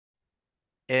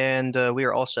and we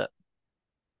are all set.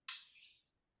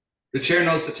 The chair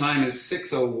notes the time is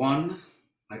 6:01.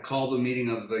 I call the meeting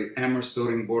of the Amherst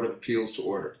Zoning Board of Appeals to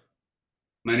order.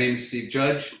 My name is Steve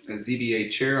Judge. As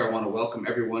ZBA chair, I want to welcome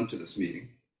everyone to this meeting.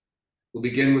 We'll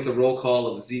begin with a roll call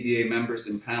of the ZBA members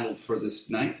impaneled for this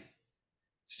night.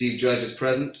 Steve Judge is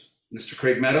present. Mr.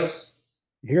 Craig Meadows.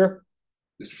 Here.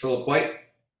 Mr. Philip White.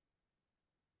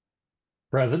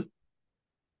 Present.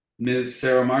 Ms.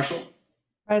 Sarah Marshall.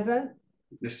 Present.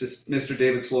 Mr.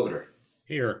 David Sloviter.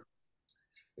 Here.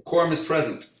 The quorum is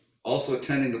present. Also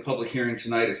attending the public hearing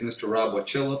tonight is Mr. Rob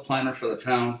Wachilla, planner for the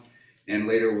town, and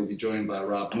later we'll be joined by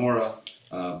Rob Mora,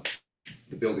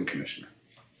 the building commissioner.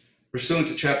 Pursuant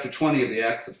to Chapter 20 of the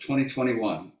Acts of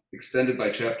 2021, extended by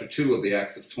Chapter 2 of the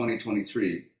Acts of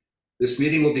 2023, this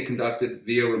meeting will be conducted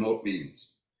via remote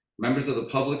means. Members of the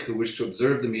public who wish to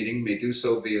observe the meeting may do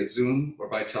so via Zoom or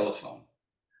by telephone.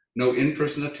 No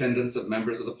in-person attendance of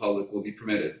members of the public will be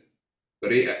permitted,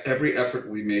 but every effort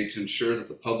will be made to ensure that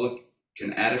the public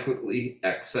can adequately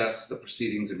access the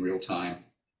proceedings in real time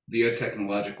via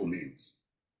technological means.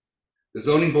 The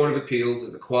Zoning Board of Appeals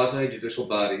is a quasi-judicial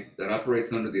body that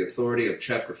operates under the authority of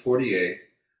Chapter 40A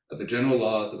of the General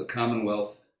Laws of the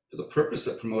Commonwealth for the purpose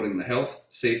of promoting the health,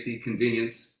 safety,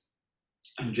 convenience,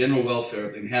 and general welfare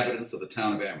of the inhabitants of the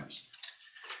town of Amherst.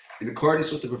 In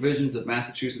accordance with the provisions of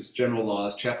Massachusetts General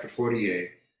Laws, Chapter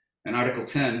 40A, and Article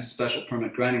 10, Special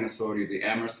Permit Granting Authority of the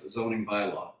Amherst Zoning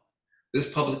Bylaw,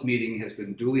 this public meeting has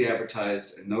been duly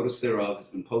advertised and notice thereof has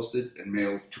been posted and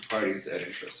mailed to parties at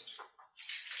interest.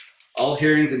 All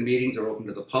hearings and meetings are open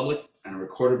to the public and are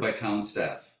recorded by town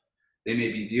staff. They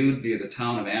may be viewed via the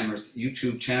Town of Amherst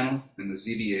YouTube channel and the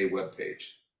ZBA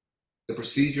webpage. The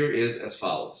procedure is as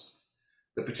follows.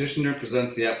 The petitioner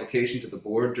presents the application to the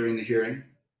board during the hearing,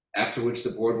 after which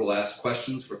the board will ask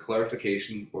questions for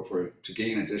clarification or to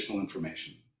gain additional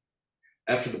information.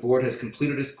 After the board has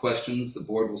completed its questions, the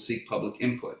board will seek public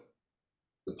input.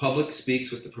 The public speaks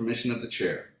with the permission of the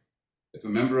chair. If a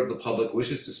member of the public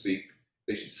wishes to speak,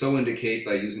 they should so indicate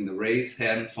by using the raise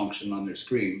hand function on their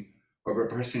screen or by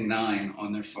pressing 9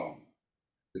 on their phone.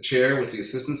 The chair, with the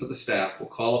assistance of the staff, will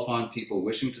call upon people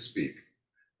wishing to speak.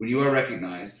 When you are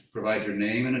recognized, provide your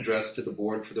name and address to the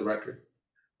board for the record.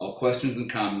 All questions and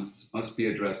comments must be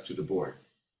addressed to the board.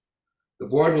 The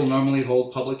board will normally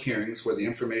hold public hearings where the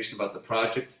information about the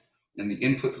project and the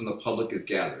input from the public is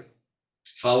gathered,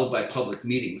 followed by public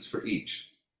meetings for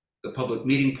each. The public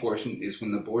meeting portion is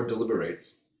when the board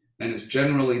deliberates and is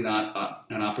generally not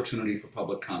an opportunity for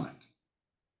public comment.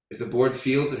 If the board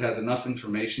feels it has enough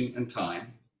information and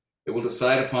time, it will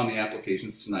decide upon the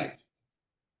applications tonight.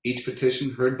 Each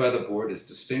petition heard by the board is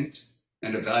distinct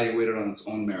and evaluated on its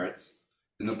own merits,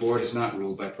 and the board is not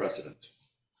ruled by precedent.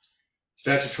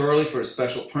 Statutorily, for a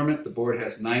special permit, the board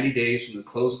has 90 days from the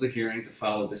close of the hearing to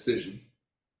file a decision.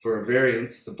 For a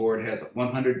variance, the board has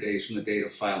 100 days from the date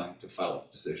of filing to file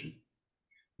its decision.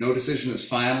 No decision is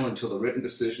final until the written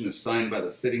decision is signed by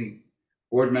the sitting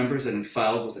board members and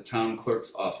filed with the town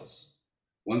clerk's office.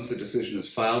 Once the decision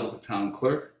is filed with the town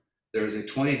clerk, there is a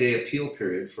 20-day appeal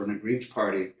period for an aggrieved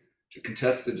party to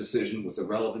contest the decision with the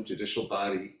relevant judicial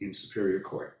body in Superior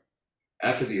Court.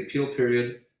 After the appeal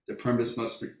period, the permit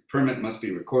must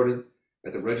be recorded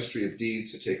at the Registry of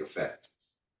Deeds to take effect.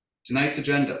 Tonight's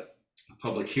agenda: a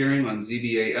public hearing on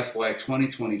ZBA FY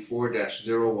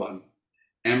 2024-01,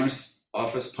 Amherst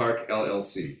Office Park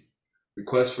LLC.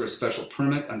 Request for a special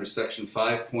permit under Section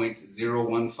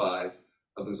 5.015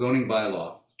 of the zoning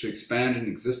bylaw to expand an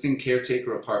existing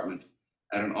caretaker apartment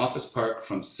at an office park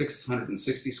from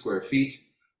 660 square feet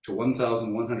to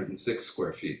 1,106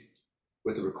 square feet,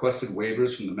 with the requested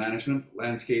waivers from the management,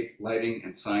 landscape, lighting,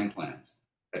 and sign plans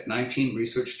at 19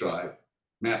 Research Drive,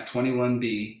 map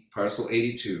 21B, parcel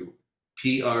 82,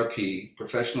 PRP,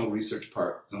 Professional Research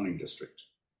Park Zoning District.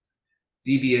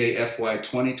 ZBA FY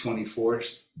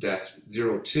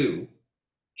 2024-02,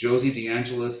 Josie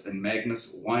DeAngelis and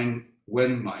Magnus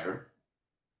Wenmeyer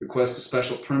request a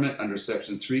special permit under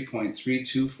Section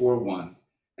 3.3241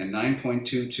 and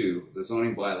 9.22 of the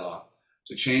zoning bylaw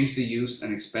to change the use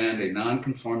and expand a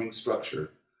non-conforming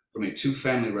structure from a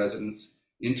two-family residence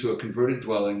into a converted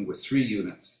dwelling with 3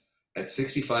 units at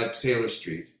 65 Taylor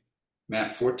Street,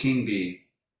 map 14B,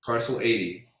 parcel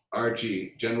 80,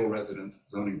 RG, General Residence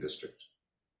Zoning District.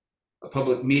 A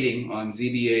public meeting on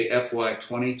ZBA FY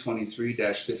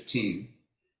 2023-15,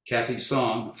 Kathy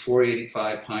Song,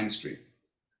 485 Pine Street,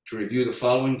 to review the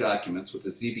following documents with the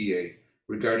ZBA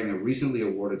regarding a recently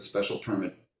awarded special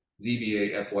permit,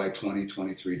 ZBA FY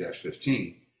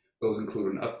 2023-15. Those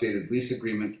include an updated lease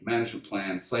agreement, management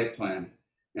plan, site plan,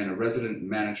 and a resident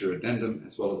manager addendum,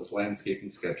 as well as its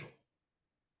landscaping schedule.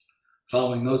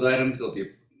 Following those items, there'll be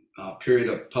a period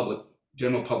of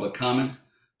general public comment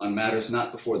on matters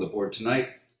not before the board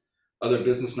tonight, other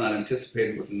business not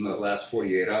anticipated within the last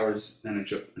 48 hours, and an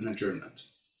adjournment.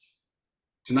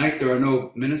 Tonight, there are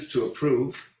no minutes to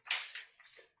approve.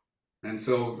 And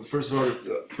so the first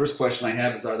question I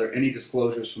have is, are there any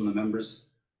disclosures from the members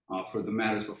for the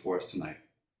matters before us tonight?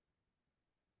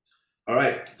 All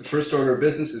right, the first order of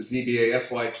business is ZBA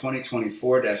FY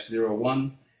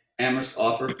 2024-01, Amherst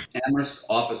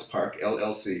Office Park,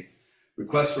 LLC.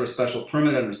 Request for a special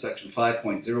permit under section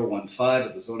 5.015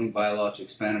 of the zoning bylaw to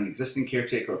expand an existing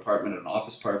caretaker apartment and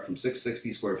office park from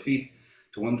 660 square feet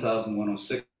to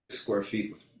 1,106 square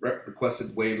feet with requested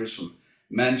waivers from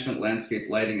management, landscape,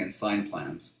 lighting, and sign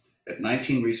plans at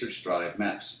 19 Research Drive,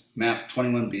 map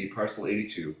 21B, parcel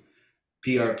 82,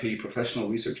 PRP, Professional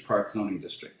Research Park Zoning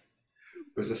District.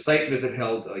 There was a site visit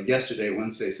held yesterday,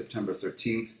 Wednesday, September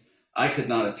 13th. I could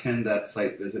not attend that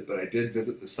site visit, but I did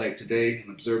visit the site today and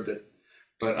observed it.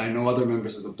 But I know other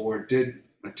members of the board did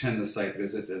attend the site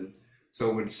visit. And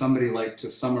so would somebody like to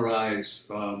summarize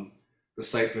the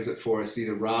site visit for us,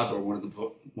 either Rob or one of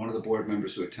the board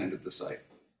members who attended the site?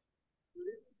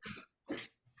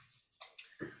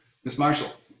 Ms.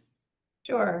 Marshall.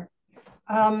 Sure.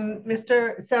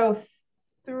 So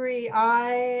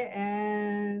 3I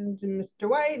and Mr.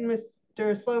 White and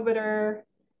Mr. Slobiter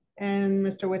and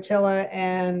Mr. Wachilla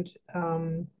and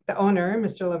the owner,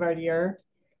 Mr. Lavardier,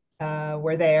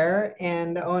 were there,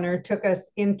 and the owner took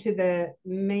us into the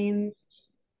main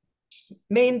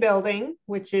building,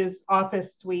 which is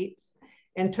office suites,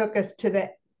 and took us to the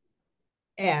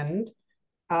end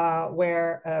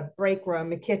where a break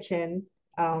room, a kitchen,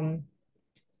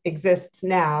 exists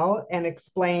now, and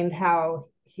explained how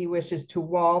he wishes to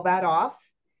wall that off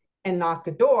and knock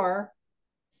a door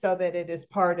so that it is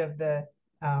part of the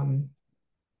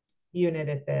unit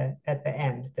at the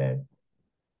end, the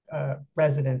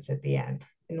residence at the end.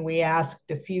 And we asked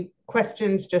a few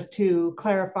questions just to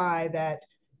clarify that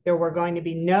there were going to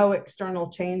be no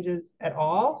external changes at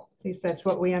all. At least that's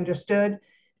what we understood.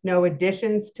 No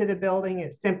additions to the building.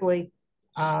 It's simply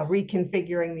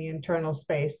reconfiguring the internal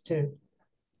space to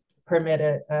permit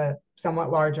a somewhat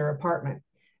larger apartment.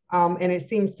 And it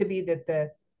seems to be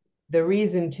that the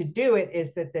reason to do it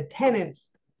is that the tenants,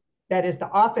 that is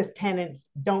the office tenants,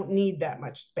 don't need that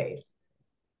much space.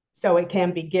 So it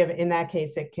can be given, in that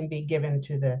case, it can be given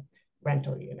to the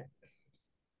rental unit.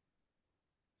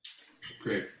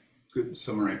 Great, good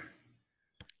summary.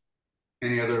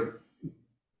 Any other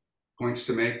points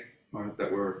to make or that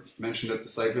were mentioned at the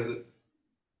site visit?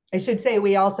 I should say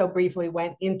we also briefly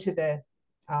went into the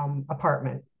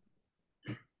apartment.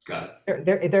 Got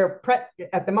it.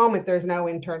 At the moment, there's no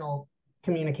internal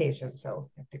communication, so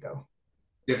you have to go.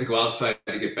 You have to go outside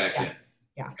to get back in.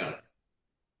 Yeah. Got it.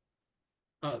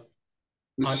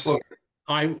 Mr. Slover.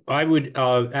 I would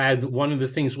add, one of the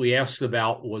things we asked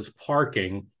about was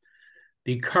parking.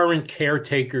 The current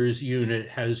caretaker's unit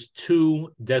has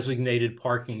 2 designated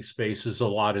parking spaces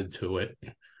allotted to it,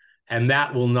 and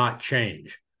that will not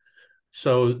change.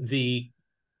 So the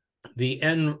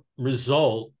end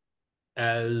result,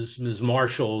 as Ms.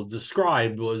 Marshall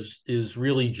described, is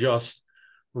really just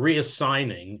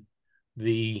reassigning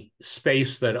the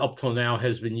space that up till now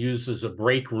has been used as a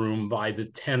break room by the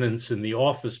tenants in the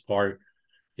office part.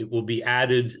 It will be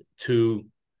added to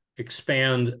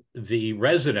expand the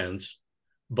residence,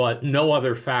 but no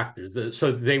other factors.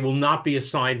 So they will not be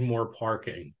assigned more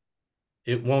parking.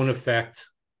 It won't affect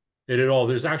it at all.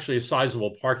 There's actually a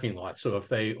sizable parking lot. So if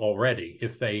they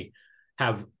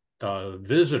have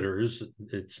visitors,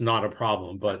 it's not a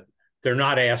problem, but they're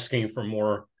not asking for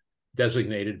more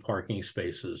designated parking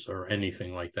spaces or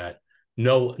anything like that.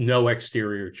 No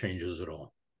exterior changes at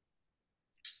all.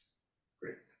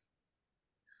 Great.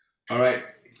 All right.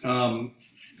 The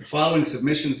following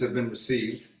submissions have been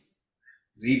received.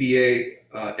 ZBA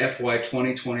FY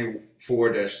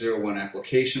 2024-01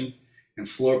 application and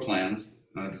floor plans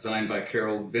designed by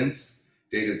Carol Vince,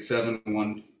 dated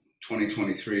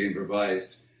 7/1/2023 and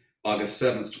revised August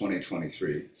 7th,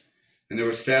 2023. And there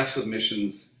were staff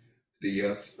submissions,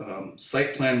 the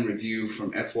site plan review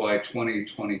from FY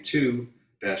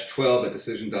 2022-12, a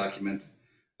decision document,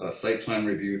 site plan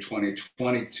review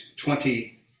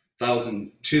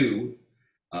 20,002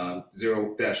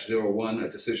 0-01, a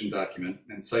decision document,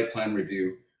 and site plan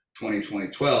review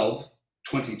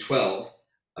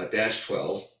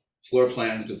 2012-12, floor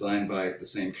plans designed by the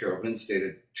same Carol Vince,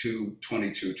 dated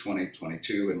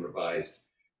 2/22/2022 and revised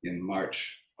in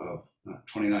March of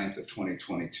 29th of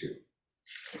 2022.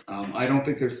 I don't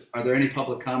think are there any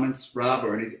public comments, Rob,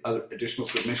 or any other additional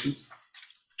submissions?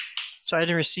 So I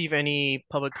didn't receive any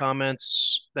public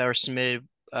comments that were submitted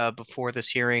before this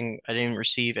hearing. I didn't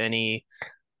receive any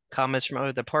comments from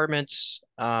other departments.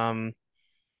 Yeah,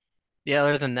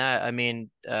 other than that, I mean,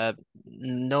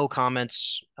 no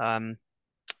comments.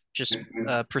 Just And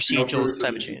no procedural further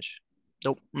type of submission. change.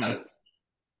 Nope. Got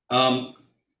it.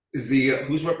 Is the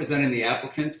who's representing the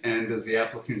applicant, and does the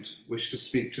applicant wish to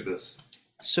speak to this?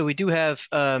 So we do have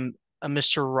a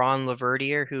Mr. Ron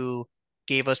Laverdiere who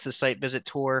gave us the site visit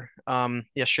tour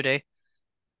yesterday.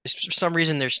 For some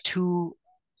reason, there's two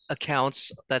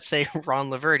accounts that say Ron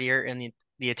Laverdiere in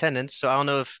the attendance. So I don't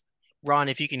know if Ron,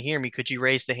 if you can hear me, could you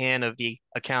raise the hand of the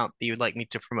account that you would like me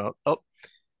to promote? Oh,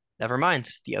 never mind.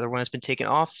 The other one has been taken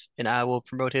off, and I will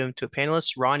promote him to a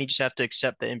panelist. Ron, you just have to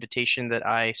accept the invitation that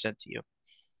I sent to you.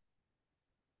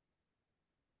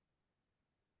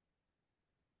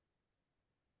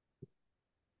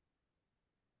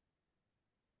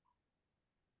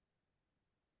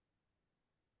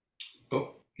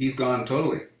 Oh, he's gone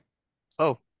totally.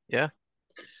 Oh, yeah.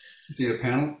 Is he a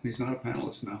panel? He's not a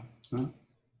panelist now. Huh?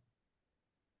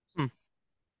 Hmm.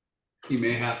 He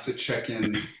may have to check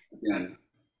in again.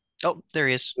 Oh, there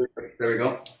he is. There we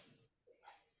go.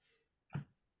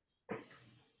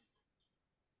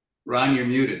 Ron, you're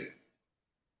muted.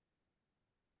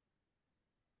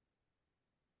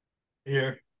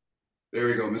 Here. There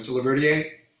we go. Mr.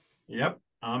 Laverdiere, Yep,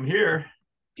 I'm here.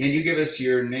 can you give us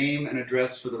your name and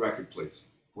address for the record,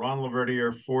 please? Ron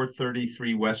Laverdiere,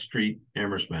 433 West Street,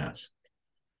 Amherst, Mass.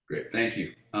 Great, thank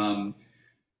you.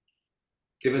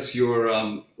 Give us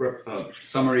your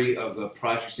summary of the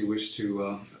project you wish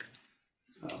to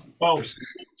pursue,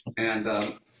 and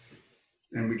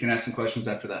we can ask some questions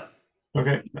after that.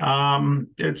 Okay.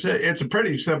 It's a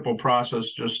pretty simple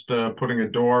process, just putting a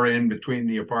door in between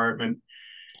the apartment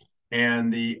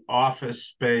and the office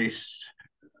space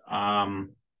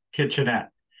kitchenette.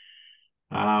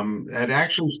 It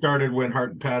actually started when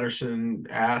Hart and Patterson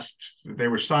asked, they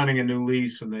were signing a new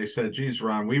lease, and they said, geez,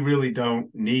 Ron, we really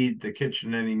don't need the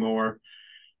kitchen anymore.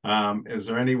 Is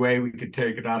there any way we could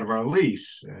take it out of our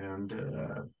lease? And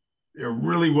there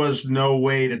really was no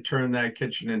way to turn that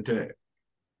kitchen into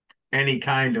any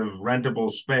kind of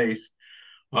rentable space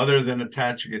other than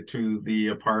attaching it to the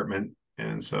apartment.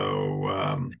 And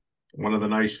so one of the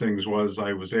nice things was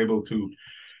I was able to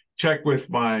check with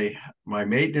my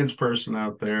maintenance person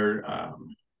out there,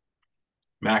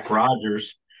 Mac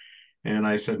Rogers. And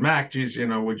I said, Mac, geez,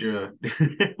 would you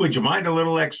would you mind a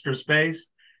little extra space?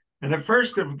 And at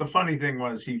first, the funny thing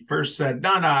was he first said,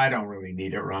 no, I don't really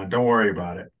need it, Ron. Don't worry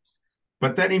about it.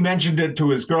 But then he mentioned it to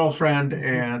his girlfriend,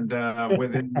 and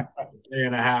within a day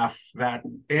and a half, that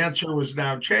answer was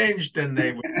now changed, and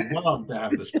they would love to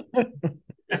have this.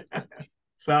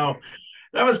 So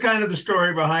that was kind of the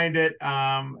story behind it.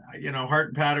 Hart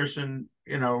and Patterson,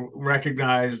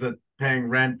 recognized that paying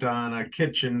rent on a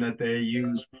kitchen that they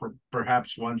use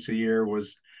perhaps once a year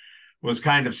was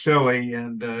kind of silly,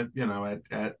 and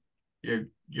at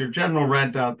your general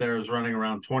rent out there is running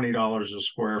around $20 a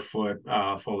square foot,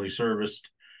 fully serviced.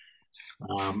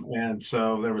 And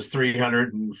so there was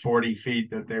 340 feet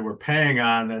that they were paying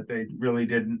on that they really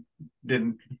didn't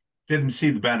see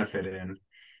the benefit in.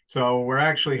 So we're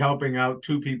actually helping out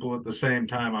two people at the same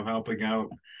time. I'm helping out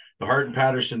the Hart and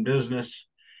Patterson business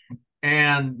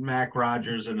and Mac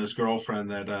Rogers and his girlfriend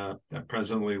that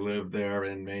presently live there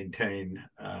and maintain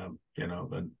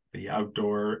the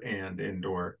outdoor and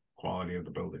indoor quality of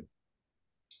the building.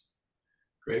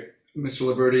 Great. Mr.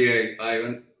 Laverdiere,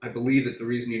 I believe that the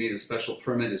reason you need a special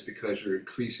permit is because you're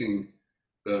increasing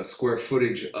the square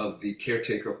footage of the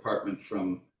caretaker apartment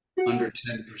from under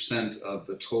 10% of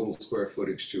the total square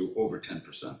footage to over 10%.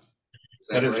 Is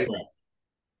that right? Correct.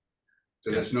 So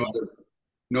there's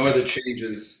no other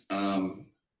changes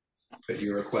that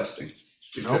you're requesting?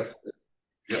 Nope.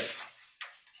 Yep.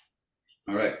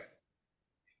 All right.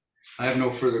 I have no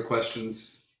further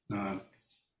questions.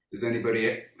 Does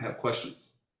anybody have questions?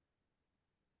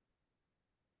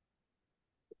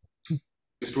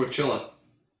 Mr. Wachilla.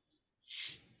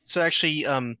 So actually,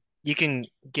 you can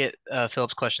get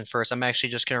Philip's question first. I'm actually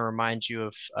just going to remind you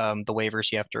of the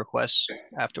waivers you have to request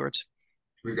afterwards.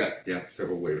 We've got,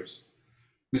 several waivers.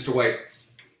 Mr. White.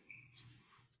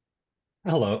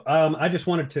 Hello. I just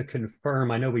wanted to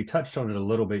confirm, I know we touched on it a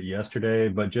little bit yesterday,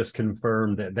 but just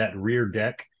confirm that rear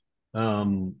deck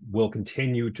will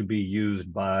continue to be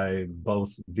used by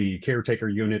both the caretaker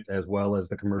unit as well as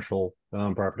the commercial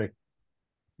property.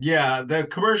 Yeah, the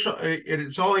commercial,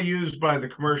 it's only used by the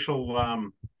commercial,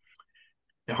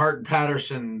 Hart and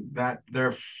Patterson, that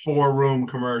their 4-room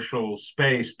commercial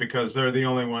space, because they're the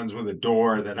only ones with a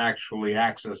door that actually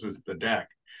accesses the deck.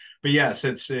 But yes,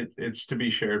 it's to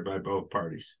be shared by both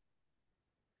parties.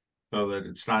 So that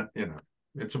it's not,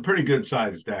 it's a pretty good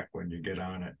sized deck when you get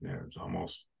on it. There's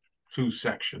almost 2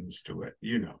 sections to it,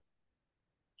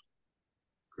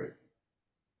 Great.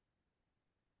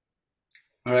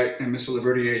 All right, and Mr.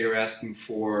 Libertier, you're asking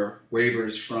for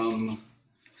waivers from,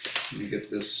 let me get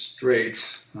this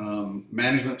straight,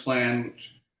 management plan,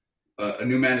 a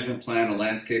new management plan, a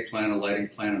landscape plan, a lighting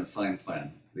plan, and a sign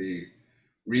plan. The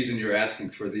reason you're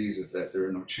asking for these is that there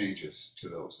are no changes to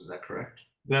those. Is that correct?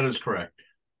 That is correct.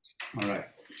 All right.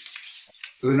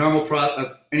 So the normal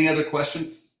any other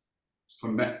questions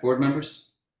from board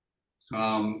members?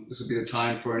 This would be the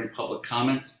time for any public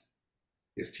comment.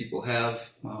 If people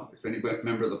have, if any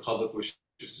member of the public wishes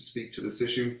to speak to this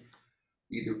issue,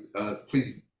 either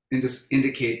please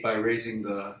indicate by raising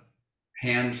the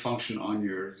hand function on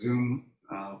your Zoom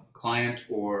client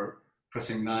or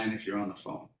pressing 9 if you're on the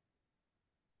phone.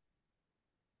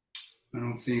 I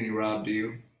don't see any. Rob, do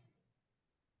you?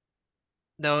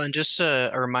 No, and just a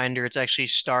reminder, it's actually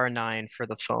 *9 for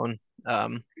the phone.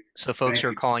 So folks who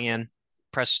are calling in,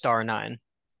 press *9.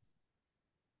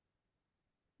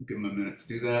 Give them a minute to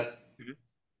do that.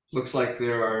 Looks like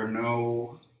there are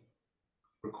no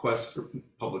requests for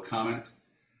public comment.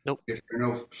 Nope. If there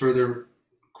are no further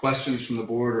questions from the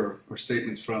board or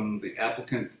statements from the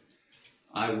applicant,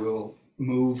 I will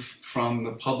move from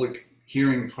the public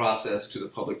hearing process to the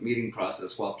public meeting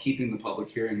process while keeping the public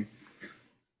hearing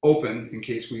open in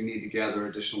case we need to gather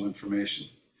additional information.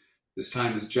 This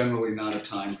time is generally not a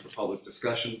time for public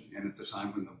discussion, and it's a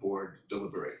time when the board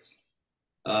deliberates.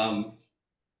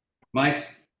 My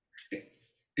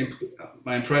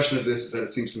impression of this is that it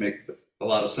seems to make a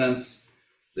lot of sense.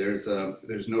 There's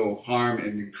no harm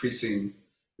in increasing,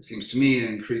 it seems to me,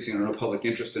 in increasing or no public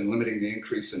interest in limiting the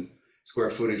increase in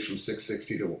square footage from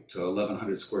 660 to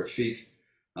 1,100 square feet.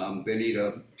 They need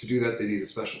to do that, they need a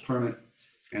special permit,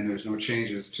 and there's no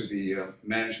changes to the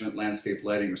management, landscape,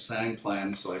 lighting, or sign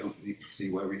plan, so I don't need to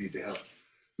see why we need to have,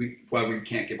 why we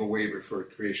can't give a waiver for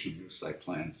creation of new site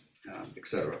plans,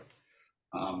 etc.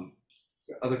 Do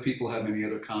other people have any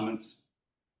other comments,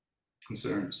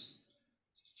 concerns?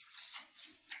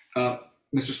 Mr.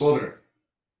 Slobiter.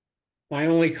 My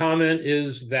only comment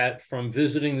is that from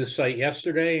visiting the site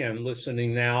yesterday and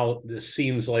listening now, this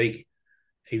seems like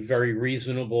a very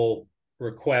reasonable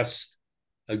request,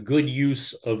 a good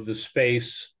use of the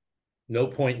space, no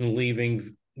point in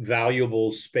leaving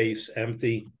valuable space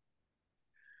empty.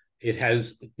 It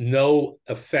has no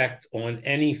effect on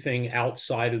anything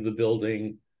outside of the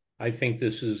building. I think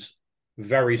this is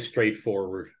very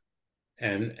straightforward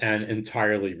and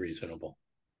entirely reasonable.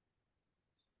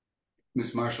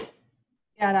 Ms. Marshall.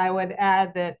 And I would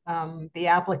add that the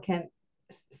applicant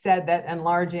said that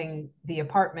enlarging the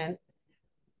apartment,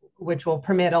 which will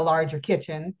permit a larger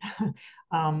kitchen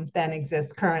than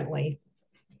exists currently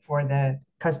for the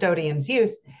custodian's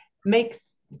use,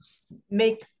 makes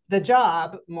the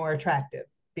job more attractive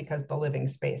because the living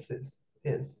space is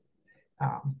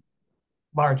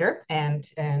larger, and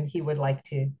he would like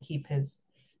to keep his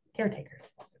caretaker.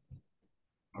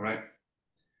 All right.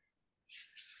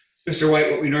 Mr. White,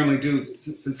 what we normally do,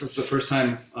 since this is the first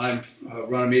time I've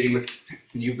run a meeting with,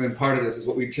 and you've been part of this, is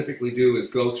what we typically do is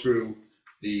go through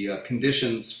the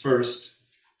conditions first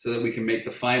so that we can make the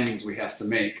findings we have to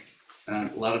make. And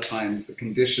a lot of times the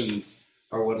conditions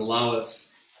are what allow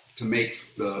us to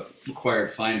make the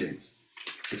required findings.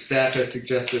 The staff has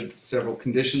suggested several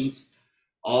conditions.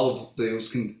 All of those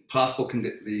possible,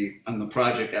 on the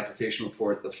project application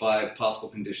report, the 5 possible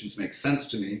conditions make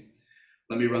sense to me.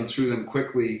 Let me run through them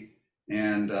quickly,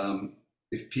 and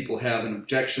if people have an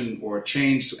objection or a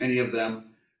change to any of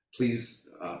them, please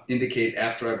indicate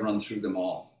after I've run through them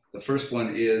all. The first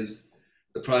one is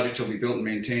the project shall be built and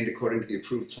maintained according to the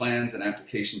approved plans and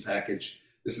application package.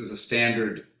 This is a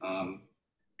standard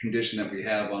condition that we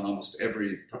have on almost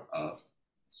every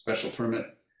special permit.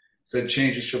 Said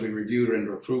changes shall be reviewed and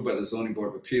approved by the Zoning Board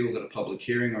of Appeals at a public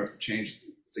hearing, or if the change is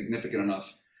significant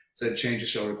enough, said changes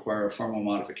shall require a formal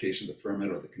modification of the permit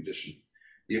or the condition.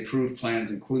 The approved plans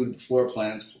include the floor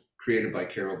plans created by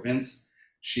Carol Vince,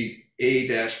 sheet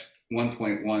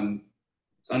A-1.1.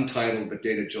 It's untitled but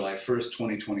dated July 1st,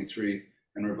 2023,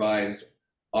 and revised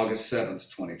August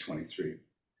 7th, 2023.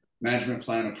 Management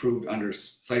plan approved under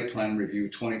site plan review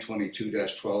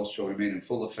 2022-12 shall remain in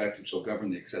full effect and shall govern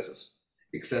the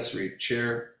accessory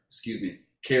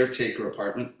caretaker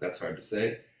apartment. That's hard to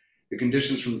say. The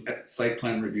conditions from site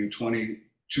plan review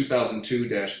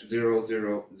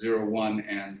 2002-0001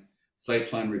 and site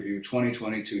plan review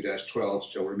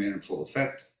 2022-12 shall remain in full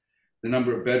effect. The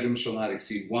number of bedrooms shall not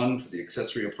exceed 1 for the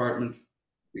accessory apartment.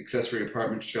 The accessory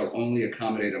apartment shall only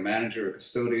accommodate a manager, a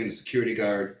custodian, a security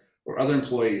guard, or other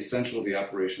employee essential to the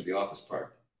operation of the office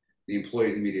park. The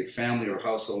employee's immediate family or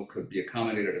household could be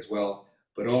accommodated as well,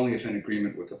 but only if in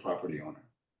agreement with the property owner.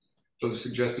 Those are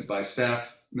suggested by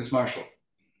staff. Ms. Marshall.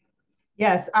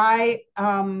 Yes, I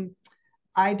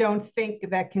don't think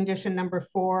that condition number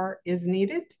 4 is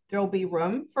needed. There'll be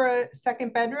room for a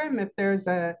second bedroom if there's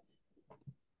a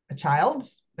child,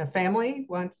 a family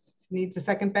needs a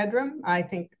second bedroom. I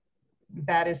think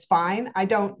that is fine. I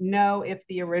don't know if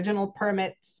the original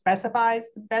permit specifies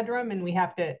bedroom and we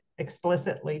have to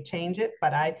explicitly change it,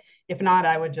 but if not,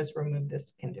 I would just remove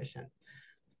this condition.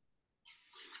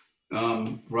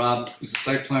 Rob, does the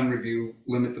site plan review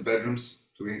limit the bedrooms?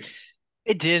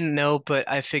 It didn't know, but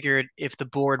I figured if the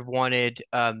board wanted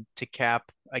to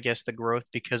cap, I guess, the growth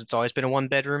because it's always been a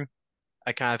 1-bedroom,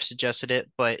 I kind of suggested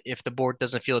it. But if the board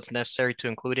doesn't feel it's necessary to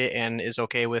include it and is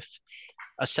okay with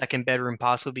a second bedroom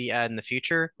possibly added in the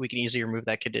future, we can easily remove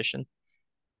that condition.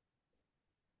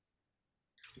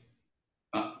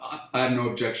 I have no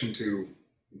objection to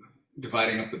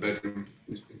dividing up the bedroom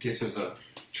in case there's a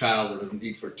child or a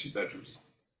need for 2 bedrooms.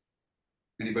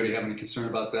 Anybody have any concern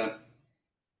about that?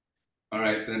 All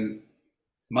right, then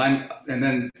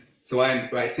so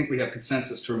I think we have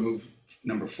consensus to remove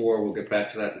number 4. We'll get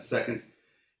back to that in a second.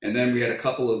 And then we had a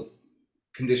couple of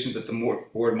conditions that the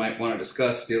board might want to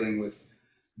discuss dealing with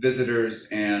visitors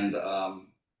and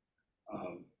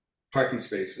parking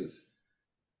spaces.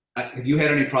 Have you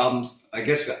had any problems? I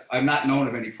guess I've not known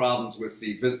of any problems with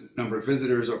the number of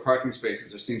visitors or parking spaces.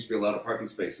 There seems to be a lot of parking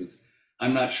spaces.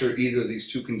 I'm not sure either of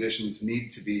these 2 conditions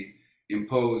need to be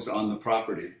imposed on the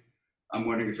property. I'm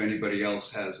wondering if anybody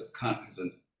else has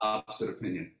an opposite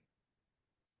opinion.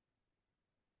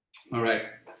 All right.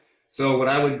 So what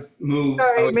I would move.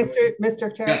 Sorry,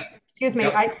 Mr. Chair. Yeah. Excuse me.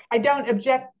 Yep. I don't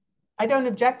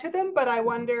object to them, but I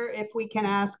wonder if we can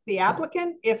ask the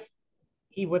applicant if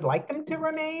he would like them to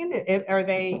remain. Have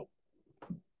they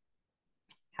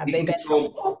been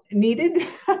needed?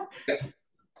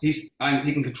 He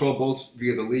can control both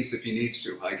via the lease if he needs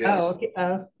to, I guess. Oh, okay.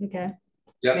 Okay.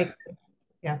 Yeah. Makes sense.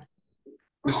 Yeah.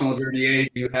 Mr. LaVerdiere,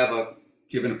 do you have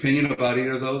an opinion about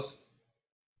either of those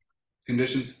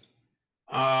conditions?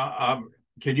 Can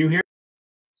you hear?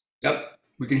 Yep,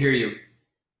 we can hear you.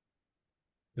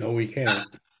 No, we can't.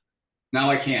 Now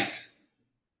I can't.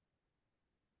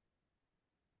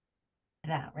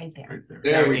 That right there. Right there.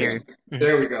 There we go.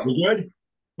 There we go. We good?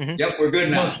 Yep, we're good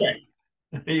now.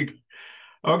 Okay.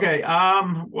 Okay.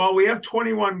 Well, we have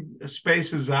 21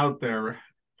 spaces out there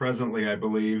presently, I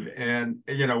believe, and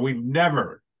we've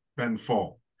never been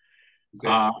full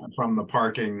from the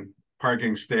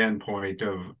parking standpoint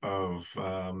of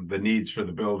the needs for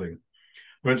the building.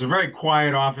 But it's a very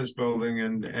quiet office building,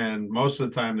 and most of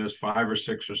the time there's 5 or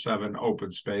 6 or 7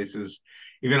 open spaces,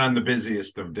 even on the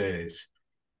busiest of days.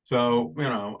 So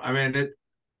I mean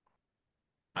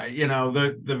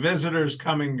the visitors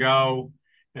come and go,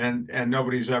 and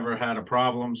nobody's ever had a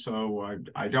problem. So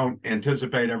I don't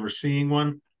anticipate ever seeing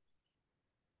one.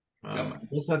 I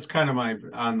guess that's kind of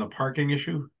on the parking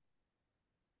issue.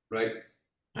 Right.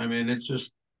 I mean, it's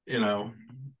just, I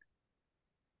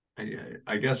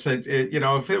guess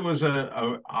if it was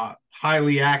a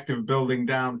highly active building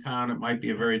downtown, it might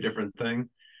be a very different thing.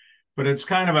 But it's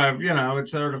kind of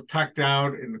it's sort of tucked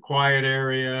out in the quiet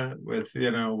area with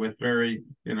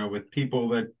people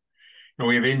that,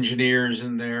 we have engineers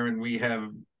in there, and we have,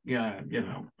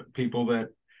 people that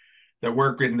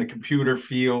work in the computer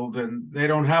field, and they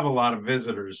don't have a lot of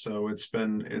visitors. So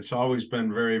it's always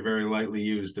been very, very lightly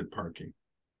used at parking.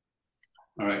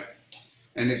 All right.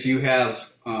 And if you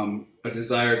have a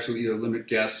desire to either limit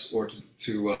guests or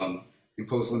to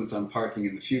impose limits on parking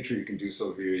in the future, you can do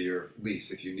so via your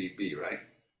lease if you need be, right?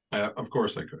 Of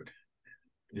course I could.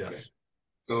 Yes. Okay.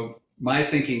 So my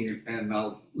thinking, and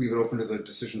I'll leave it open to the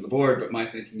decision of the board, but my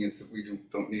thinking is that we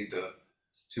don't need to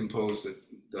impose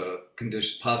the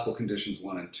possible conditions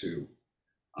 1 and 2.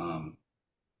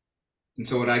 And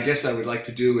so what I guess I would like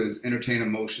to do is entertain a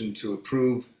motion to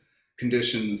approve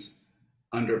conditions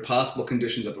under possible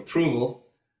conditions of approval,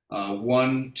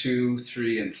 1, 2,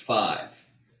 3, and 5,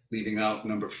 leaving out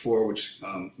number 4, which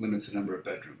limits the number of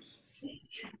bedrooms.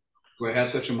 Do I have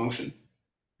such a motion?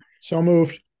 So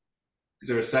moved. Is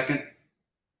there a second?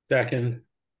 Second.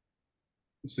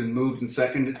 It's been moved and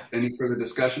seconded. Any further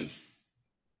discussion?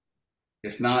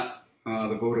 If not,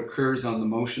 the vote occurs on the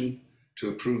motion to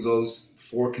approve those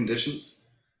 4 conditions.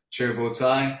 Chair votes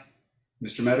aye.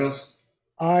 Mr. Meadows?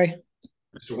 Aye.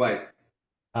 Mr. White?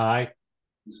 Aye.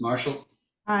 Ms. Marshall?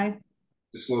 Aye.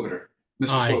 Ms. Slobiter?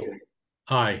 Mr. Aye. Slobiter?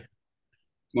 Aye.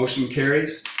 Motion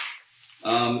carries.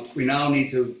 We now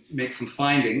need to make some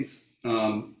findings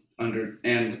and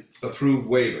approve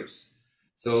waivers.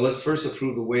 So let's first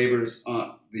approve the waivers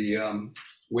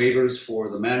waivers for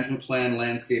the management plan,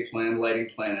 landscape plan, lighting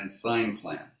plan, and sign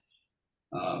plan.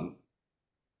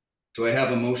 Do I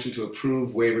have a motion to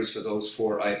approve waivers for those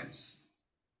 4 items?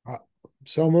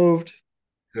 So moved.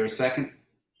 Is there a second?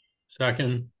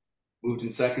 Second. Moved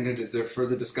and seconded. Is there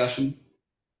further discussion?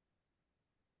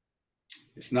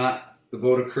 If not, the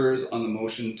vote occurs on the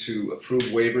motion to approve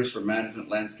waivers for management,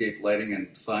 landscape, lighting,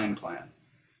 and sign plan.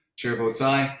 Chair votes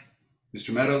aye.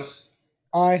 Mr. Meadows?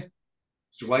 Aye.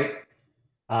 Mr. White?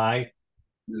 Aye.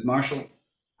 Ms. Marshall?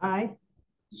 Aye.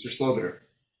 Mr. Sloviter?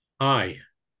 Aye.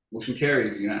 Motion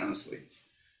carries unanimously.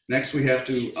 Next, we have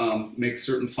to make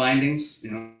certain findings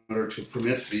in order to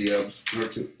permit in order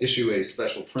to issue a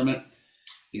special permit.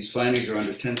 These findings are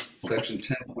under section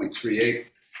 10.38.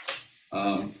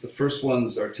 The first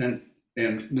ones are 10,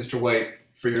 and Mr. White,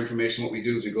 for your information, what we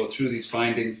do is we go through these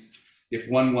findings. If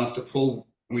one wants to pull,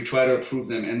 we try to approve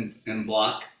them in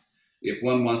block. If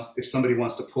somebody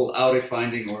wants to pull out a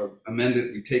finding or amend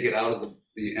it, we take it out of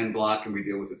the en bloc and we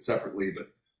deal with it separately, but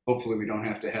hopefully we don't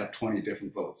have to have 20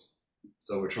 different votes.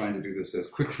 So we're trying to do this as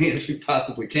quickly as we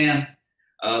possibly can.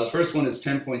 The first one is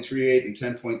 10.38 and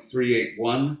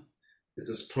 10.381. If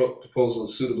this proposal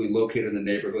is suitably located in the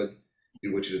neighborhood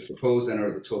in which it is proposed and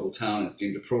or the total town is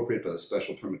deemed appropriate by the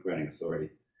special permit granting authority.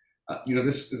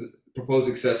 This is proposed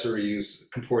accessory use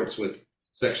comports with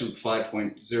section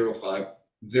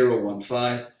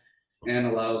 5.05015 and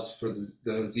allows for the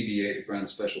ZBA to grant a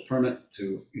special permit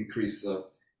to increase the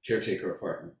caretaker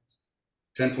apartment.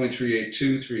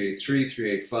 10.382, 383,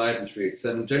 385, and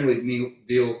 387 generally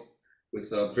deal with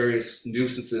various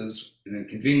nuisances and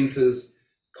inconveniences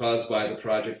caused by the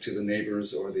project to the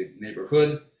neighbors or the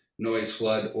neighborhood: noise,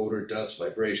 flood, odor, dust,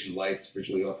 vibration, lights,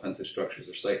 visually offensive structures,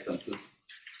 or site fences.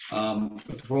 The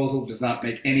proposal does not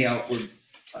make any doesn't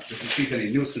increase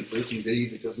any nuisances.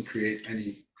 Indeed, it doesn't create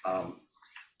any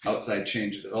outside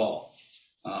changes at all.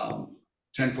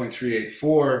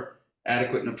 10.384,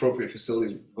 adequate and appropriate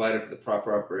facilities provided for the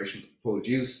proper operation of the proposed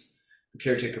use. The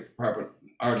caretaker apartment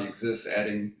already exists.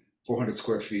 Adding 400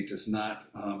 square feet does not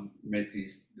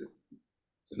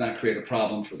create a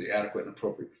problem for the adequate and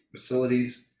appropriate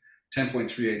facilities.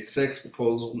 10.386,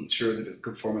 proposal ensures it is in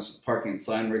conformance with parking and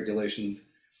sign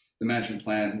regulations. The management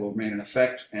plan will remain in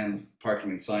effect, and parking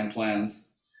and sign plans.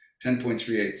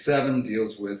 10.387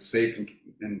 deals with safe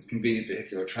and convenient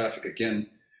vehicular traffic. Again,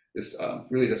 this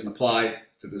really doesn't apply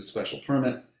to this special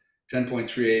permit.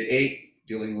 10.388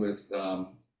 dealing with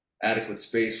adequate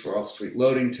space for off-street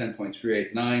loading.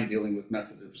 10.389 dealing with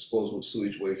methods of disposal of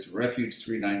sewage, waste, and refuge.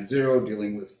 390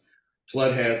 dealing with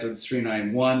flood hazards.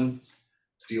 391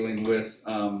 dealing with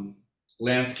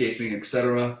landscaping,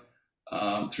 etc.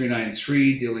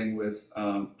 393 dealing with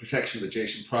protection of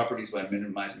adjacent properties by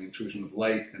minimizing intrusion of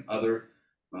light and other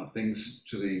things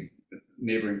to the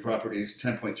neighboring properties.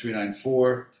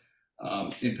 10.394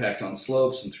 impact on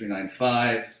slopes, and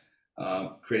 395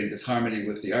 creating disharmony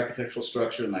with the architectural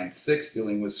structure. 96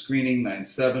 dealing with screening.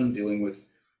 97 dealing with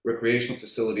recreational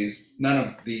facilities. None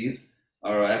of these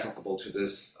are applicable to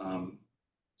this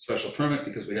special permit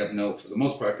because we have for the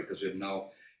most part, because we have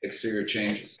no exterior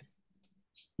changes.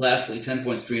 Lastly,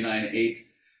 10.398,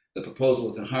 the proposal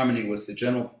is in harmony with the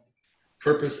general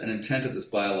purpose and intent of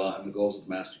this bylaw and the goals of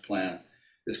the master plan.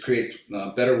 This creates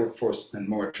better workforce and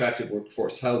more attractive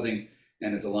workforce housing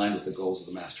and is aligned with the goals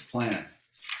of the master plan.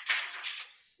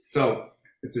 So,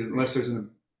 unless there's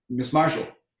Ms. Marshall.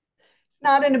 It's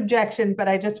not an objection, but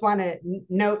I just want to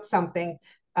note something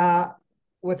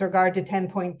with regard to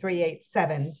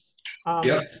 10.387.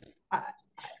 Yep.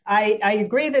 I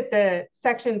agree that the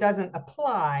section doesn't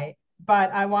apply,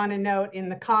 but I want to note in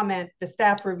the comment, the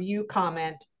staff review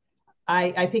comment,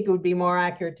 I think it would be more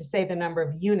accurate to say the number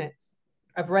of units,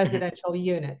 of residential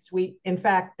units. In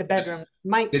fact, the bedrooms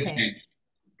might change.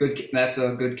 Good, that's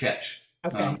a good catch.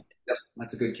 Okay. Yep,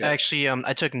 that's a good catch. Actually,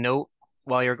 I took note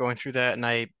while you were going through that, and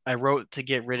I wrote to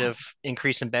get rid of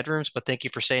increase in bedrooms, but thank you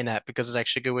for saying that because it's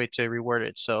actually a good way to reword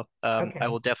it. So Okay. I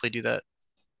will definitely do that.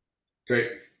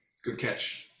 Great, good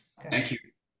catch. Okay. Thank you.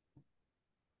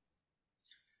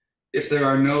 If there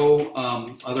are no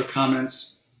other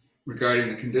comments regarding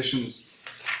the conditions,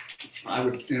 I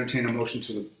would entertain a motion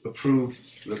to approve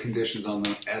the conditions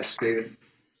as stated.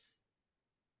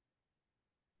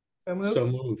 So moved. So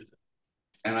moved.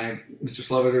 And Mr.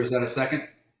 Sloviter, is that a second?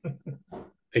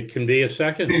 It can be a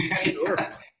second. Sure.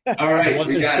 All right. I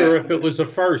wasn't sure if it was a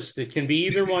first. It can be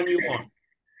either one you want.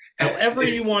 However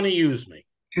you want to use me.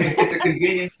 It's a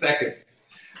convenient second.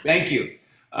 Thank you.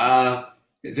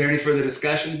 Is there any further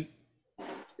discussion?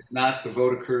 If not, the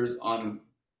vote occurs on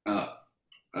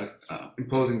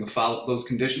imposing those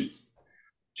conditions.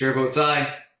 Chair votes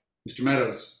aye. Mr.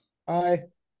 Meadows, Aye.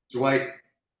 Mr. White,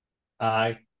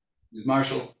 Aye. Ms.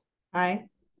 Marshall, Aye.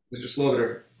 Mr.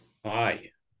 Slaughter.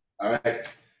 Aye. All right,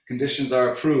 conditions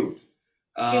are approved.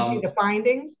 Excuse me, the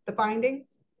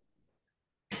findings?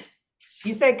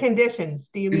 You said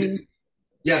conditions, do you mean?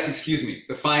 Yes, excuse me.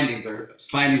 The findings are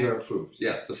approved.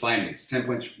 Yes, the findings.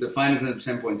 The findings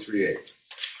in 10.38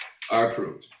 are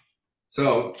approved.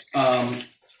 So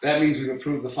that means we've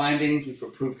approved the findings, we've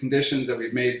approved conditions, and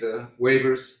we've made the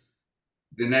waivers.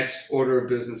 The next order of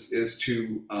business is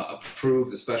to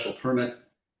approve the special permit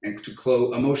and to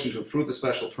close a motion to approve the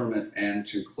special permit and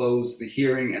to close the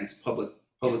hearing and public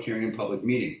hearing and public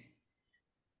meeting.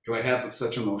 Do I have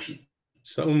such a motion?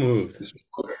 So moved. Mr.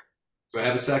 Porter. Do I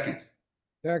have a second?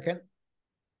 Second.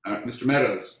 All right, Mr.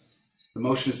 Meadows. The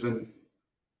motion has been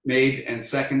made and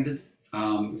seconded.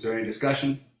 Is there any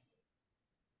discussion?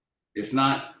 If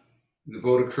not, the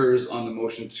vote occurs on the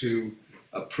motion to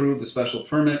approve the special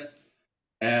permit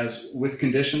as with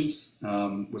conditions,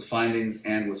 with findings,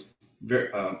 and with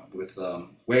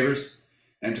waivers,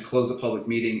 and to close the public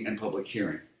meeting and public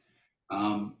hearing.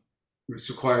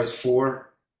 This requires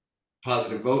 4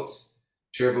 positive votes.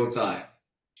 Chair votes aye.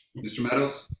 Mr.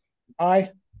 Meadows,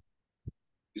 Aye.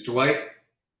 Mr. White,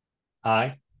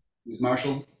 Aye. Ms.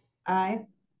 Marshall, Aye.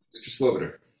 Mr.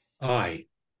 Slobiter. Aye.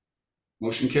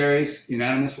 Motion carries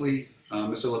unanimously.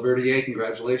 Mr. Laverdier,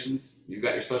 congratulations. You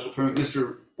got your special permit.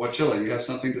 Mr. Wachilla, you have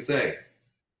something to say.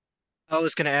 I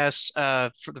was going to ask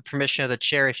for the permission of the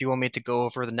chair if you want me to go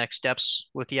over the next steps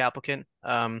with the applicant.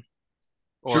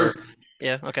 Sure.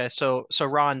 Yeah, okay. So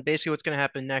Ron, basically what's going to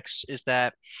happen next is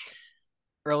that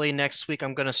early next week,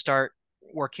 I'm going to start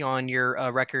working on your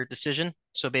record decision.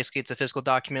 So basically it's a physical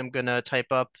document. I'm going to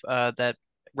type up that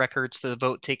records the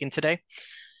vote taken today.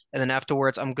 And then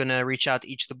afterwards, I'm going to reach out to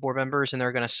each of the board members and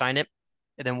they're going to sign it.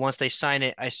 And then once they sign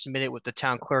it, I submit it with the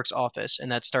town clerk's office, and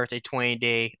that starts a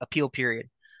 20-day appeal period.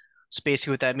 So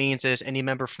basically what that means is any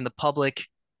member from the public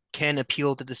can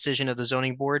appeal the decision of the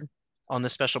zoning board on the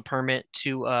special permit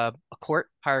to a court,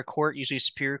 higher court, usually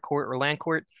Superior Court or Land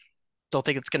Court. Don't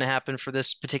think it's going to happen for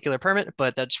this particular permit,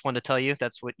 but I just wanted to tell you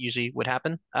that's what usually would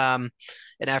happen. And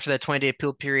after that 20-day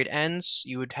appeal period ends,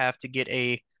 you would have to get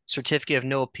a certificate of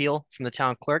no appeal from the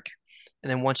town clerk. And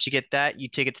then once you get that, you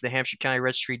take it to the Hampshire County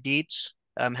Registry of Deeds,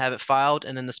 have it filed,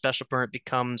 and then the special permit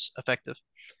becomes effective.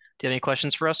 Do you have any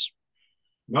questions for us?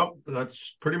 Nope,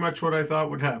 that's pretty much what I thought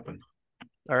would happen.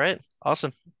 All right,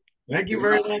 awesome. Thank you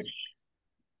very much.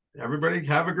 Everybody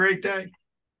have a great day.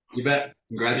 You bet.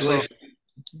 Congratulations.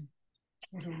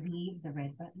 Leave the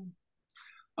red button.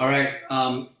 All right.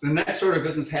 The next order of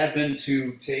business had been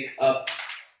to take up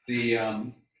the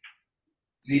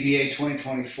ZBA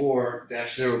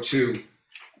 2024-02.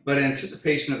 But in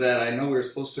anticipation of that, I know we were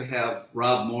supposed to have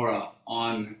Rob Mora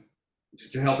on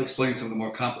to help explain some of the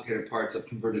more complicated parts of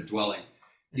converted dwelling.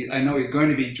 I know he's going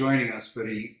to be joining us, but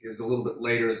he is a little bit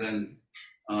later than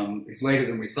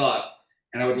we thought.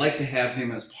 And I would like to have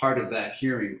him as part of that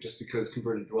hearing, just because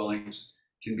converted dwellings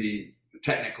can be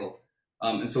technical.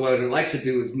 And so what I'd like to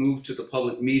do is move to the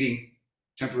public meeting,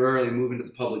 temporarily move into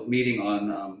the public meeting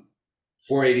on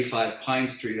 485 Pine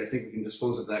Street. I think we can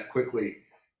dispose of that quickly,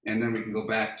 and then we can go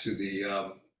back to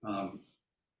the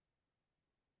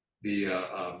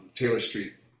Taylor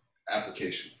Street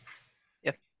application.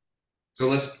 Yep. So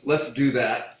let's do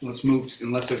that. Let's move,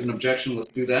 unless there's an objection,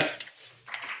 let's do that.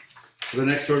 So the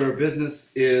next order of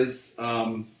business is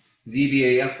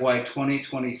ZBA FY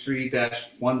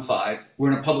 2023-15.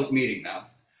 We're in a public meeting now.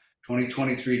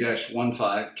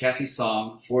 2023-15, Kathy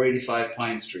Song, 485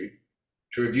 Pine Street,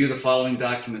 to review the following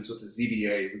documents with the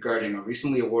ZBA regarding a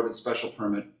recently awarded special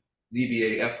permit,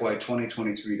 ZBA FY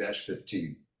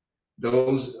 2023-15.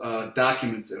 Those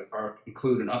documents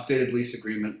include an updated lease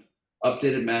agreement,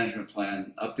 updated management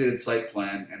plan, updated site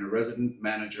plan, and a resident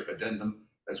manager addendum,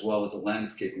 as well as a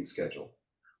landscaping schedule.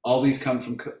 All these come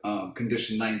from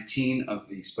condition 19 of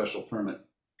the special permit.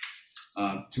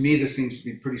 To me, this seems to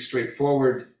be pretty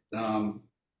straightforward.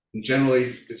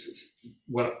 Generally, this is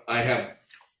what I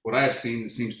have seen.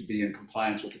 It seems to be in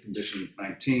compliance with the condition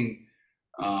 19.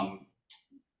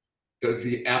 Does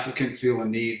the applicant feel a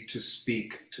need to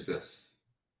speak to this?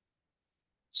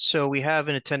 So we have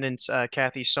in attendance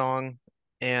Kathy Song,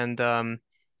 and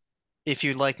if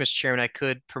you'd like, Mr. Chairman, I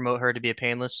could promote her to be a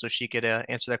panelist so she could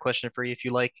answer that question for you if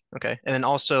you like. Okay. And then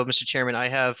also, Mr. Chairman, I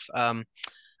have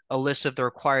a list of the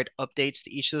required updates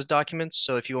to each of those documents.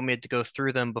 So if you want me to go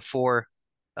through them before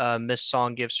Ms.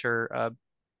 Song gives her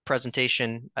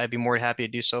presentation, I'd be more than happy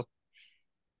to do so.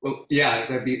 Well, yeah,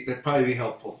 that'd probably be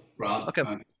helpful, Rob. Okay.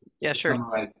 Yeah, to sure.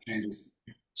 summarize the changes.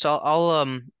 So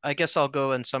I guess I'll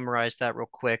go and summarize that real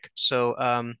quick. So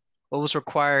what was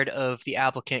required of the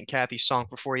applicant Kathy Song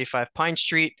for 45 Pine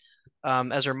Street?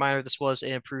 As a reminder, this was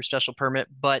an approved special permit,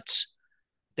 but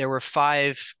there were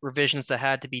 5 revisions that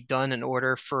had to be done in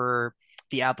order for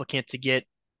the applicant to get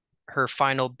her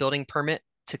final building permit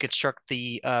to construct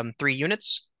the 3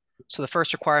 units. So the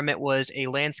first requirement was a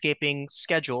landscaping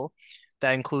schedule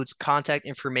that includes contact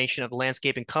information of the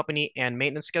landscaping company and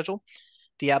maintenance schedule.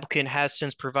 The applicant has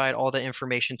since provided all the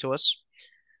information to us.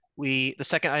 The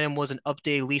second item was an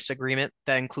updated lease agreement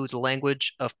that includes a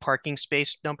language of parking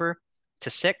space number to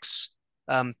 6,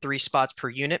 3 spots per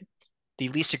unit. The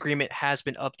lease agreement has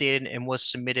been updated and was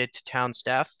submitted to town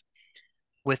staff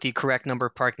with the correct number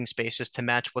of parking spaces to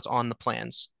match what's on the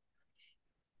plans.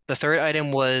 The third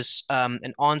item was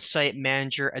an on-site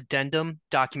manager addendum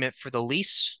document for the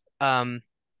lease.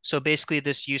 So basically,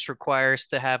 this use requires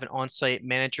to have an on-site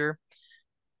manager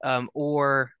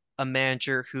or a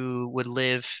manager who would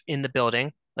live in the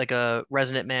building, like a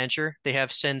resident manager. They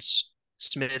have since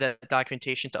submitted that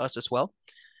documentation to us as well.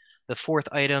 The fourth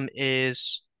item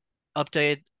is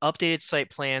updated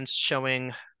site plans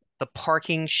showing the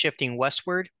parking shifting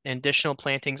westward and additional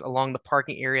plantings along the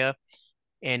parking area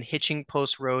and Hitching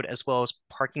Post Road, as well as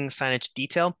parking signage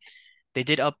detail. They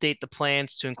did update the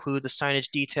plans to include the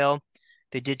signage detail.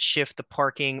 They did shift the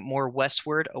parking more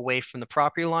westward away from the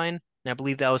property line. And I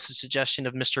believe that was a suggestion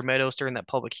of Mr. Meadows during that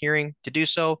public hearing to do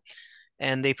so.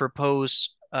 And they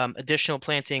propose additional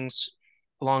plantings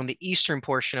along the eastern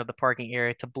portion of the parking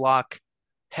area to block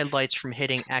headlights from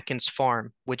hitting Atkins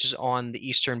Farm, which is on the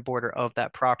eastern border of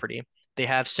that property. They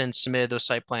have since submitted those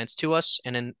site plans to us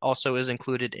and then also is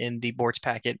included in the board's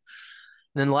packet.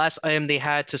 And then the last item they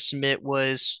had to submit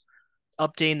was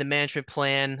updating the management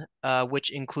plan,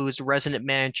 which includes resident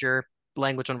manager,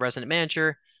 language on resident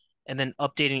manager, and then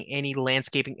updating any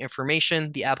landscaping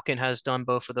information. The applicant has done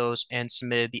both of those and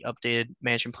submitted the updated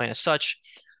management plan as such.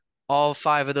 All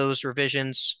 5 of those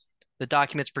revisions, the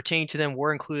documents pertaining to them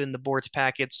were included in the board's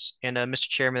packets. And Mr.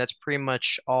 Chairman, that's pretty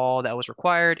much all that was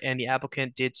required. And the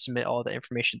applicant did submit all the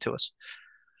information to us.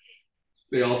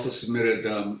 They also submitted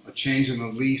a change in the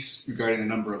lease regarding the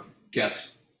number of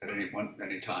guests at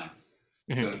any time,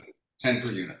 to 10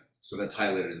 per unit. So that's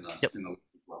highlighted in the lease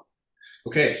as well.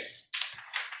 Okay.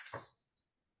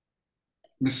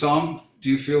 Ms. Song, do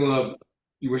you feel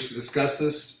you wish to discuss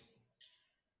this?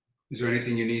 Is there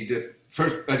anything you need to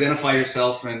first identify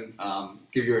yourself and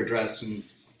give your address and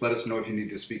let us know if you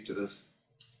need to speak to this?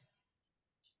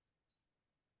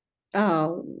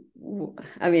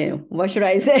 I mean, what should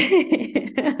I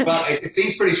say? Well, it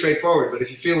seems pretty straightforward, but if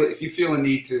you feel a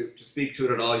need to speak to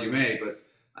it at all, you may. But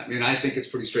I mean, I think it's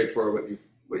pretty straightforward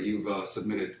what you've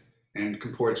submitted and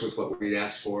comports with what we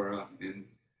asked for in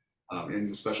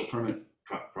the special permit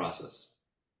process.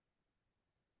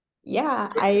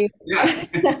 Yeah, Yeah.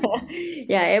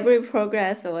 yeah, every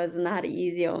progress was not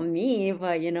easy on me,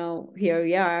 but here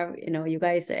we are. You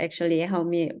guys actually helped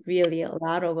me really a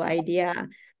lot of idea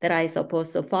that I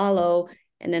supposed to follow.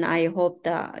 And then I hope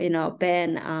that,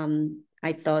 Ben,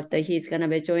 I thought that he's gonna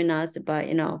be join us, but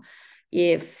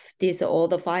if this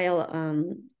old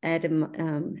file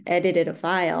edited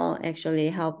file actually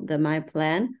helped my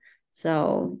plan.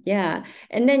 So yeah,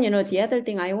 and then the other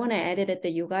thing I want to add it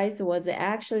that you guys was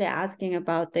actually asking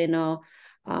about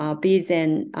bees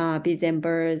and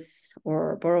birds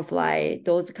or butterfly,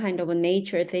 those kind of a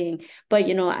nature thing. But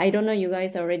I don't know you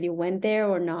guys already went there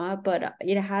or not, but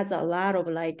it has a lot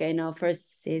of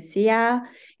first Cecia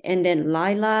and then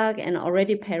lilac and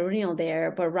already perennial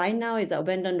there. But right now it's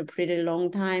abandoned a pretty long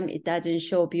time. It doesn't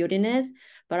show beautiness.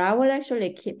 But I will actually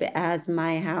keep it as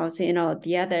my house.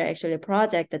 The other actually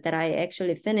project that I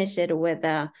actually finished it with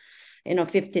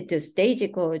 52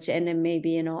 Stagecoach, and then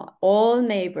maybe all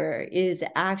neighbor is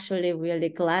actually really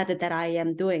glad that I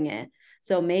am doing it.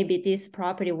 So maybe this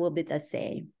property will be the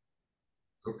same.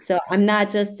 Okay. So I'm not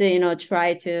just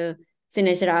try to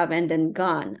finish it up and then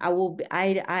gone.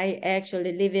 I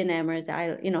actually live in Amherst.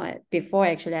 Before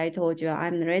actually I told you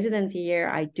I'm a resident here.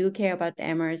 I do care about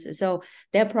Amherst. So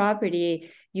that property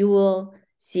you will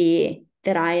see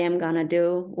that I am gonna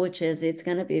do, which is it's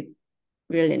gonna be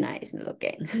really nice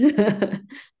looking.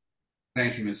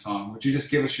 Thank you, Ms. Song. Would you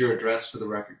just give us your address for the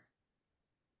record?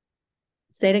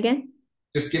 Say it again.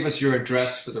 Just give us your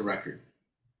address for the record.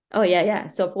 Oh, yeah.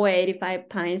 So 485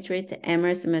 Pine Street,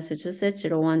 Amherst, Massachusetts,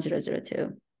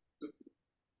 01002.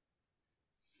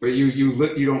 But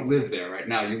you don't live there right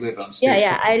now. You live on Stagecoach.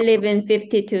 Yeah. I live in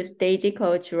 52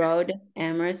 Stagecoach Road,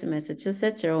 Amherst,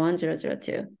 Massachusetts,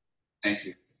 01002. Thank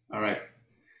you. All right.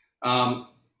 I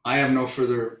have no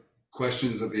further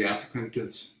questions of the applicant.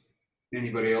 Does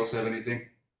Anybody else have anything?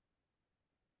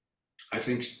 I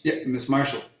think, yeah, Ms.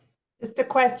 Marshall. Just a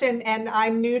question, and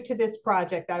I'm new to this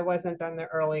project. I wasn't on the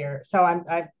earlier, so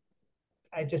I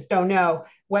just don't know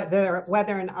whether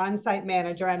an on-site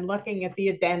manager, I'm looking at the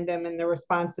addendum and the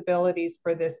responsibilities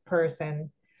for this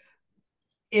person.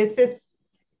 Is this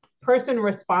person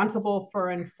responsible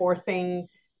for enforcing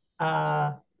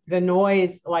the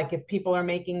noise? Like if people are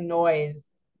making noise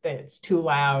that's too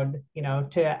loud, you know,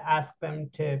 to ask them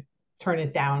to turn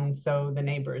it down so the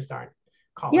neighbors aren't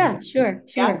calling. Yeah, sure.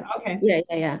 Yeah, okay.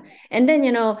 Yeah. And then,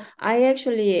 you know, I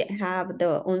actually have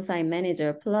the on-site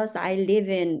manager. Plus, I live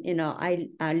in, you know, I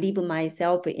live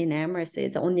myself in Amherst.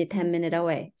 It's only 10 minutes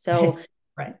away. So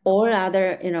right. All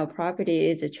other, you know, property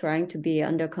is trying to be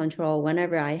under control.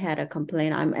 Whenever I had a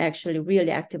complaint, I'm actually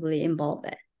really actively involved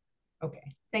in.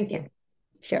 Okay, thank you. Yeah.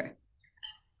 Sure.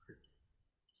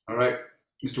 All right,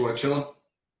 Mr. Wachilla.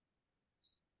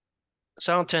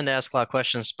 So I don't tend to ask a lot of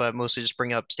questions, but mostly just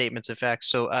bring up statements of facts.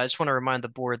 So I just want to remind the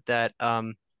board that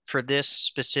for this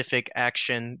specific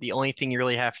action, the only thing you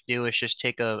really have to do is just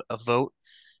take a vote,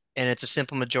 and it's a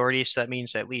simple majority. So that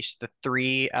means at least the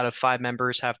 3 out of 5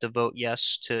 members have to vote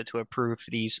yes to approve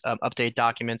these updated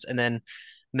documents, and then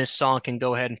Ms. Song can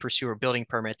go ahead and pursue her building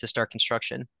permit to start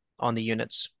construction on the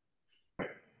units.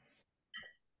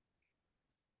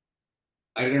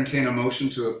 I entertain a motion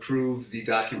to approve the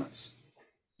documents.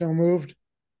 So moved.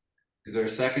 Is there a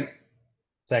second?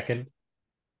 Second.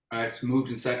 All right, it's moved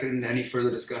and seconded. Any further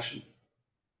discussion?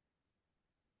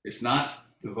 If not,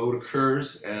 the vote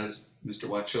occurs as Mr.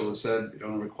 Wachilla said. It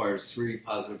only requires 3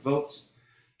 positive votes.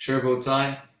 Chair votes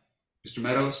aye. Mr.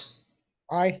 Meadows?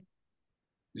 Aye.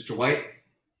 Mr. White?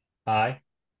 Aye.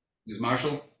 Ms.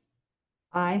 Marshall?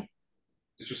 Aye.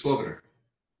 Mr. Sloviter?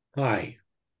 Aye.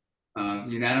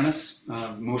 Unanimous.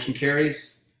 Motion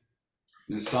carries.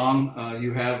 Ms. Song,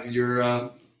 you have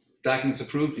your documents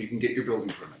approved. You can get your building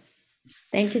permit.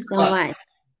 Thank you so much.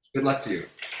 Good luck to you.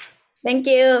 Thank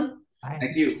you.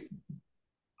 Thank you.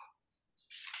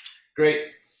 Great.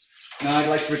 Now I'd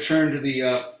like to return to the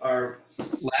our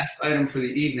last item for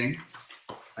the evening.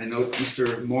 I know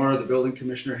Mr. Mora, the building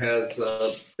commissioner, has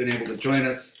been able to join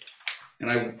us,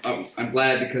 and I'm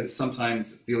glad, because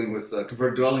sometimes dealing with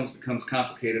converted dwellings becomes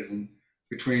complicated, and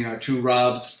between our 2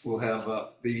 Robs, we'll have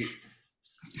all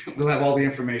the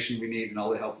information we need and all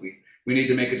the help we need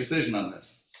to make a decision on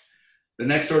this. The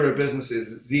next order of business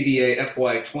is ZBA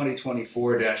FY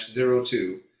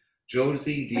 2024-02.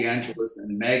 Josie DeAngelis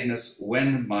and Magnus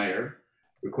Wenmeyer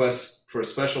requests for a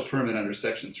special permit under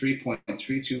section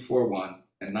 3.3241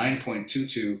 and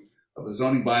 9.22 of the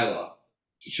zoning bylaw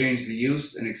to change the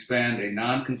use and expand a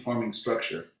non-conforming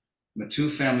structure from a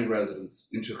 2-family residence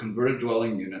into a converted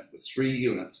dwelling unit with 3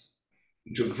 units,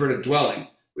 into a converted dwelling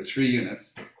with 3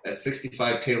 units at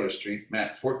 65 Taylor Street,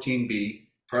 map 14B,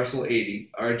 parcel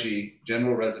 80, RG,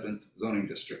 general residence zoning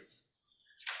districts.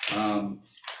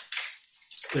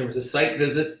 There was a site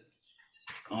visit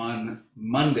on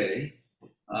Monday,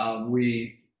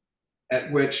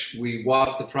 at which we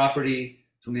walked the property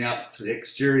from the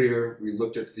exterior. We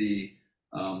looked at the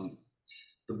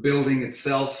building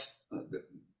itself,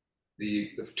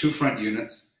 the 2 front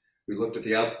units. We looked at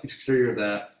the exterior of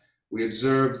that. We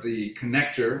observed the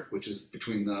connector, which is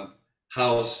between the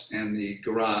house and the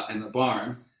garage and the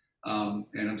barn,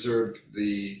 and observed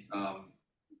the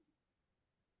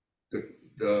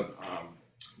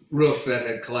roof that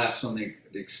had collapsed on the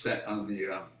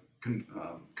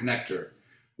connector.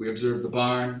 We observed the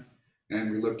barn,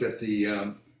 and we looked at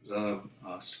the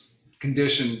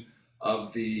condition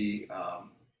of the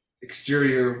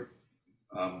exterior.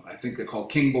 I think they're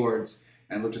called king boards,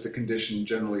 and looked at the condition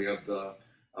generally of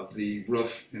the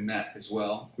roof in that as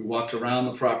well. We walked around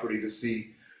the property to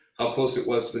see how close it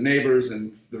was to the neighbors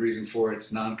and the reason for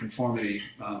its non-conformity,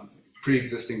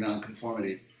 pre-existing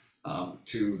non-conformity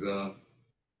to the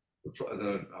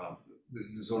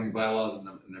zoning bylaws and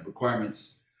the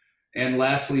requirements. And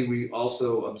lastly, we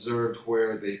also observed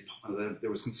where there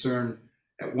was concern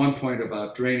at one point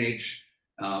about drainage,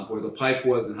 where the pipe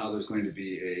was and how there's going to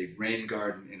be a rain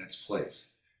garden in its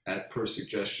place, per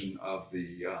suggestion of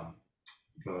the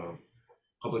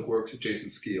Public Works, Jason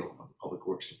Skeel of the Public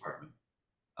Works Department.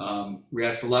 We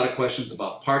asked a lot of questions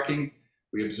about parking.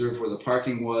 We observed where the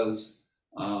parking was,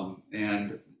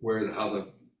 and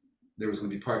there was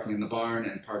going to be parking in the barn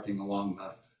and parking along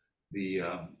the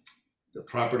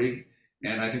property.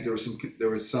 And I think there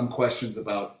was some questions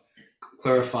about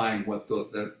clarifying what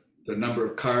the number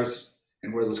of cars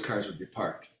and where those cars would be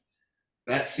parked.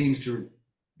 That seems to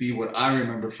be what I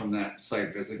remember from that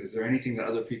site visit. Is there anything that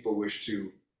other people wish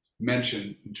to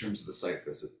mention in terms of the site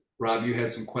visit? Rob, you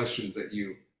had some questions that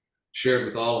you shared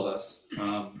with all of us.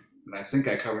 And I think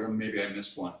I covered them. Maybe I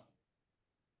missed one.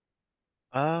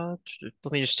 Let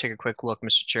me just take a quick look,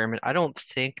 Mr. Chairman. I don't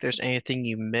think there's anything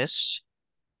you missed,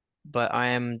 but I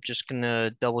am just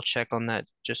gonna double check on that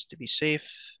just to be safe.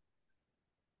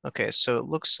 Okay, so it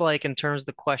looks like in terms of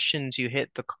the questions, you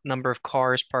hit the number of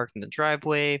cars parked in the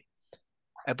driveway.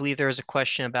 I believe there was a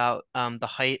question about the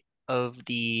height of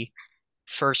the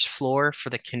first floor for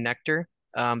the connector,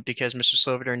 because Mr.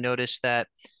 Sloviter noticed that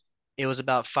it was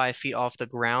about 5 feet off the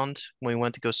ground when we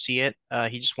went to go see it.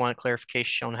 He just wanted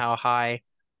clarification on how high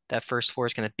that first floor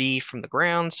is going to be from the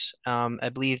ground. I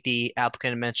believe the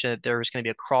applicant mentioned that there was going to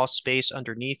be a crawl space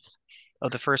underneath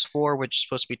of the first floor, which is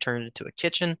supposed to be turned into a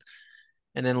kitchen.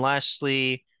 And then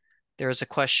lastly, there is a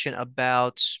question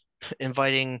about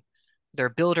inviting their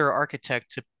builder or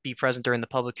architect to be present during the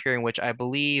public hearing, which I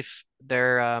believe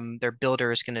their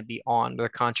builder is going to be on, their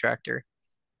contractor.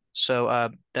 So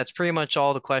that's pretty much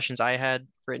all the questions I had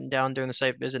written down during the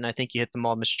site visit, and I think you hit them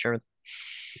all, Mr. Chairman.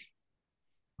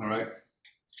 All right.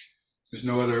 There's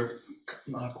no other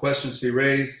questions to be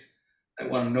raised. I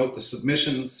want to note the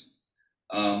submissions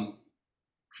from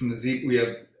the we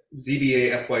have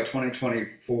ZBA FY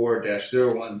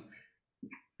 2024-01,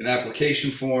 an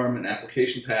application form, an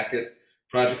application packet,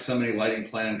 project summary, lighting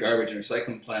plan, garbage and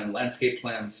recycling plan, landscape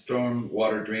plan, storm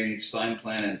water drainage, sign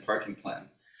plan, and parking plan.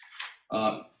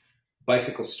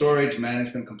 Bicycle storage,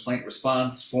 management complaint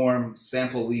response form,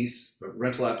 sample lease, a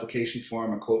rental application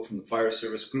form, a quote from the fire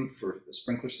service group for the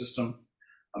sprinkler system,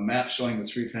 a map showing the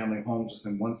 3 family homes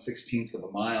within 1/16 of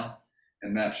a mile,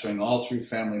 and map showing all 3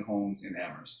 family homes in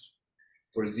Amherst.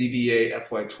 For ZBA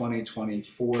FY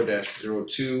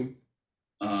 2024-02,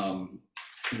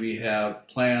 we have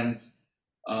plans,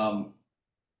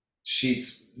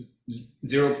 sheets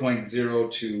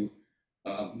 0.0 to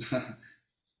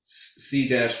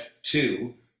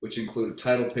C-2, which include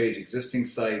title page, existing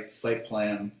site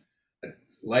plan,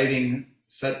 lighting,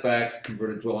 setbacks,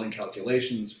 converted dwelling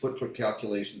calculations, footprint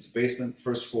calculations, basement,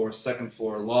 first floor, second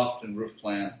floor, loft and roof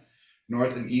plan,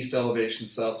 north and east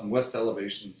elevations, south and west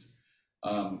elevations,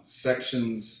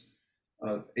 sections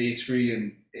A3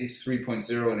 and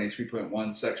A3.0 and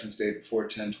A3.1 sections dated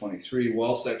 4/10/23,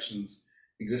 wall sections,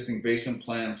 existing basement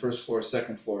plan, first floor,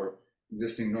 second floor,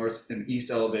 existing north and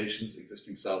east elevations,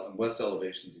 existing south and west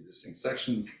elevations, existing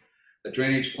sections, a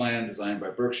drainage plan designed by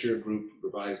Berkshire Group,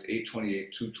 revised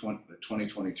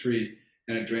 8/28/2023,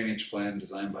 and a drainage plan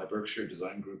designed by Berkshire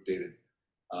Design Group dated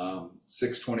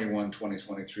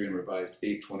 6/21/2023 and revised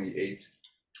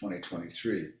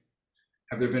 8/28/2023.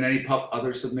 Have there been any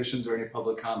other submissions or any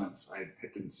public comments? I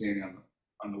didn't see any on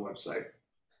the website.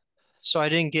 So I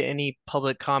didn't get any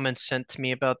public comments sent to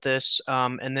me about this.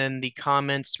 And then the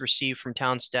comments received from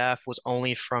town staff was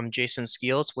only from Jason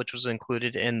Skeels, which was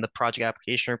included in the project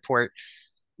application report.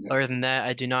 Yeah. Other than that,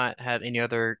 I do not have any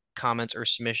other comments or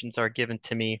submissions that are given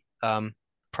to me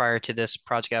prior to this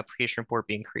project application report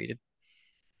being created.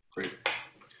 Great.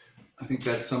 I think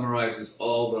that summarizes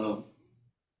all the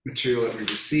material that we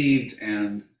received,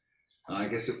 and I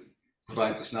guess it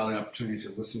provides us now the opportunity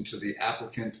to listen to the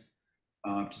applicant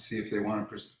to see if they want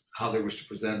to how they wish to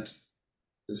present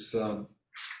this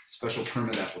special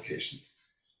permit application.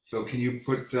 So can you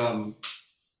put, I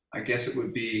guess it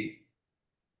would be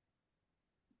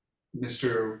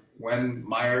Mr.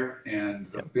 Wenmeyer and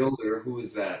the builder. Who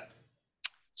is that?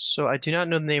 So I do not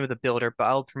know the name of the builder, but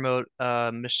I'll promote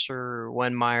Mr.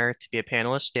 Wenmeyer to be a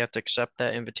panelist. They have to accept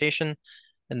that invitation,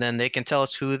 and then they can tell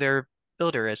us who their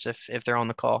builder is if they're on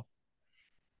the call.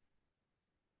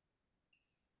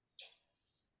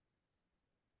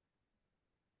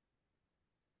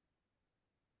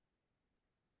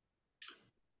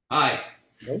 Hi.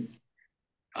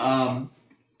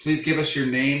 Please give us your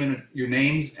name and your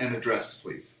names and address,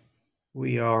 please.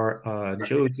 We are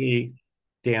Josie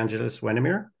DeAngelis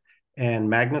Wennemere and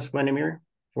Magnus Wennemere,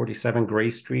 47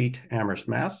 Gray Street, Amherst,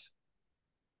 Mass.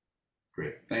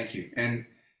 Great, thank you. And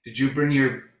did you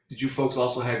folks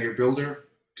also have your builder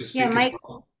to speak? Yeah,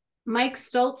 Mike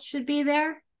Stoltz should be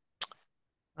there.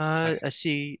 I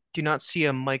do not see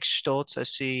a Mike Stoltz. I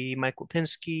see Mike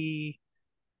Lipinski,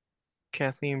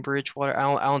 Kathleen Bridgewater.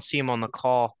 I don't see him on the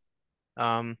call.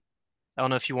 I don't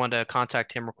know if you want to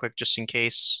contact him real quick just in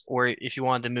case, or if you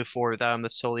wanted to move forward without him,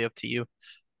 that's totally up to you.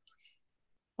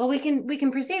 Well, we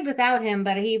can proceed without him,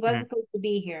 but he was supposed to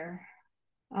be here.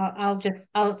 I'll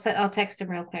text him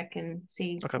real quick and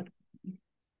see. Okay.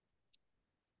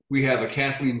 We have a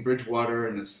Kathleen Bridgewater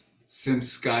and a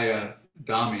Simskaya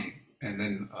Dami, and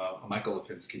then a Michael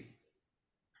Lipinski.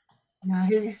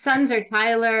 His sons are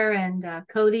Tyler and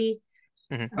Cody.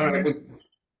 Mm-hmm. All right.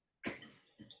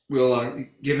 we'll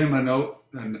give him a note,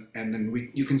 and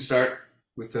then you can start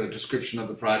with a description of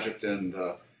the project and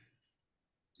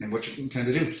what you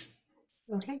intend to do.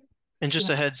 Okay. And just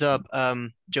a heads up,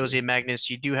 Josie and Magnus,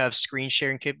 you do have screen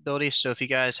sharing capabilities. So if you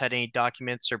guys had any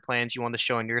documents or plans you want to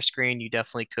show on your screen, you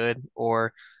definitely could.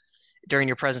 Or during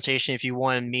your presentation, if you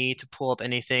wanted me to pull up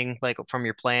anything like from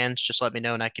your plans, just let me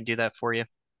know and I can do that for you.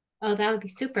 Oh, that would be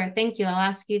super. Thank you. I'll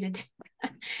ask you to do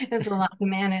that. It's a lot to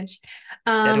manage.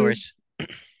 Yeah, no worries.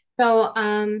 So,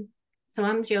 so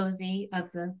I'm Josie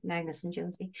of the Magnus and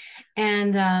Josie,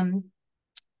 and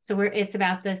so it's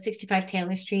about the 65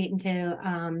 Taylor Street, and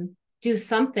to do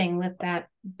something with that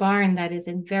barn that is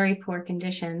in very poor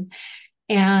condition.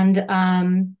 And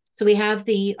so we have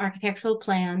the architectural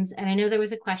plans, and I know there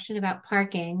was a question about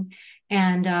parking,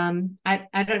 and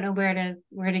I don't know where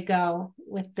to go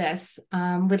with this.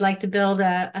 We'd like to build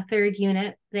a third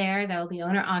unit there that will be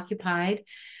owner occupied.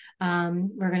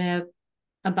 We're going to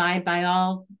abide by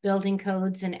all building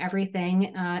codes and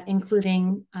everything,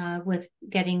 including with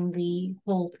getting the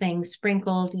whole thing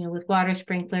sprinkled, with water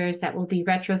sprinklers that will be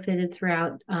retrofitted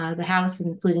throughout the house,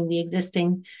 including the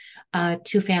existing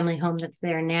two-family home that's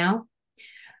there now.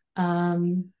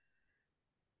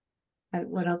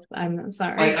 What else? I'm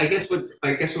sorry. I guess what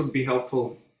would be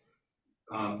helpful,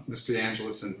 Mr.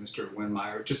 DeAngelis and Mr.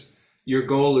 Wenmeyer, just your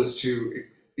goal is to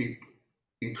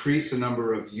increase the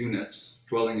number of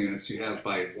dwelling units you have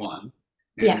by one,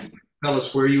 and yes. Tell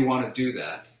us where you want to do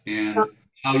that and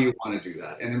how you want to do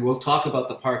that, and then we'll talk about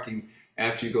the parking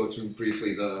after you go through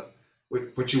briefly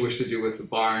what you wish to do with the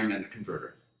barn and the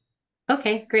converter.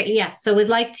 Okay, great. Yes, so we'd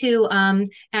like to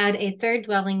add a third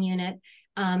dwelling unit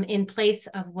in place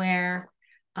of where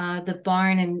the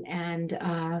barn and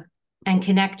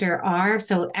connector are.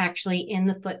 So actually in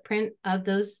the footprint of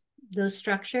those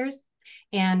structures,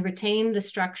 and retain the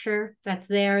structure that's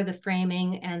there, the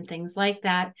framing and things like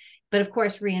that. But of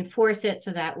course, reinforce it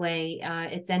so that way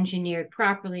it's engineered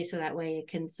properly, so that way it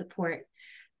can support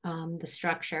the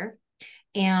structure.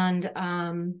 And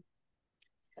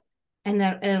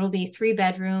that it'll be 3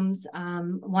 bedrooms,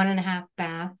 1.5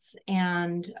 baths,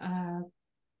 and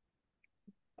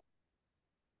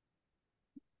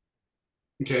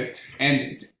okay.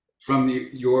 And from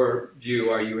your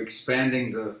view, are you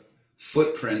expanding the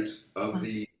footprint of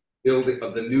the building,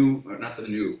 of the new, or not the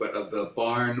new, but of the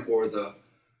barn or the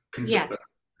connector?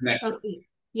 Okay.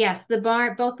 Yes,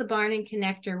 both the barn and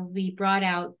connector will be brought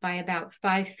out by about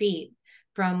 5 feet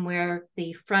from where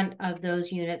the front of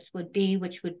those units would be,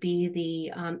 which would be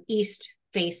the east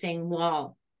facing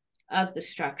wall of the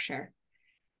structure.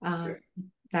 Okay.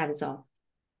 That is all.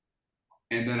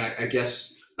 And then I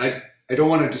guess I don't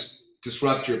want to just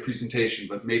disrupt your presentation,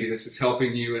 but maybe this is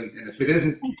helping you, and if it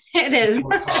isn't, it is.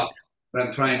 But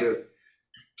I'm trying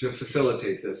to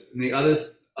facilitate this. And the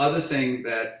other thing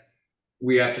that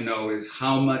we have to know is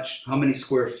how many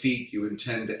square feet you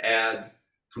intend to add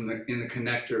in the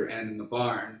connector and in the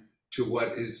barn to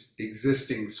what is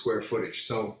existing square footage.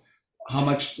 So how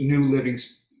much new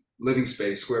living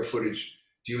space, square footage,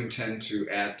 do you intend to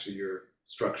add to your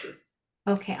structure?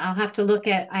 Okay, I'll have to look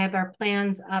at, I have our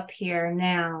plans up here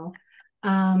now.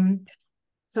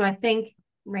 So I think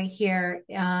right here,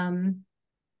 isn't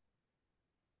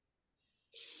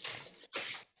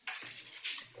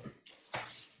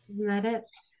that it?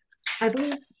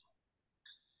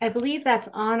 I believe that's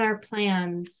on our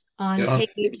plans on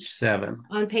page 7.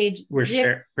 On page we're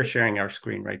sharing our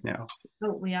screen right now.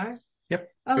 Oh, we are? Yep.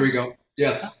 Oh. Here we go.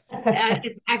 Yes.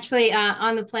 It's actually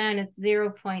on the plan, it's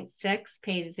 0.6,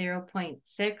 page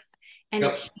 0.6. And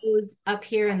it shows up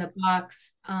here in the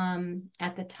box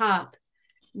at the top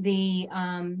the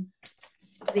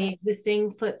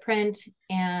existing footprint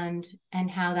and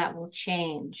how that will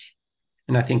change.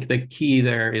 And I think the key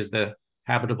there is the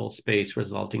habitable space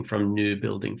resulting from new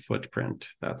building footprint.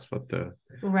 That's what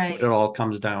what it all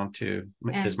comes down to,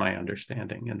 is my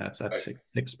understanding, and that's at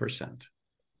 6%.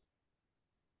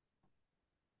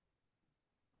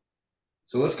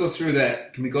 So let's go through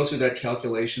that. Can we go through that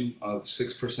calculation of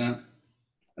 6%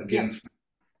 again?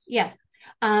 Yes.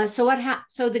 So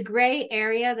so the gray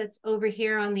area that's over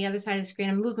here on the other side of the screen,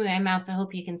 I'm moving my mouse, I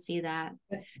hope you can see that.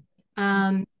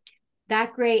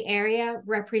 That gray area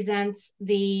represents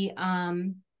the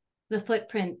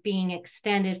footprint being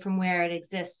extended from where it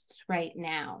exists right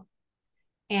now.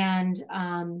 And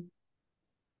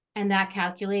that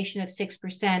calculation of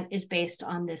 6% is based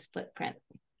on this footprint.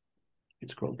 You can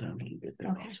scroll down a little bit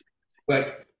there. Okay.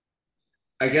 But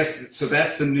I guess, so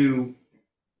that's the new,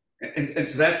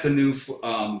 and so that's the new,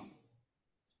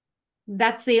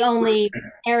 that's the only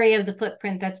area of the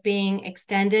footprint that's being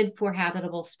extended for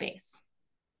habitable space.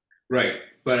 Right,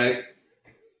 but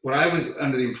what I was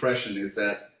under the impression is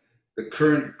that the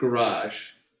current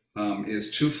garage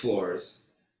is 2 floors,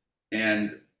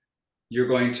 and you're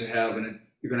going to have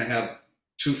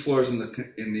 2 floors in the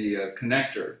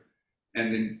connector,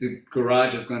 and then the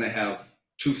garage is going to have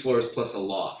 2 floors plus a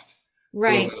loft.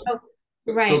 Right.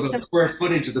 So the square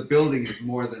footage of the building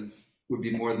would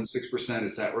be more than 6%.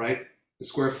 Is that right? The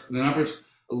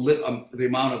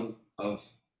amount of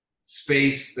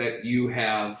space that you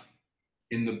have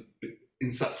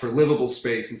for livable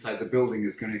space inside the building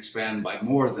is going to expand by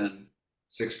more than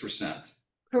 6%.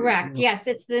 Correct. Yes,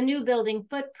 it's the new building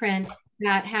footprint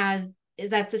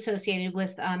that's associated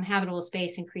with habitable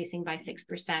space increasing by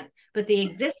 6%. But the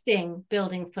existing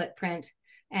building footprint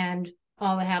and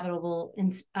all the habitable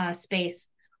space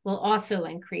will also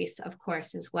increase, of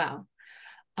course, as well.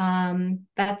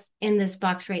 That's in this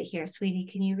box right here. Sweetie,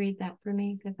 can you read that for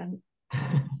me? Because I'm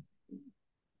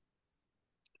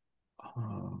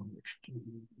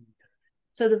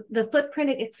so the footprint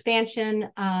expansion,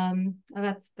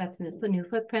 that's the new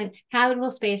footprint, habitable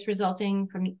space resulting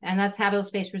from, and that's habitable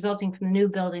space resulting from the new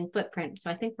building footprint. So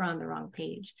I think we're on the wrong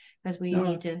page because we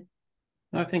need to.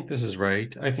 I think this is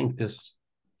right. I think this.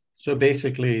 So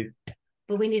basically.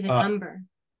 But we need a number.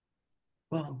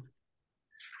 Well,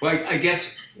 I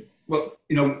guess. Well,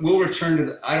 we'll return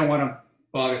to I don't want to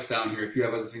bog us down here. If you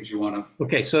have other things you want to.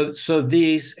 Okay, so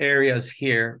these areas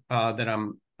here that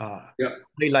I'm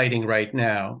highlighting right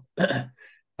now,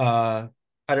 I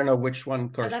don't know which one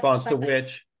corresponds to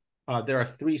which. There are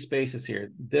 3 spaces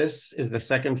here. This is the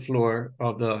second floor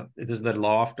this is the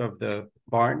loft of the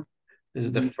barn. This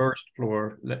is the first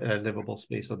floor livable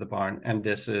space of the barn, and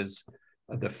this is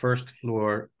the first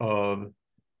floor of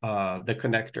the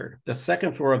connector. The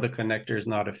second floor of the connector is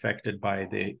not affected by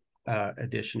the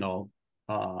additional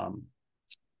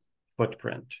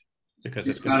footprint because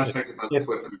it's not affected by the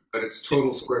footprint, but it's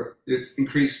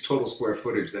increased total square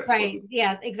footage. Right.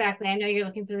 Yeah, exactly. I know you're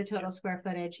looking for the total square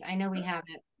footage. I know we have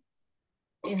it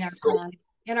in our plan,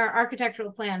 in our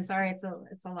architectural plan. Sorry, it's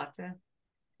a lot to.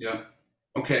 Yeah.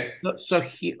 Okay. So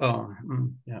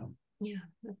yeah. Yeah.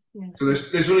 So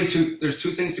there's really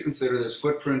two things to consider. There's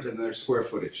footprint and there's square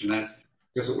footage, and that's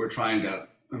what I'm trying to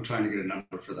get a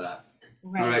number for that.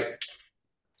 Right. All right.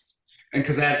 And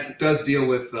because that does deal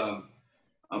with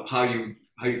how you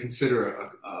consider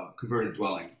a converted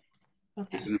dwelling.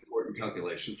 Okay. It's an important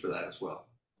calculation for that as well.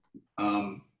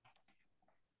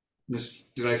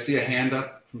 Did I see a hand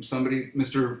up from somebody?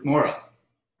 Mr. Mora.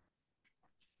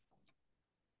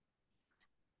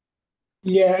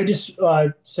 Yeah, I just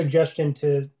suggestion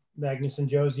to Magnus and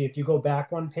Josie, if you go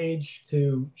back 1 page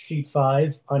to sheet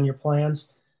 5 on your plans,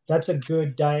 that's a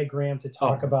good diagram to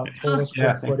talk about total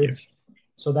square footage.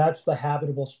 So that's the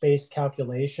habitable space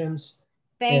calculations.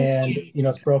 Thank you.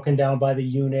 It's broken down by the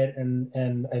unit,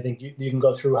 and I think you can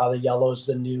go through how the yellow's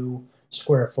the new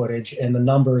square footage, and the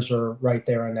numbers are right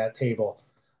there on that table.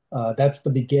 That's the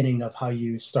beginning of how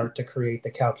you start to create the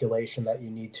calculation that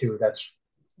you need to. That's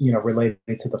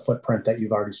related to the footprint that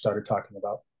you've already started talking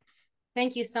about.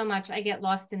 Thank you so much. I get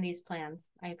lost in these plans.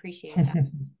 I appreciate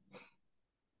that.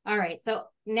 All right. So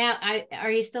now, are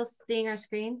you still seeing our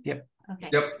screen? Yep. Okay.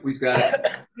 Yep, we've got it.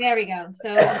 There we go.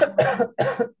 So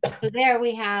there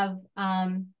we have,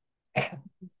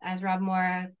 as Rob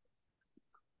Mora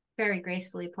very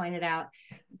gracefully pointed out,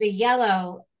 the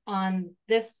yellow on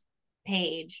this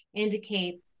page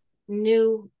indicates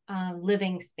new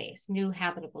living space, new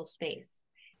habitable space.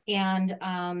 And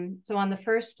so on the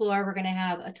first floor, we're going to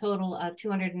have a total of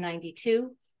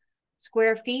 292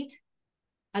 square feet.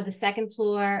 The second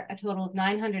floor, a total of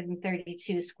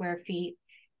 932 square feet,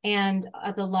 and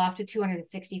the loft of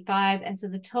 265. And so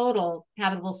the total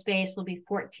habitable space will be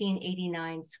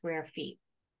 1,489 square feet.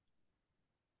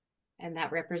 And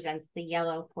that represents the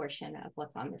yellow portion of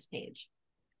what's on this page.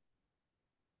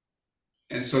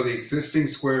 And so the existing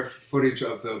square footage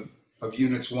of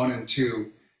units 1 and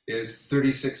 2 is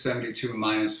 3672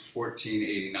 minus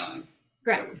 1489.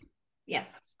 Correct. Yes.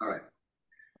 All right.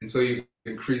 And so you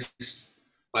increase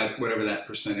by whatever that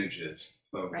percentage is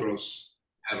of gross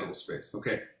habitable space.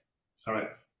 Okay. All right.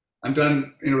 I'm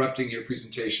done interrupting your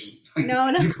presentation.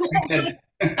 No.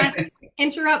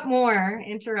 Interrupt more,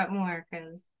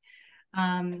 because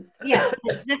yes,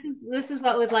 this is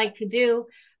what we'd like to do.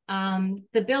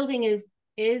 The building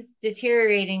is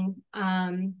deteriorating,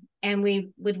 and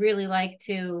we would really like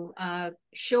to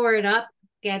shore it up,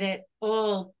 get it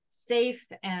all safe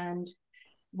and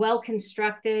well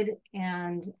constructed,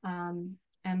 and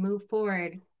move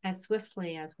forward as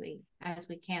swiftly as we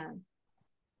can.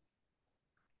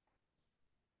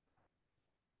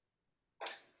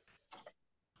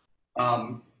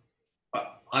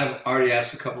 I've already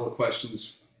asked a couple of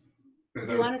questions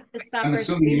You want us to stop I'm our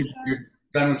assuming screen you're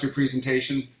done with your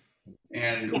presentation,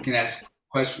 and we Yeah. can ask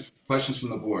questions from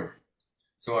the board.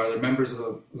 So are there members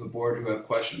of the board who have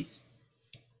questions?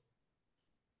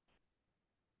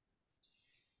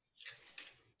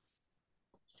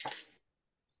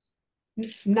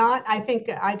 Not, I think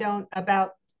I don't,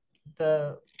 about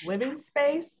the living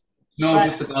space, No, but-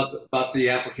 just about the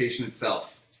application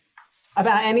itself.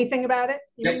 about anything about it?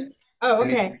 you Yep. mean? Oh,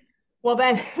 okay. Anything. Well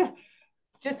then,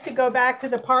 just to go back to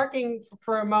the parking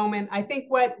for a moment, I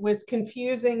think what was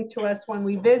confusing to us when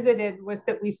we visited was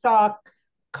that we saw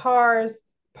cars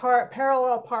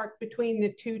parallel parked between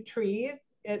the two trees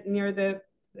near the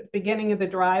beginning of the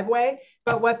driveway.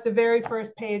 But what the very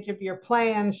first page of your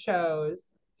plan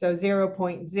shows, so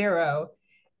 0.0,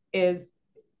 is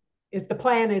the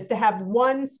plan is to have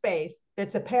one space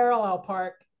that's a parallel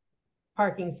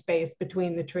parking space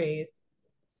between the trees.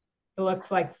 It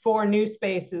looks like 4 new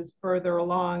spaces further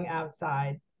along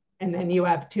outside, and then you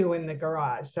have 2 in the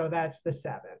garage. So that's the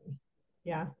 7.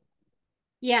 Yeah.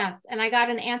 Yes, and I got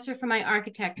an answer from my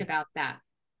architect about that.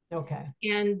 Okay.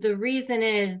 And the reason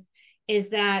is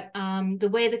that the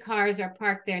way the cars are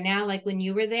parked there now, like when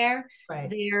you were there, Right.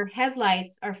 their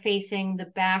headlights are facing the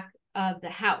back of the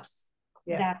house.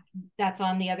 Yes. That's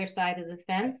on the other side of the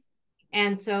fence.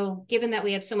 And so given that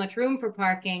we have so much room for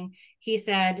parking, he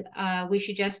said we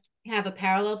should just have a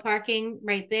parallel parking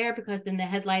right there, because then the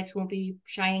headlights won't be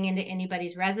shining into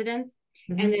anybody's residence.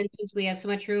 Mhm. And then since we have so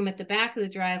much room at the back of the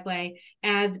driveway,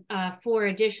 add 4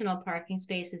 additional parking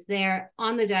spaces there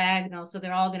on the diagonal. So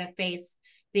they're all going to face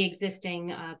the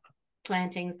existing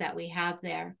plantings that we have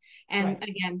there. And Right.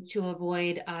 again, to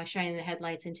avoid shining the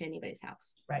headlights into anybody's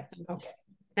house. Right. Okay.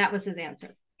 That was his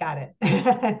answer. Got it.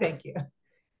 Thank you.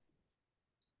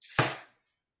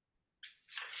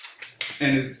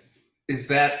 And is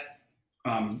that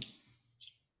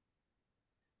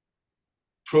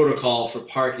protocol for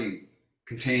parking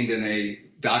contained in a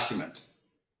document?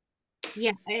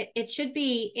 Yeah, it should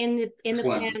be in the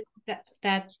Excellent. plan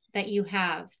that you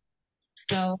have.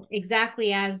 So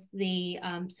exactly as the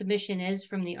submission is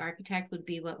from the architect would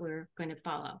be what we're going to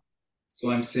follow.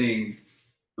 So I'm seeing,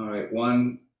 all right,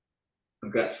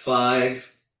 I've got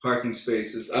 5 parking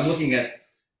spaces. I'm looking at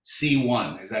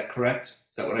C1, is that correct?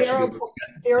 Is that what I should be looking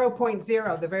at?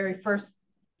 0.0, the very first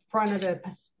front of the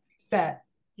set.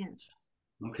 Yes.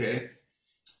 Okay.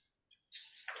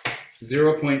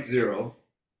 0.0.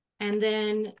 And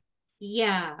then,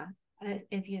 yeah,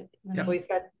 if you, let me, We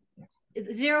said,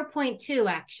 0.2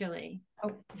 actually.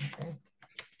 oh, okay.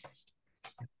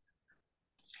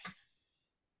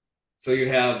 So you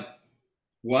have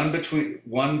one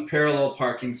parallel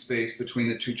parking space between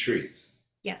the 2 trees.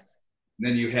 Yes.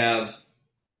 Then you have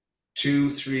 2,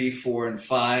 3, 4, and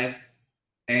 5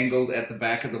 angled at the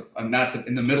back of the,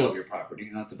 in the middle of your property,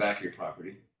 not the back of your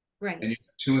property. Right. And you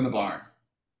have 2 in the barn.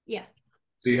 Yes.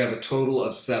 So you have a total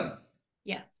of 7.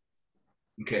 Yes.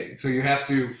 Okay, so you have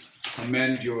to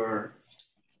amend your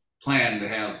plan to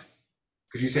have,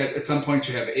 because you said at some point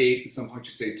you have 8, at some point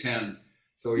you say 10.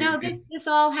 So No, this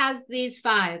all has these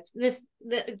 5.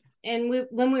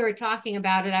 When we were talking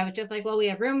about it, I was just like, well, we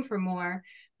have room for more,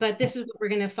 but this is what we're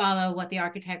going to follow what the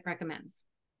architect recommends.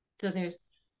 So there's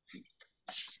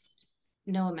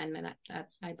no amendment. So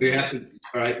you have to,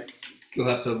 all right, you'll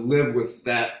have to live with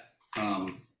that.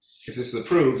 If this is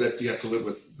approved, that you have to live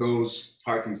with those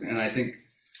parking. And I think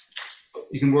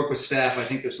you can work with staff. I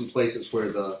think there's some places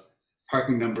where the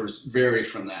parking numbers vary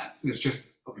from that. It's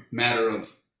just a matter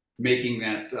of making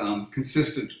that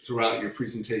consistent throughout your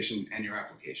presentation and your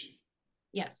application.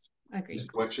 Yes, agreed.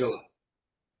 Mr.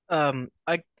 Wachilla.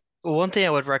 One thing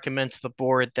I would recommend to the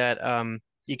board that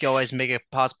you can always make a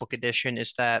possible condition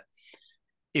is that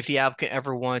if the applicant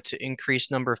ever wanted to increase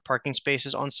number of parking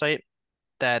spaces on site,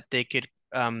 that they could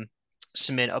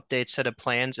submit updated set of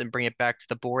plans and bring it back to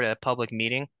the board at a public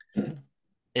meeting,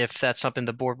 if that's something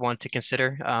the board want to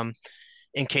consider,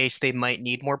 in case they might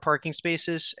need more parking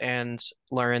spaces and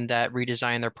learn that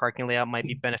redesigning their parking layout might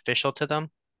be beneficial to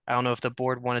them. I don't know if the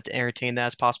board wanted to entertain that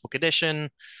as possible condition,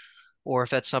 or if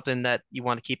that's something that you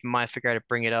want to keep in mind, figure out how to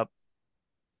bring it up.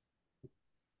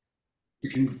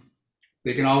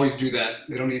 They can always do that.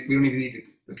 We don't even need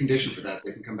a condition for that.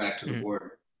 They can come back to the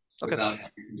board without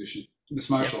having a condition. Ms.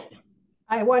 Marshall. Yeah.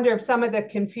 I wonder if some of the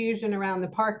confusion around the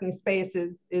parking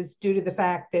spaces is due to the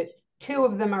fact that 2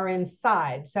 of them are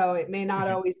inside. So it may not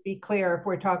always be clear if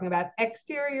we're talking about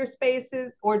exterior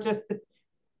spaces or just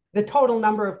the total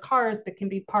number of cars that can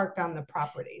be parked on the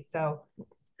property. So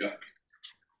yeah.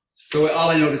 So all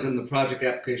I noticed in the project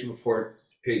application report,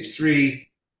 page 3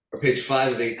 or page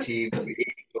 5 of 18,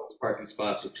 those parking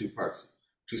spots with 2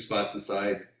 spots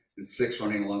inside and 6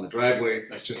 running along the driveway.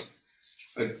 That's just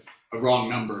a wrong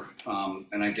number.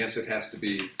 And I guess it has to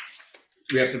be,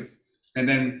 we have to, and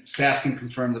then staff can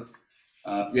confirm the,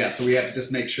 yeah, so we have to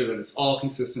just make sure that it's all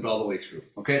consistent all the way through.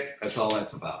 Okay, that's all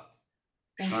that's about.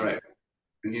 All right.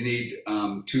 And you need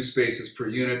 2 spaces per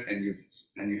unit, and you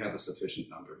have a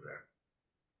sufficient number there.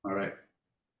 All right.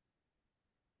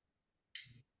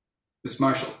 Ms.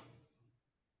 Marshall.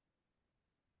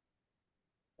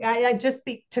 Yeah, I just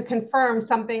to confirm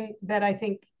something that I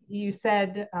think you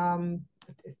said, I'm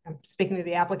speaking to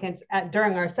the applicants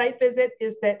during our site visit,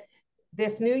 is that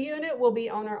this new unit will be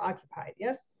owner occupied,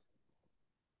 yes?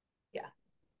 Yeah.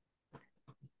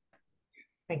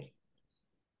 Thank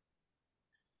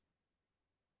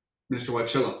you. Mr.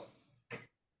 Wachilla.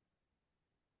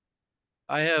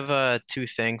 I have 2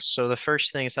 things. So the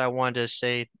first thing is I wanted to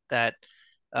say that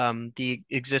the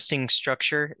existing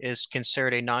structure is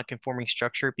considered a non-conforming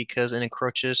structure because it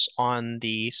encroaches on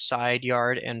the side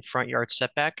yard and front yard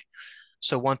setback.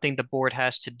 So one thing the board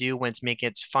has to do when it's making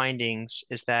its findings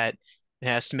is that it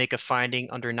has to make a finding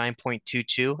under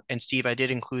 9.22. And Steve, I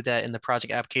did include that in the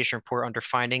project application report under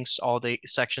findings, all the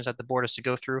sections that the board has to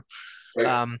go through.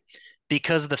 Right.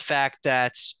 Because of the fact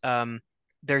that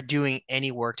they're doing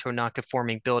any work to a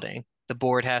non-conforming building, the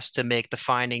board has to make the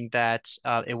finding that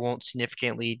it won't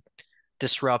significantly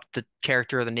disrupt the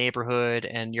character of the neighborhood,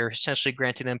 and you're essentially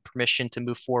granting them permission to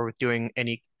move forward with doing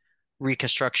any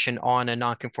reconstruction on a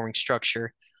non-conforming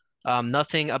structure.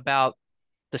 Nothing about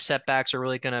the setbacks are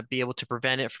really going to be able to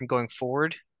prevent it from going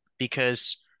forward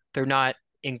because they're not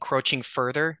encroaching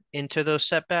further into those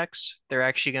setbacks. They're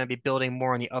actually going to be building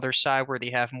more on the other side where they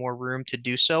have more room to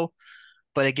do so.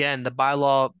 But again, the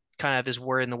bylaw kind of is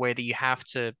worded in the way that you have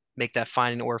to make that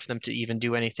finding in order for them to even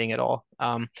do anything at all.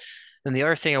 And the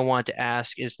other thing I wanted to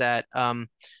ask is that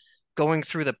going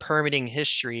through the permitting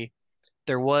history,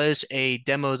 there was a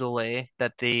demo delay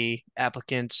that the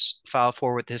applicants filed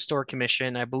for with the Historic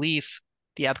Commission. I believe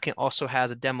the applicant also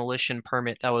has a demolition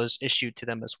permit that was issued to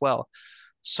them as well.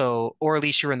 So, or at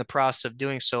least you're in the process of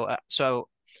doing so. So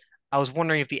I was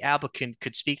wondering if the applicant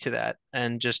could speak to that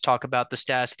and just talk about the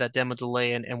status of that demo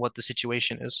delay and what the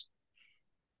situation is.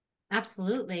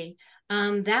 Absolutely.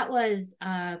 That was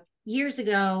years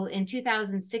ago in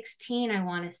 2016, I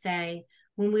want to say,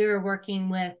 when we were working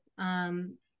with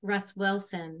Russ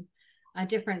Wilson, a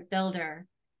different builder.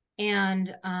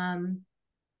 And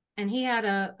he had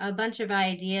a bunch of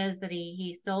ideas that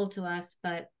he sold to us,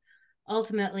 but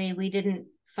ultimately we didn't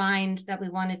find that we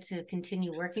wanted to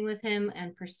continue working with him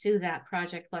and pursue that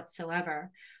project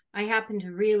whatsoever. I happen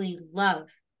to really love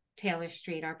Taylor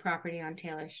Street, our property on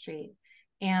Taylor Street.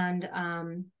 And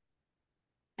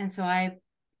so I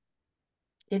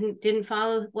didn't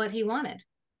follow what he wanted,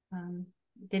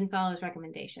 didn't follow his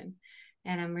recommendation.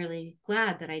 And I'm really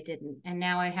glad that I didn't. And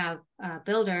now I have a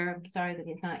builder, I'm sorry that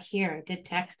he's not here, I did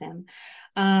text him,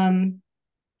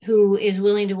 who is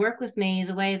willing to work with me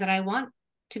the way that I want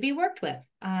to be worked with.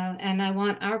 And I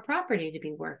want our property to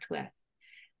be worked with.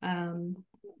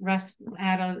 Russ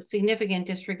had a significant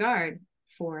disregard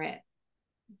for it,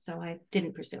 so I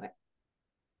didn't pursue it.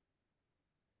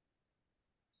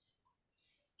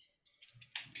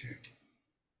 Okay.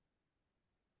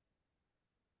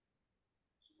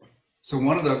 So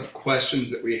one of the questions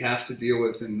that we have to deal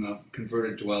with in the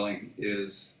converted dwelling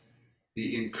is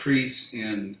the increase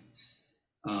in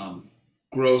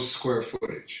gross square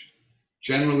footage.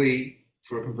 Generally,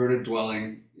 for a converted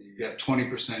dwelling, you get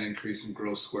 20% increase in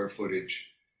gross square footage.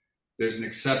 There's an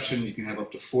exception, you can have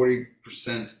up to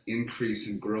 40% increase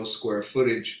in gross square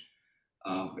footage,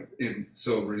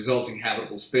 so resulting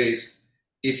habitable space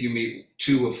if you meet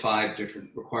 2 of 5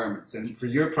 different requirements. And for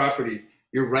your property,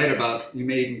 you're right about, you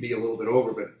may even be a little bit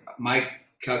over, but my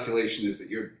calculation is that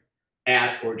you're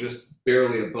at or just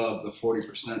barely above the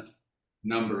 40%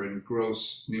 number in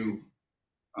gross new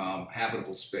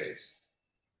habitable space.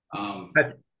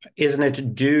 But isn't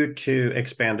it due to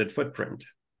expanded footprint?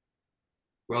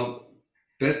 Well,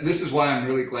 this is why I'm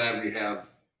really glad we have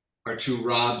our 2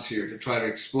 Robs here to try to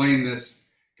explain this,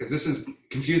 because this is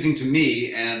confusing to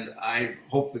me, and I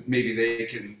hope that maybe they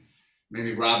can,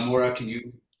 maybe Rob Mora, can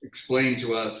you explain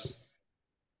to us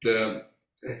the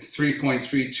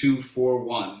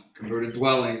 3.3241 converted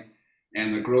dwelling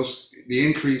and the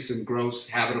increase in gross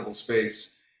habitable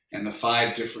space and the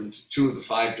 2 of the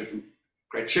 5 different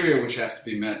criteria which has to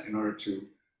be met in order to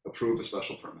approve a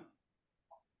special permit.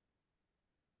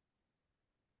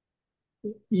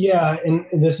 Yeah, and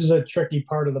this is a tricky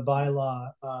part of the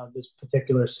bylaw, this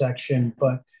particular section,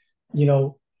 but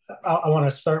I want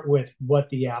to start with what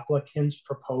the applicant's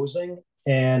proposing.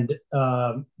 And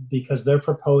because they're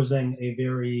proposing a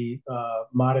very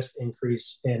modest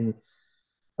increase in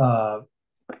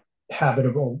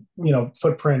habitable,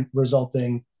 footprint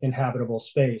resulting in habitable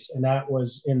space. And that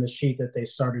was in the sheet that they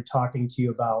started talking to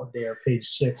you about there, page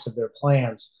 6 of their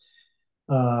plans.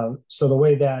 So the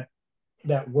way that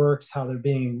works, how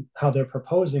they're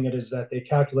proposing it, is that they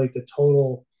calculate the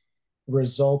total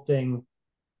resulting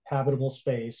habitable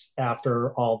space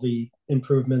after all the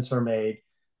improvements are made.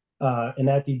 And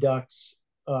that deducts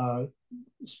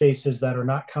spaces that are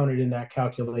not counted in that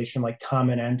calculation, like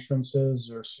common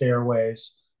entrances or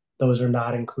stairways. Those are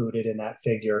not included in that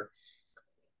figure.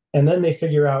 And then they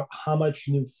figure out how much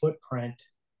new footprint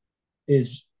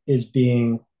is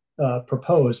being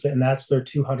proposed, and that's their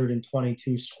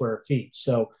 222 square feet.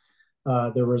 So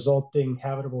the resulting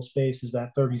habitable space is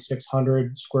that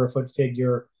 3,600 square foot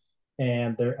figure,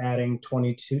 and they're adding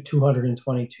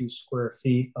 222 square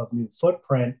feet of new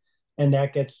footprint, and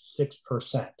that gets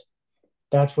 6%.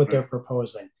 That's what they're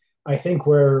proposing. I think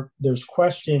where there's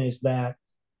question is that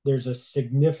there's a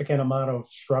significant amount of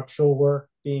structural work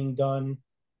being done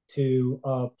to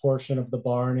a portion of the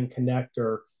barn and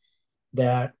connector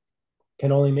that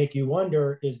can only make you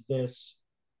wonder, is this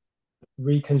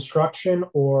reconstruction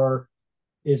or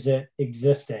is it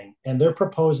existing? And they're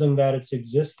proposing that it's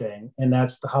existing, and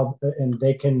that's how, and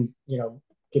they can,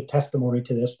 give testimony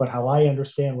to this, but how I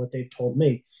understand what they've told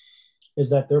me is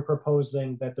that they're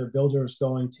proposing that their builder is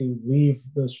going to leave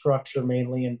the structure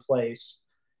mainly in place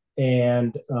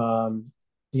and,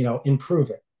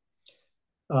 improve it.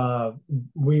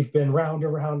 We've been round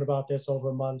and round about this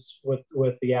over months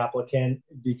with the applicant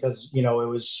because, it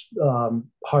was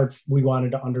hard. We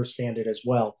wanted to understand it as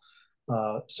well.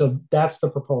 So that's the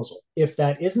proposal. If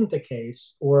that isn't the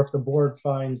case, or if the board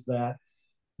finds that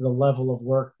the level of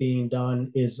work being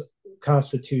done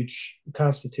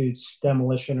constitutes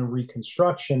demolition and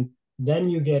reconstruction, then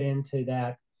you get into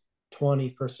that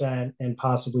 20% and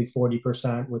possibly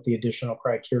 40% with the additional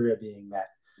criteria being met.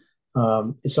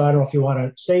 So I don't know if you want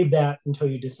to save that until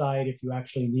you decide if you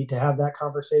actually need to have that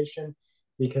conversation,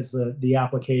 because the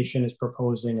application is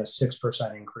proposing a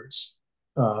 6% increase,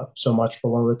 so much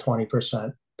below the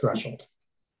 20% threshold.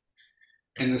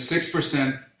 And the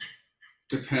 6%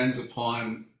 depends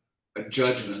upon a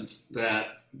judgment that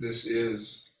this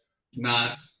is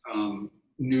not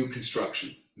new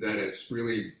construction, that it's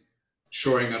really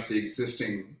shoring up the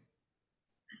existing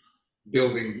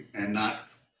building and not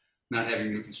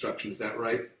having new construction. Is that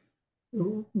right?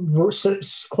 We're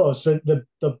close. So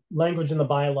the language in the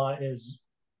bylaw is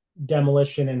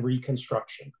demolition and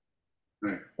reconstruction.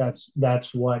 Right.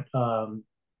 That's what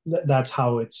that's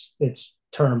how it's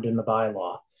termed in the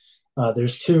bylaw.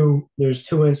 There's two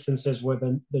instances where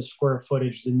the square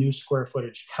footage, the new square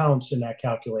footage, counts in that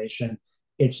calculation.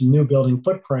 It's new building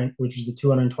footprint, which is the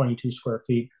 222 square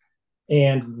feet,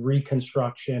 and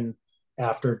reconstruction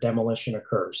after demolition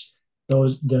occurs.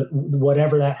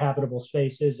 Whatever that habitable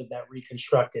space is of that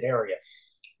reconstructed area,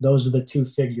 those are the two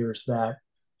figures that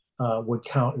would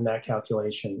count in that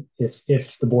calculation if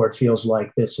the board feels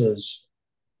like this is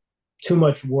too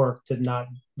much work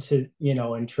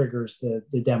and triggers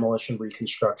the demolition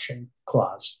reconstruction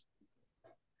clause.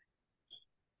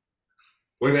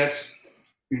 Well,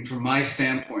 from my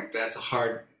standpoint, that's a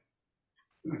hard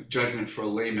judgment for a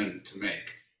layman to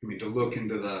make. I mean, to look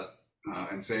into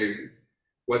and say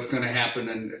what's going to happen,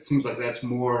 and it seems like that's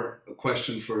more a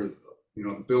question for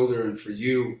the builder and for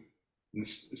you and the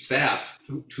staff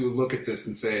to look at this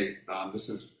and say this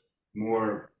is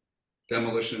more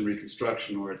demolition and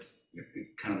reconstruction, or it's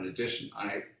kind of an addition.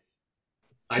 I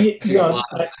see a lot.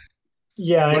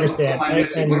 Yeah, I understand. What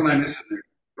am I missing there,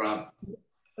 Rob?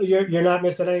 You're not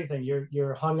missing anything.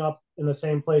 You're hung up in the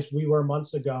same place we were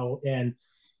months ago, and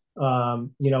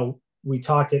we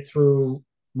talked it through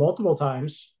multiple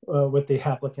times with the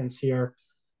applicants here,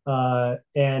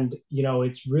 and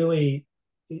it's really,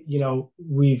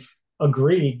 we've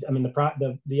agreed. I mean,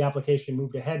 the application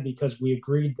moved ahead because we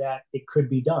agreed that it could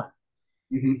be done.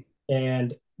 Mm-hmm.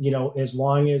 And as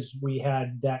long as we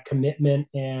had that commitment,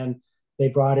 and they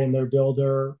brought in their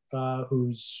builder,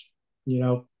 who's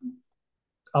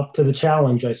up to the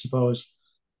challenge, I suppose,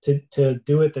 to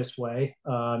do it this way.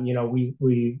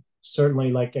 We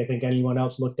certainly, like I think anyone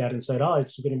else, looked at it and said, oh,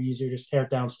 it's going to be easier, just tear it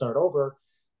down, start over.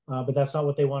 But that's not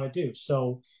what they want to do.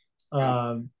 So,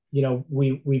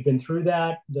 we've been through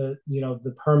that.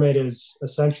 The permit is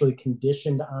essentially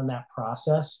conditioned on that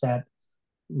process, that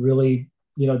really,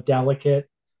 delicate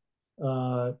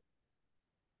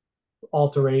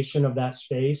alteration of that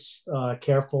space,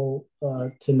 careful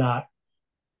to not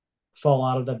fall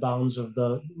out of the bounds of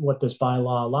what this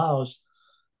bylaw allows.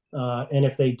 And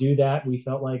if they do that, we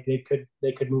felt like they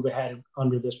could move ahead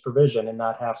under this provision and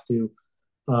not have to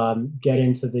get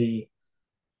into the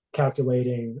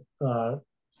calculating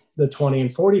the 20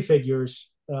 and 40 figures.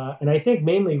 And I think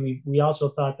mainly we also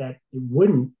thought that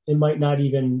it might not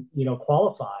even,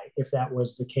 qualify if that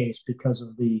was the case because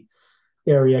of the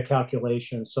area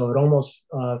calculation. So it almost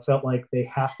felt like they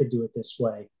have to do it this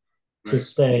way to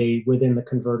stay within the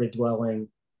converted dwelling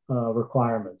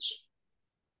requirements.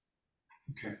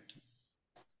 Okay.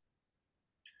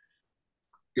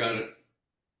 Got it.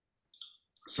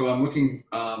 So I'm looking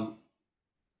to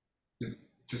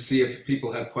see if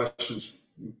people have questions,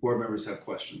 board members have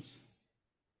questions.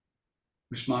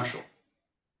 Ms. Marshall.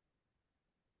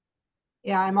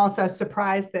 Yeah, I'm also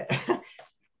surprised that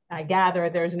I gather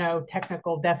there's no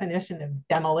technical definition of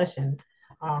demolition.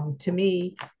 To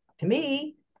me,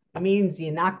 it means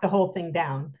you knock the whole thing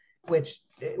down, which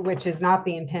is not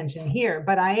the intention here.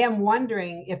 But I am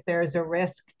wondering if there's a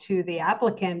risk to the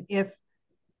applicant if,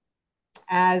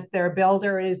 as their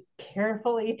builder is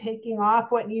carefully taking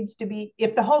off what needs to be,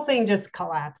 if the whole thing just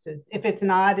collapses, if it's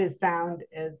not as sound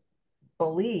as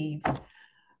believed,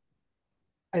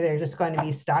 are they just going to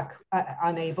be stuck,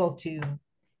 unable to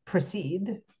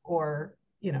proceed, or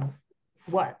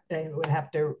what? They would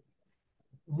have to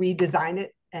redesign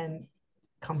it and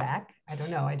come back. I don't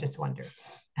know. I just wonder.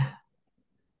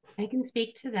 I can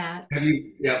speak to that.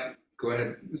 Yeah, go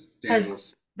ahead, Ms.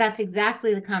 DeAngelis. That's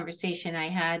exactly the conversation I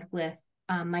had with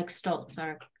Mike Stoltz,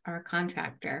 our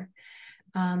contractor,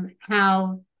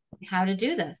 how to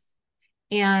do this.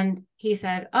 And he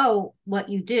said, oh, what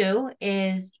you do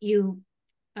is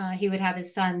he would have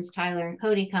his sons, Tyler and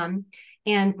Cody, come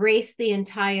and brace the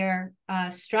entire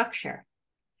structure,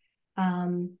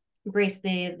 brace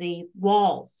the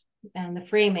walls and the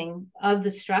framing of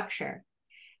the structure.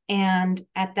 And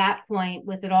at that point,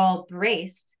 with it all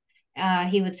braced,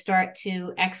 he would start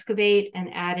to excavate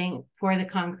and adding for the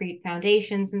concrete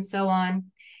foundations and so on.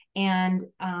 And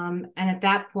at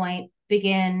that point,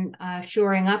 begin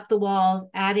shoring up the walls,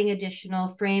 adding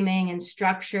additional framing and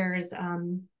structures,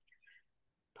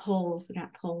 poles,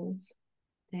 not poles,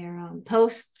 they're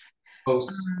posts.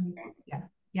 Posts.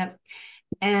 Yep.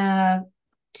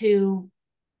 To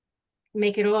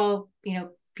make it all,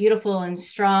 beautiful and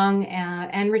strong,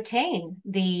 and retain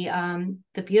the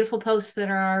beautiful posts that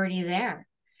are already there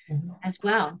as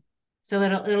well. So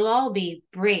it'll all be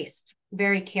braced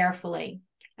very carefully,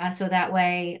 so that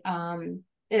way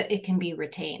it can be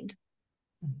retained.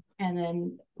 And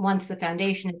then once the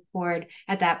foundation is poured,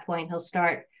 at that point he'll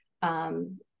start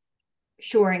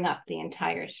shoring up the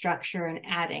entire structure and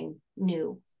adding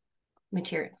new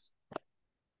materials.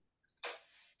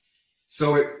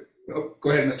 So go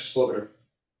ahead, Mr. Slaughter.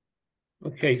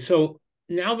 Okay, so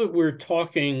now that we're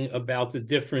talking about the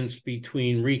difference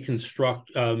between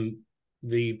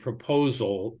the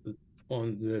proposal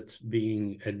that's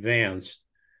being advanced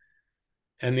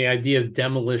and the idea of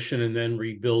demolition and then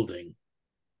rebuilding,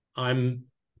 I'm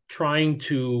trying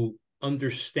to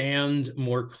understand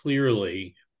more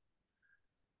clearly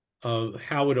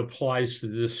how it applies to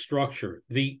this structure.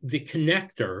 The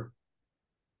connector,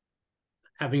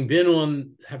 having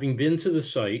been to the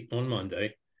site on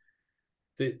Monday,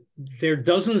 there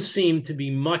doesn't seem to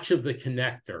be much of the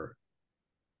connector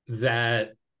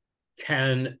that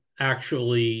can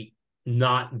actually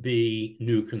not be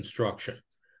new construction.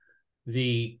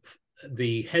 The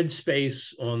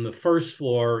headspace on the first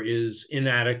floor is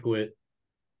inadequate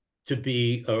to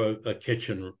be a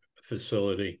kitchen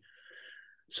facility.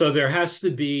 So there has to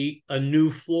be a new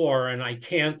floor, and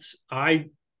I,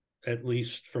 at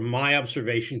least from my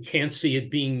observation, can't see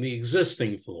it being the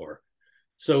existing floor.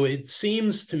 So it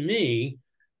seems to me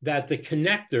that the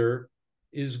connector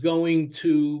is going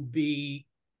to be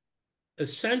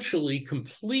essentially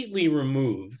completely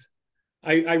removed.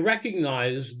 I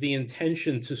recognize the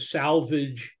intention to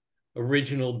salvage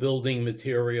original building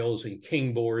materials and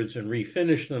king boards and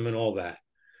refinish them and all that.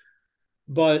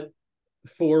 But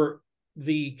for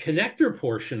the connector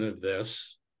portion of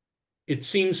this, it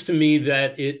seems to me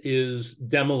that it is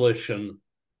demolition.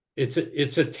 It's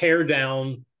a tear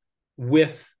down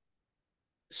with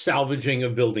salvaging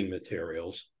of building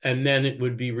materials, and then it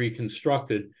would be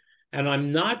reconstructed. And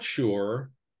I'm not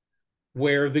sure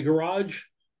where the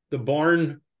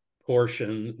barn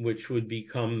portion, which would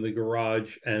become the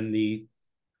garage and the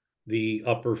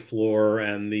upper floor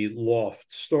and the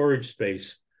loft storage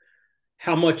space,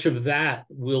 how much of that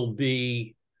will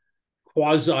be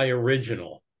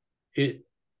quasi-original. The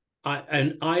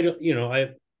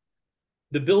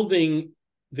building,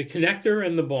 the connector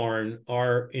and the barn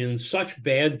are in such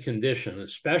bad condition,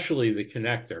 especially the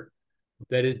connector,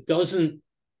 that it doesn't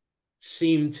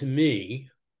seem to me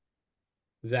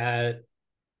that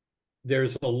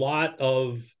there's a lot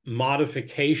of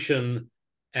modification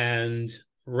and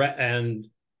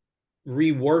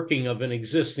reworking of an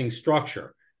existing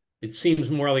structure. It seems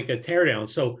more like a teardown.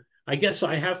 So I guess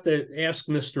I have to ask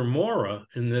Mr. Mora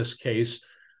in this case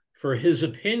for his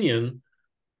opinion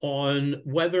on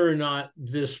whether or not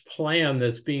this plan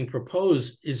that's being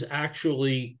proposed is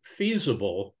actually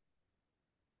feasible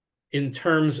in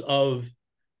terms of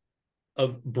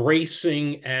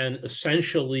bracing and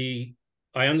essentially,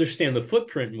 I understand the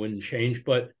footprint wouldn't change,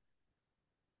 but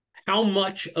how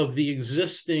much of the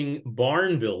existing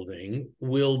barn building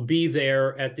will be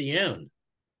there at the end?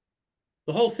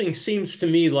 The whole thing seems to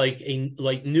me like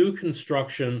new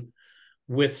construction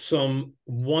with some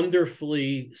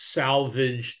wonderfully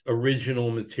salvaged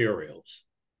original materials.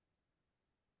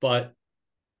 But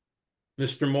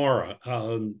Mr. Mora,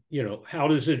 how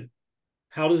does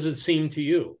it seem to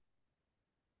you?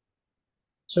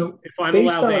 So if I'm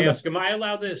allowed to ask, am I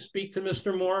allowed to speak to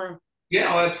Mr. Mora?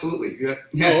 Yeah, oh, absolutely. Yeah.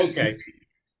 Yes. Oh, okay.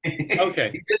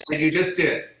 Okay. You just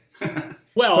did.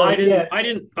 Well, so, I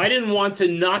didn't want to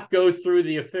not go through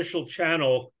the official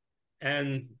channel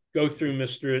and go through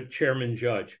Mr. Chairman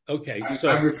Judge. Okay.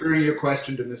 I'm referring your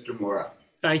question to Mr. Mora.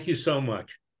 Thank you so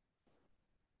much.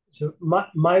 So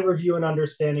my review and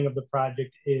understanding of the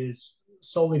project is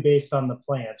solely based on the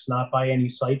plans, not by any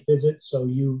site visits. So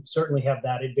you certainly have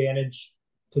that advantage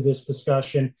to this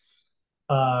discussion.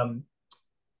 I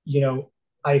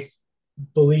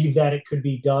believe that it could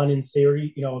be done in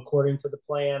theory, according to the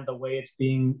plan, the way it's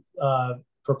being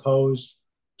proposed,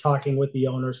 talking with the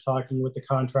owners, talking with the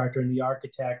contractor and the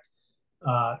architect,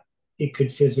 it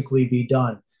could physically be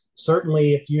done.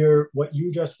 Certainly, if what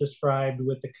you just described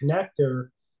with the connector,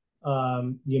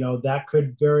 that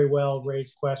could very well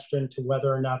raise question to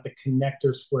whether or not the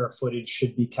connector square footage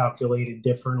should be calculated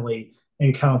differently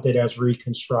and counted as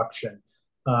reconstruction.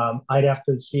 I'd have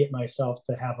to see it myself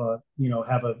to have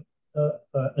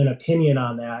an opinion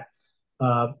on that.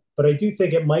 But I do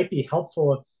think it might be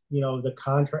helpful if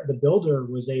the builder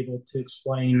was able to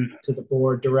explain to the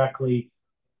board directly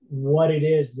what it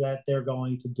is that they're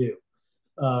going to do.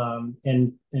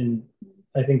 And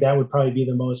I think that would probably be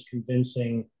the most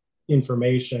convincing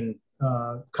information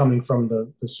coming from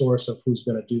the source of who's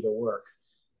going to do the work.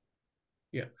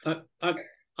 Yeah,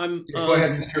 I'm. Go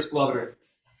ahead, Mr. Slaughter.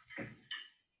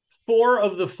 4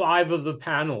 of the 5 of the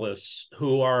panelists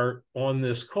who are on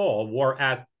this call were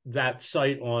at that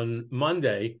site on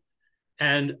Monday,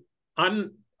 and I'd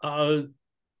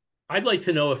like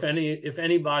to know if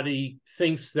anybody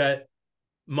thinks that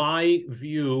my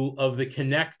view of the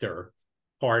connector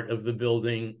part of the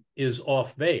building is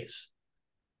off base.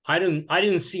 I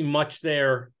didn't see much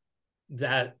there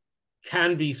that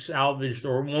can be salvaged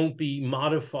or won't be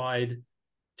modified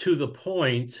to the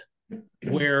point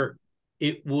where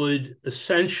it would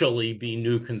essentially be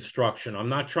new construction. I'm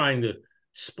not trying to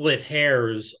split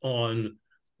hairs on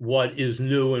what is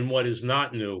new and what is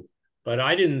not new, but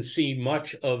I didn't see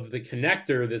much of the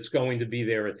connector that's going to be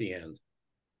there at the end.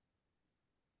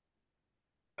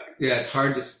 Yeah, it's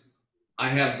hard to, I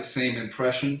have the same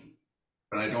impression,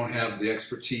 but I don't have the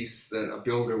expertise that a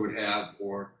builder would have,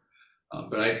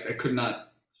 but I could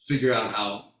not figure out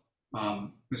how.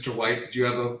 Mr. White, did you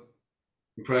have an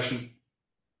impression?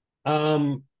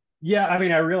 Yeah, I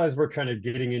mean, I realize we're kind of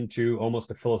getting into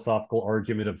almost a philosophical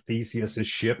argument of Theseus's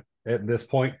ship at this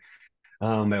point.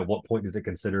 At what point does it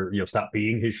consider, stop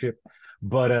being his ship?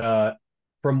 But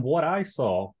from what I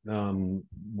saw,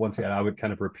 once again, I would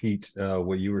kind of repeat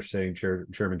what you were saying,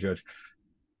 Chairman Judge.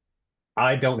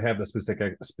 I don't have the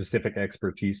specific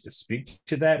expertise to speak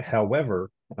to that. However,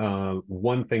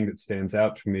 one thing that stands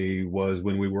out to me was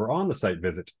when we were on the site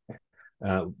visit,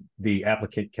 the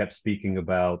applicant kept speaking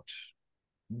about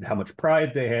how much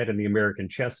pride they had in the American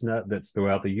chestnut that's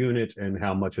throughout the unit and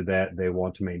how much of that they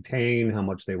want to maintain, how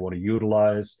much they want to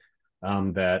utilize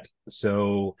that.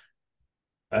 So,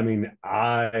 I mean,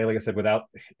 like I said, without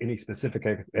any specific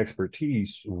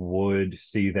expertise, would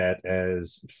see that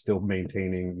as still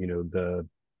maintaining, the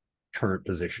current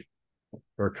position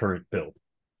or current build.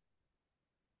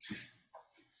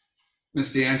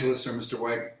 Ms. DeAngelis or Mr.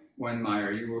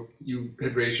 Wenmeyer, you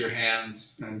had raised your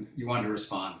hands and you wanted to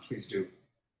respond. Please do.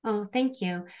 Oh, thank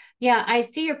you. Yeah, I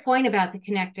see your point about the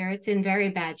connector. It's in very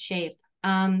bad shape.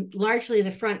 Largely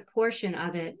the front portion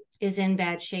of it is in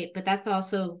bad shape, but that's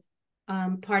also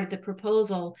part of the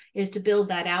proposal is to build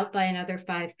that out by another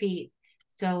 5 feet.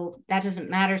 So that doesn't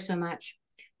matter so much.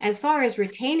 As far as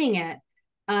retaining it,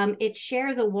 it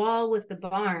shares a wall with the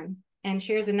barn and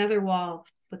shares another wall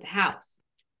with the house.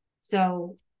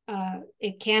 So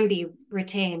it can be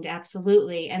retained,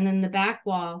 absolutely. And then the back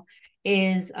wall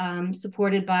is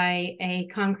supported by a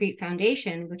concrete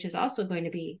foundation, which is also going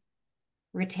to be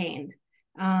retained.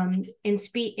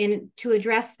 To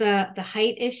address the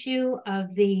height issue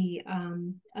of the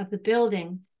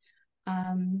building,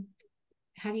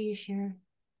 how do you share?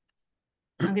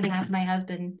 I'm going to have my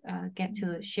husband get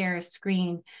to share a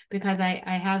screen, because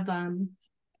I have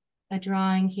a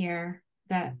drawing here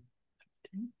that,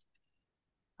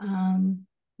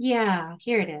 yeah,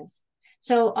 here it is.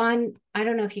 So I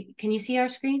don't know if can you see our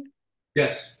screen?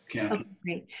 Yes, can. Okay,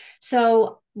 great.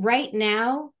 So right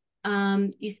now,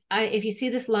 if you see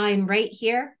this line right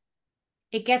here,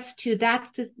 it gets to,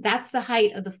 that's the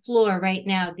height of the floor right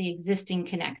now, the existing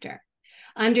connector.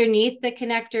 Underneath the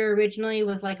connector originally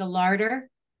was like a larder.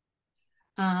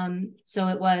 So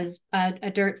it was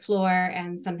a dirt floor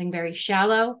and something very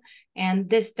shallow. And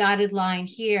this dotted line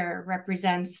here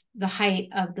represents the height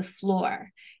of the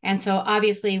floor. And so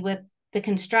obviously with the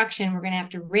construction, we're going to have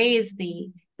to raise the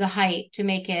height to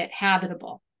make it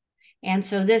habitable. And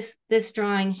so this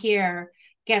drawing here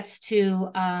gets to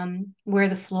where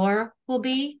the floor will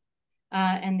be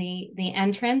and the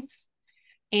entrance.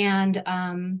 And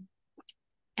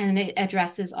it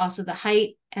addresses also the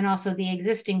height and also the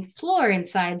existing floor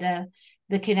inside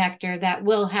the connector that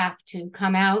will have to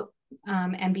come out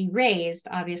and be raised,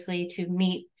 obviously, to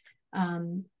meet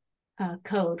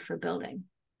code for building.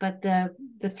 But the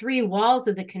three walls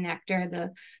of the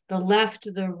connector, the left,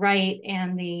 the right,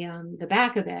 and the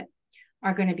back of it,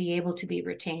 are going to be able to be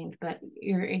retained. But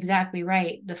you're exactly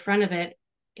right. The front of it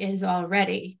is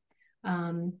already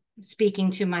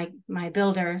speaking to my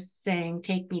builder, saying,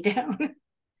 "Take me down."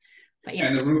 But yeah.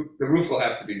 And the roof will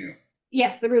have to be new.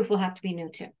 Yes, the roof will have to be new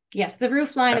too. Yes, the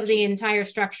roof line of the entire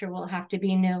structure will have to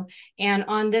be new. And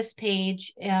on this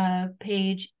page,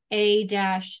 page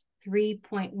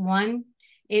A-3.1,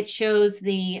 it shows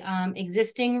the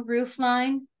existing roof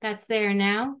line that's there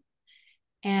now,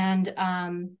 and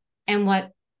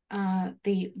what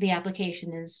the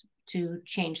application is to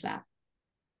change that.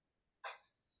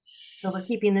 So we're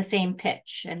keeping the same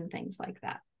pitch and things like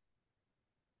that.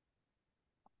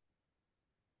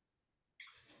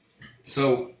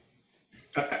 So,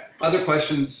 other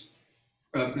questions,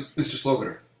 Mr.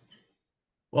 Sloboda?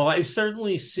 Well, I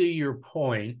certainly see your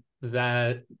point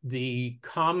that the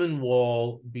common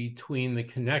wall between the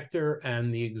connector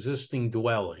and the existing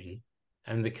dwelling,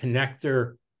 and the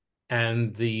connector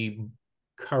and the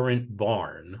current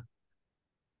barn.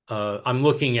 I'm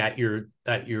looking at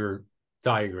your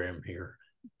diagram here.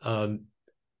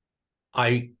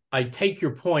 I take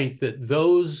your point that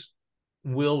those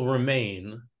will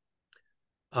remain.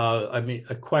 I mean,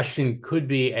 a question could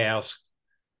be asked,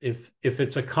 if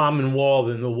it's a common wall,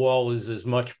 then the wall is as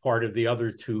much part of the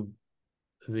other two,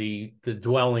 the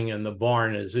dwelling and the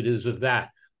barn, as it is of that.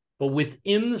 But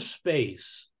within the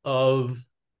space of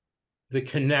the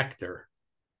connector,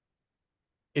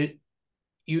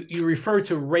 you refer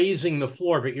to raising the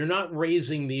floor, but you're not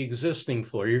raising the existing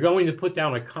floor. You're going to put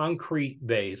down a concrete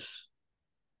base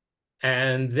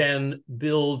and then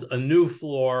build a new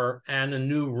floor and a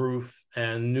new roof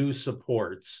and new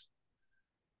supports.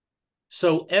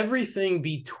 So everything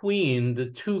between the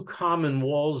two common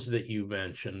walls that you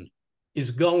mentioned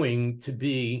is going to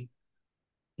be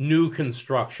new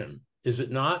construction, is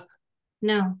it not?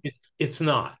 No. It's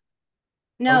not.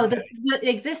 No, okay. the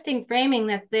existing framing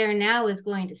that's there now is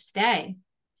going to stay.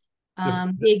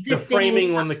 The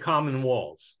framing on the common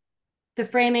walls. The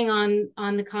framing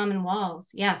on the common walls,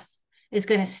 yes, is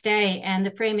going to stay, and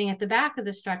the framing at the back of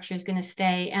the structure is going to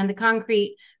stay, and the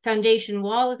concrete foundation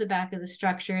wall at the back of the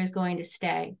structure is going to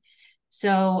stay.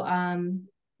 So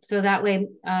so that way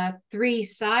three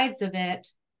sides of it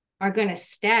are going to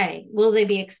stay. Will they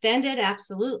be extended?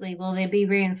 Absolutely. Will they be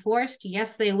reinforced?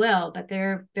 Yes, they will, but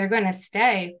they're going to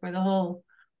stay for the whole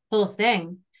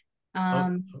thing.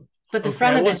 But the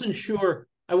front of it,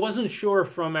 I wasn't sure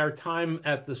from our time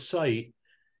at the site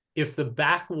if the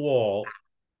back wall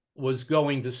was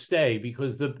going to stay,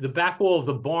 because the back wall of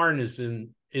the barn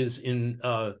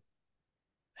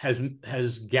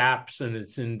has gaps and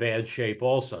it's in bad shape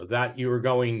also, that you were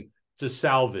going to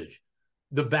salvage.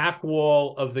 The back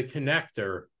wall of the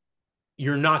connector,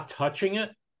 you're not touching it?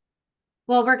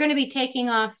 Well, we're going to be taking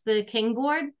off the king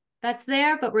board that's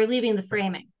there, but we're leaving the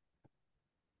framing.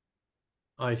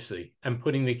 I see. And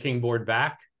putting the king board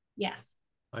back? Yes.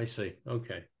 I see.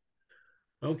 Okay.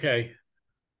 Okay.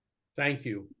 Thank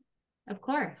you. Of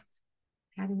course.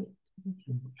 How do we...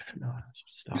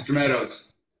 Mr.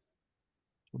 Meadows.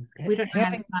 We don't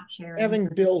have to stop sharing. Having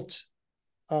built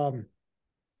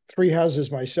 3 houses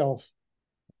myself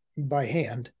by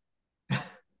hand,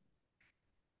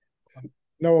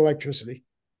 no electricity.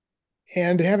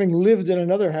 And having lived in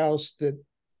another house that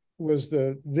was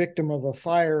the victim of a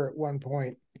fire at one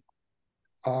point,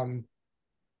 not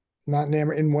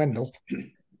in Wendell,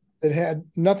 that had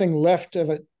nothing left of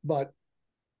it but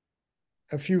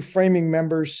a few framing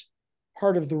members,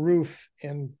 part of the roof,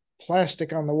 and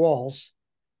plastic on the walls.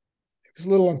 It was a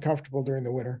little uncomfortable during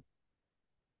the winter.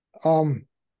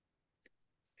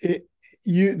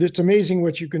 It's amazing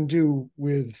what you can do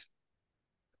with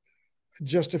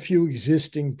just a few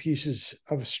existing pieces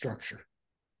of structure.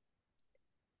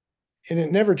 And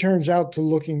it never turns out to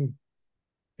looking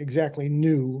exactly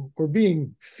new or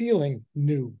feeling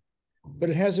new, but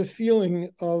it has a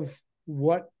feeling of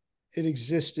what it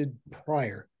existed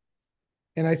prior.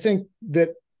 And I think that,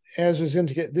 as was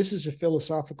indicated, this is a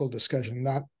philosophical discussion,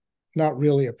 not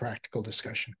really a practical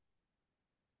discussion.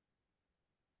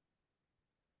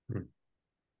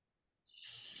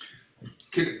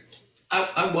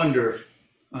 I wonder,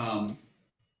 are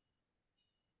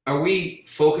we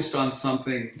focused on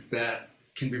something that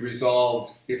can be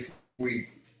resolved if we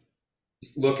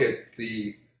look at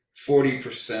the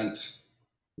 40%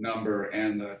 number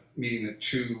and meeting the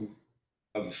 2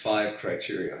 of the 5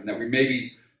 criteria, and that we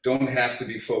maybe don't have to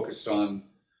be focused on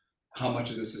how much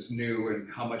of this is new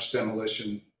and how much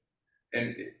demolition,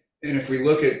 and if we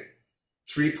look at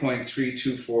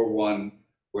 3.3241,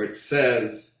 where it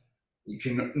says you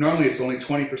can, normally it's only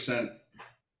 20%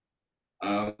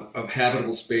 of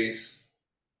habitable space,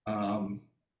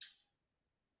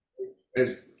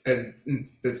 as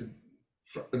that's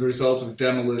the result of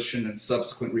demolition and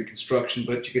subsequent reconstruction,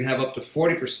 but you can have up to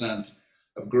 40%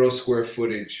 of gross square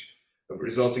footage of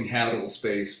resulting habitable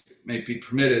space may be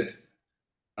permitted,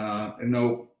 and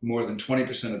no more than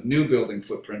 20% of new building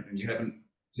footprint, and you haven't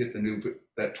hit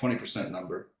that 20%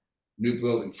 number, new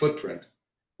building footprint,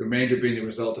 the remainder being the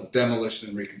result of demolition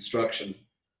and reconstruction.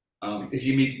 If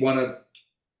you meet 1 of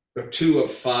or 2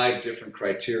 of 5 different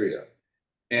criteria.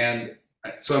 And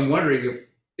so I'm wondering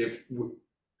if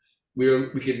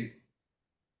we can,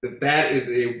 that is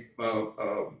a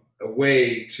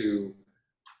way to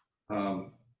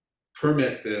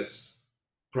permit this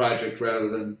project rather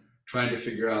than trying to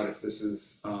figure out if this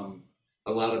is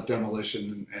a lot of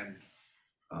demolition and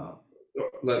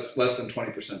less than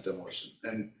 20% demolition.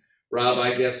 And Rob,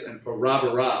 I guess, or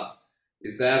Rob,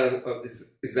 is that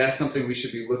is that something we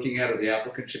should be looking at, or the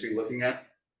applicant should be looking at?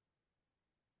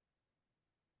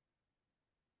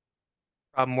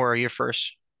 Rob Moore, you're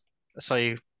first. I saw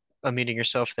you unmuting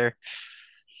yourself there.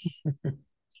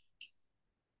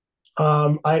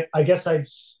 I guess I'd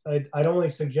only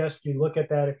suggest you look at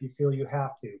that if you feel you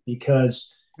have to,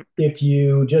 because if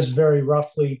you just very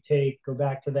roughly go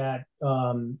back to that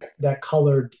that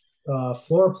colored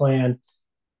floor plan,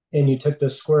 and you took the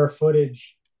square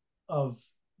footage of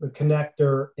the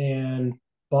connector and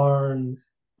barn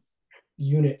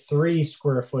unit 3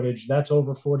 square footage, that's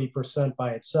over 40%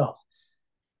 by itself.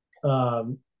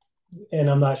 And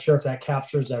I'm not sure if that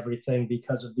captures everything,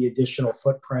 because of the additional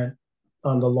footprint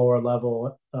on the lower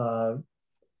level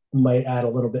might add a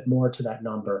little bit more to that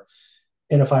number.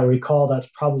 And if I recall, that's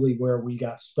probably where we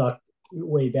got stuck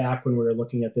way back when we were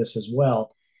looking at this as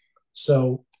well.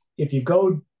 So if you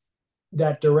go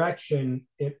that direction,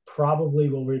 it probably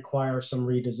will require some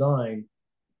redesign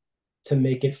to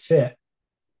make it fit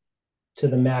to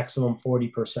the maximum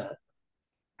 40%.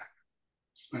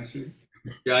 I see.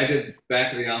 Yeah, I did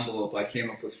back of the envelope. I came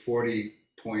up with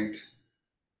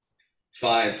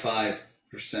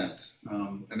 40.55%,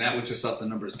 and that was just off the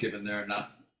numbers given there.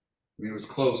 Not, I mean, it was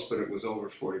close, but it was over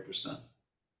 40%.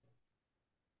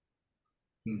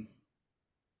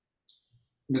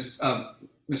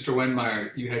 Mr.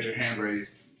 Wenmeyer, you had your hand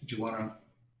raised. Did you want to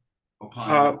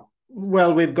opine?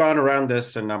 Well, we've gone around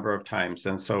this a number of times,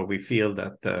 and so we feel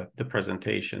that the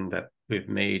presentation that we've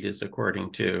made is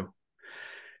according to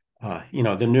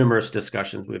the numerous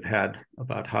discussions we've had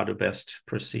about how to best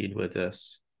proceed with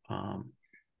this.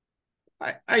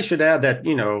 I should add that,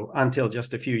 until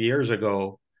just a few years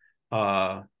ago,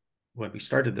 when we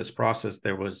started this process,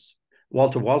 there was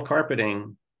wall-to-wall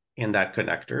carpeting in that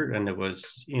connector, and it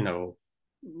was,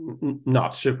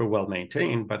 not super well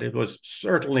maintained, but it was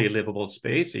certainly a livable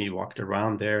space, and you walked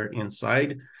around there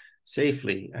inside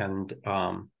safely. And,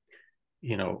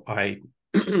 I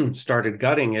started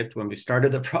gutting it when we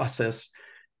started the process,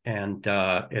 and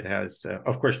it has,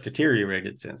 of course,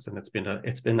 deteriorated since, and it's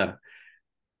been a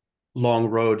long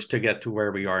road to get to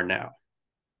where we are now.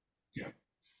 Yeah.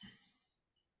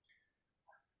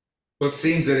 Well, it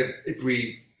seems that if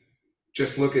we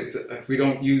just look at if we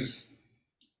don't use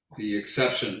the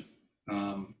exception,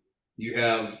 you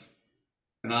have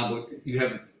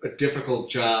a difficult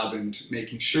job in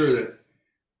making sure that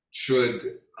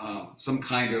should some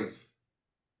kind of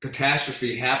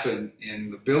catastrophe happen in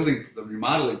the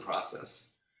remodeling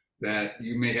process, that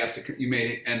you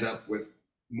may end up with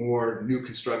more new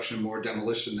construction, more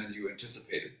demolition than you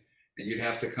anticipated, and you'd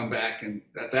have to come back, and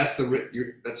that's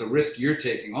a risk you're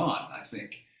taking on, I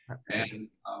think. And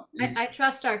I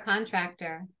trust our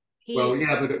contractor. Well,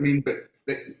 yeah, but I mean, but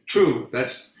true.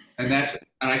 And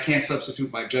I can't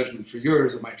substitute my judgment for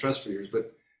yours or my trust for yours,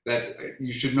 but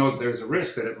you should know that there's a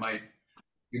risk that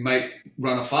you might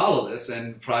run afoul of this,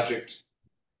 and project,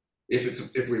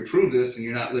 if we approve this and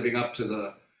you're not living up to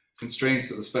the constraints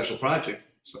of the special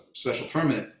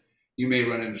permit, you may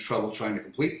run into trouble trying to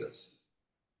complete this.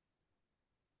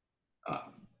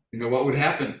 What would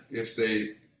happen if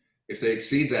they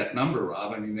exceed that number,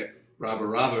 Rob? I mean,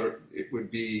 it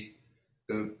would be,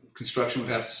 the construction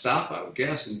would have to stop, I would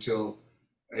guess, until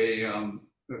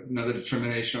another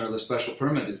determination or the special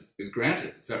permit is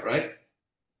granted. Is that right?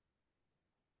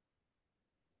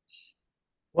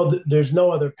 Well, there's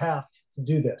no other path to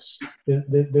do this.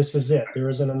 This is it. There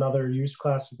isn't another use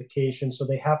classification, so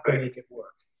they have to make it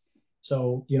work.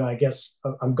 So, I guess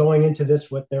I'm going into this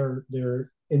with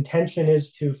their intention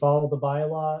is to follow the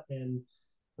bylaw, and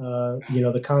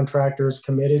the contractor is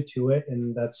committed to it,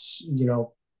 and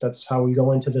that's how we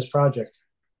go into this project.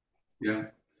 Yeah,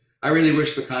 I really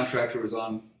wish the contractor was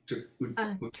on to.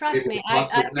 Trust me,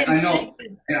 I know,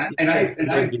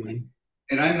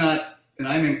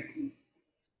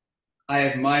 I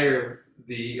admire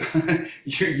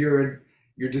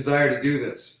your desire to do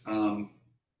this,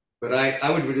 but I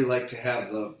would really like to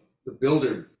have the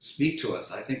builder speak to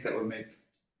us. I think that would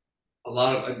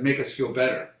make us feel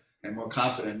better and more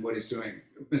confident in what he's doing.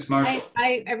 Ms. Marshall.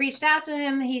 I reached out to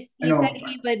him. He said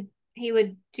he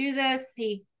would do this.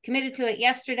 He committed to it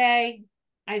yesterday.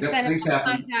 I sent him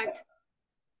contact.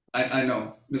 I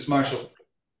know. Ms. Marshall.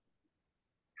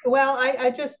 Well, I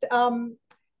just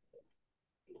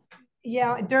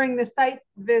during the site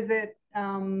visit,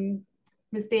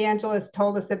 Ms. DeAngelis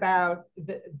told us about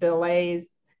the delays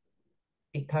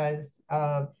because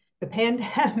of the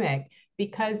pandemic,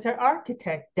 because her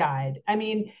architect died. I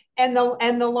mean, and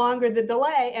the longer the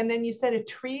delay, and then you said a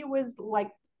tree was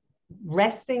like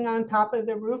resting on top of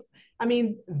the roof. I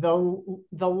mean,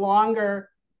 the longer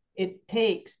it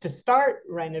takes to start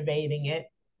renovating it,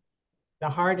 the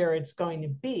harder it's going to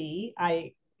be.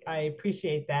 I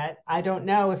appreciate that. I don't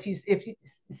know if you,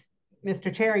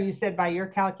 Mr. Chair, you said by your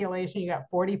calculation, you got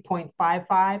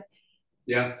 40.55.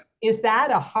 Yeah. Is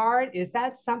that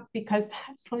something, because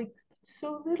that's like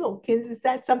so little kids, is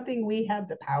that something we have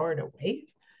the power to waive?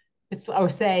 Or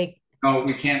say, no,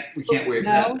 we can't waive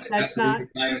that. No, that's not.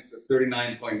 It's a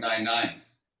 39.99.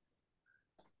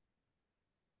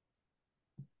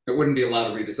 It wouldn't be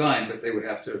allowed to redesign, but they would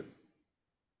have to.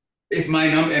 If my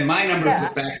number is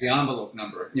the back of the envelope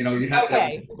number, you'd have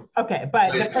to. Okay,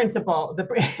 but the principle,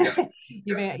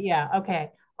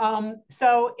 okay.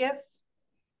 So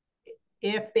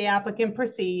if the applicant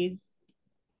proceeds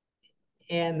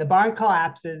and the barn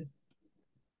collapses,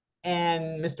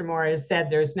 and Mr. Moore has said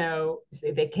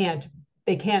they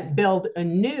can't build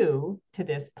anew to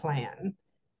this plan,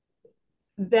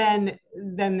 then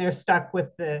they're stuck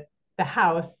with the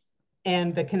house,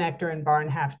 and the connector and barn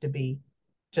have to be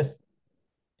just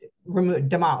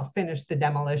finish the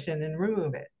demolition and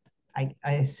remove it, I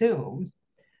assume,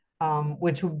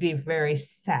 which would be very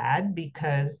sad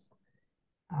because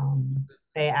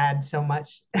they add so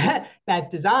much,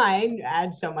 that design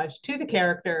adds so much to the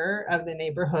character of the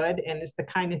neighborhood, and it's the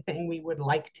kind of thing we would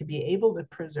like to be able to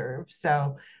preserve.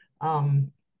 So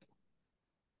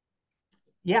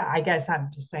yeah, I guess I'm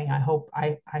just saying I hope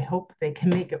they can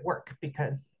make it work,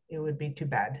 because it would be too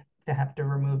bad to have to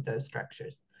remove those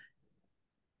structures.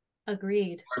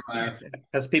 Agreed.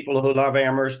 As people who love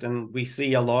Amherst, and we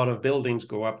see a lot of buildings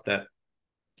go up that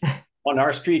on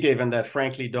our street even that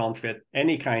frankly don't fit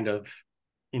any kind of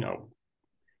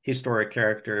historic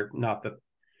character. Not that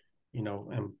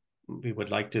we would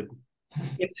like to.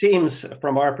 It seems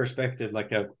from our perspective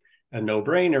like a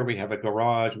no-brainer. We have a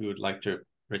garage. We would like to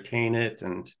retain it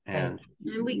and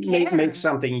make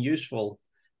something useful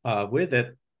with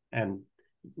it, and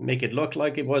make it look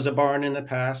like it was a barn in the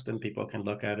past, and people can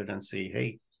look at it and see,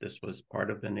 hey, this was part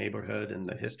of the neighborhood and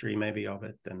the history maybe of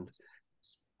it. And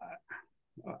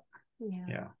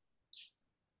yeah.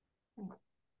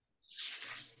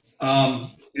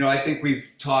 I think we've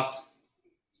talked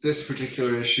this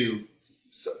particular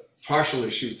partial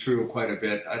issue through quite a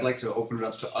bit. I'd like to open it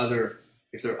up to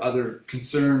if there are other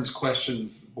concerns,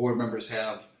 questions board members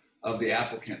have of the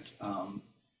applicant. And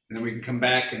then we can come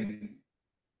back and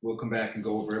we'll come back and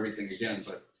go over everything again.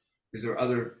 But is there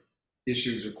other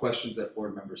issues or questions that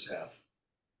board members have.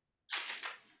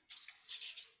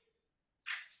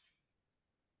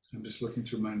 I'm just looking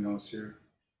through my notes here.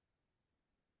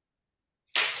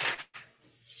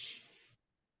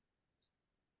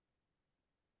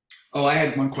 Oh, I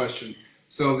had one question.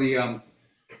 So the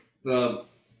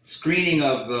screening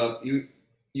of the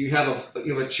you have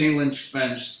a chain link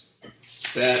fence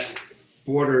that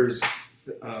borders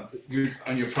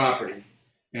on your property,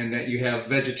 and that you have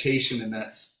vegetation in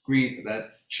that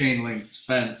chain link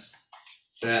fence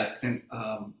that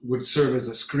would serve as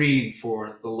a screen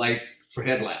for the lights for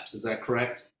headlamps. Is that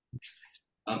correct?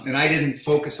 And I didn't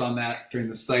focus on that during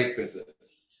the site visit,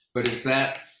 but is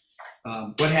that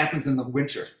what happens in the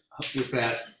winter with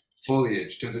that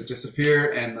foliage? Does it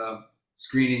disappear and the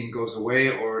screening goes away,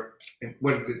 or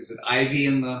what is it? Is it ivy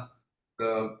in the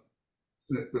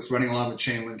that's running along the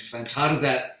chain link fence? How does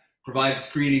that provide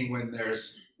screening when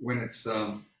it's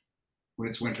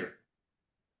winter?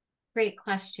 Great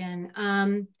question.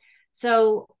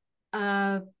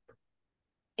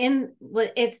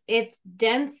 It's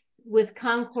dense with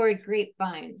Concord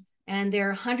grapevines, and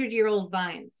they're 100-year-old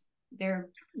vines. They're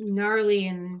gnarly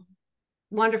and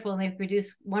wonderful, and they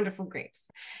produce wonderful grapes.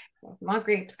 So if you want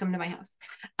grapes, come to my house.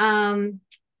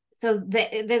 So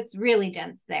that's really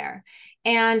dense there.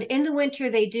 And in the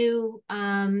winter, they do,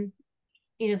 the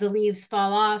leaves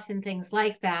fall off and things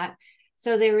like that.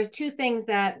 So there were two things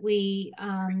that we,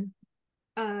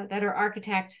 that our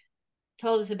architect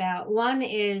told us about. One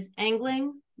is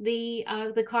angling the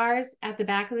cars at the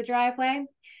back of the driveway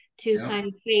to kind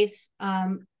of face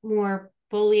more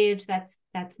foliage that's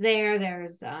there.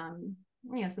 There's some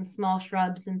small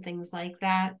shrubs and things like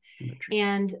that,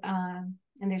 and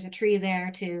there's a tree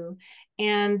there too.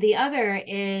 And the other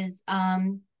is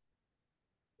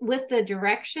with the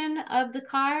direction of the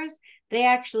cars, they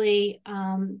actually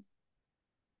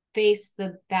face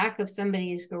the back of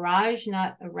somebody's garage,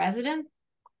 not a residence,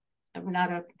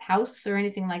 not a house or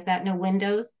anything like that, no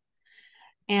windows.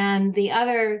 And the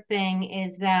other thing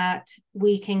is that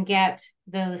we can get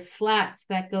those slats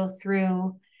that go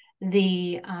through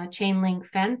the chain link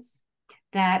fence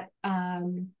that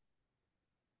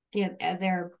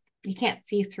you can't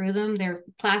see through them. They're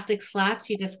plastic slats,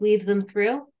 you just weave them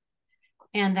through,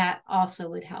 and that also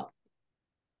would help.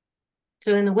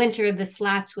 So in the winter, the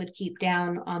slats would keep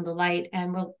down on the light,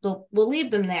 and we'll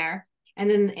leave them there. And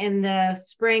then in the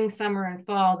spring, summer, and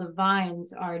fall, the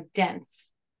vines are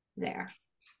dense there.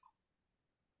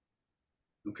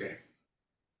 Okay.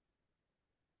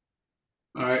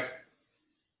 All right.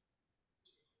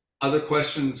 Other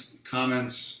questions,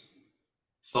 comments,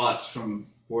 thoughts from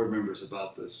board members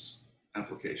about this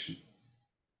application?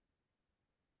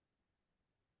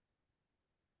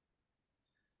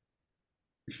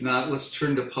 If not, let's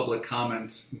turn to public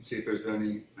comment and see if there's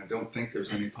any. I don't think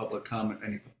there's any public comment,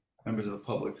 any members of the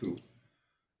public who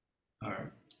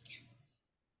are.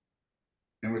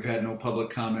 And we've had no public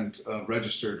comment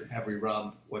registered, have we,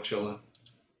 Rob Wachilla?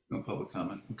 No public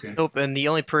comment, okay. Nope, and the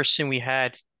only person we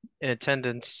had in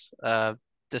attendance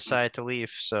decided to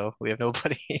leave, so we have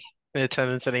nobody in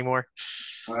attendance anymore.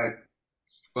 All right,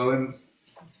 well then,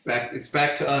 it's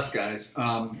back to us, guys.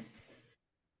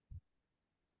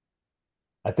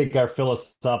 I think our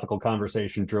philosophical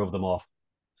conversation drove them off.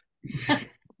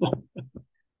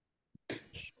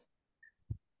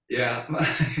 Yeah,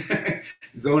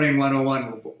 zoning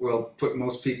 101 will put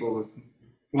most people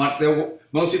want to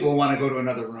go to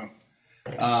another room.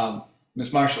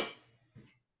 Ms. Marshall.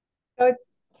 So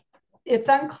it's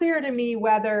unclear to me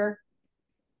whether,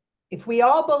 if we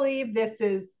all believe this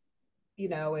is,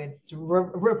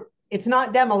 it's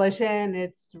not demolition,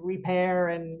 it's repair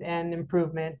and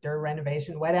improvement or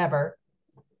renovation, whatever,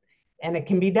 and it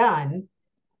can be done.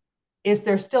 Is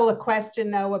there still a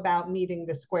question though about meeting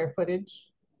the square footage?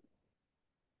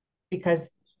 Because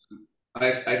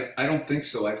I don't think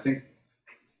so. I think,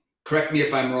 correct me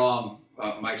if I'm wrong,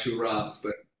 my two Robs,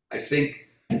 but I think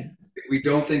if we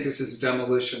don't think this is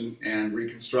demolition and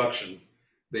reconstruction,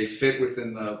 they fit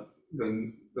within the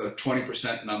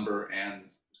 20% number, and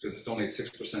because it's only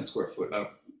 6% square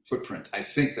footprint. I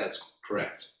think that's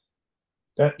correct.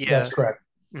 That's correct.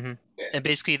 Mm-hmm. Yeah. And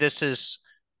basically this is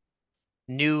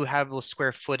new habitable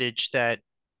square footage that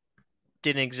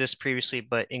didn't exist previously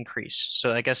but increase.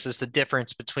 So I guess is the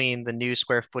difference between the new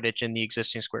square footage and the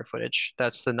existing square footage.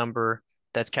 That's the number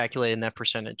that's calculated in that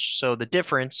percentage. So the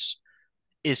difference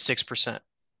is 6%,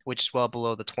 which is well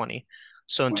below the 20.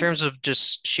 So in terms of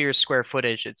just sheer square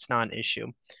footage, it's not an issue.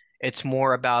 It's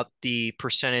more about the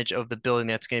percentage of the building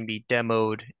that's going to be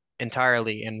demoed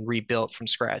entirely and rebuilt from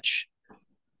scratch,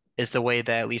 is the way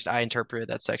that at least I interpreted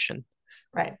that section.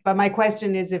 Right. But my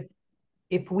question is,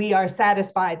 if we are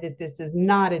satisfied that this is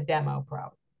not a demo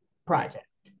project,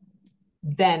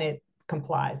 then it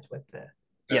complies with the.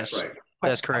 That's Yes, right.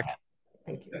 that's correct.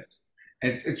 Thank you. Yes.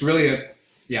 And it's really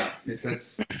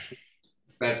that's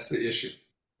the issue.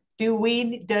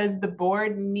 Does the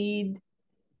board need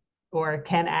or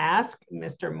can ask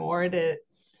Mr. Moore to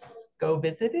go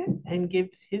visit it and give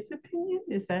his opinion?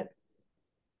 Is that?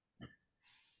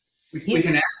 We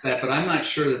can ask that, but I'm not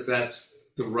sure that that's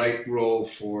the right role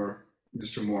for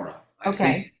Mr. Mora.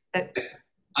 Okay.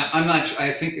 I'm not.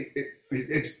 I think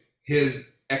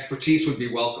his expertise would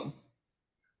be welcome,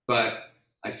 but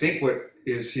I think what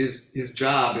is his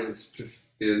job is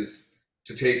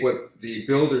to take what the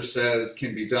builder says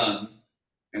can be done,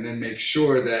 and then make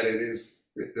sure that it is,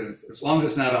 as long as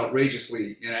it's not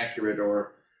outrageously inaccurate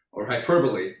or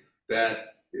hyperbole,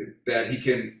 that he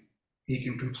can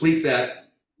complete that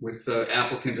with the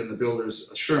applicant and the builder's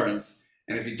assurance.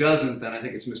 And if he doesn't, then I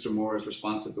think it's Mr. Moore's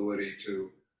responsibility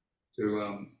to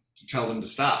tell them to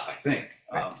stop, I think.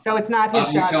 So it's not his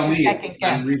job tell to me second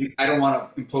guess. I don't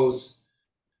want to impose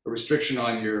a restriction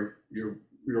on your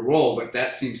role, but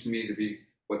that seems to me to be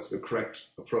what's the correct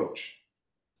approach.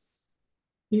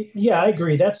 Yeah, I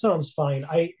agree. That sounds fine.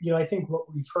 I think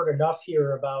what we've heard enough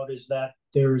here about is that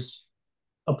there's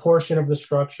a portion of the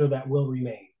structure that will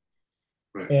remain.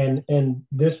 Right. And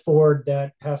this board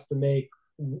that has to make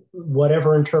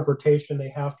whatever interpretation they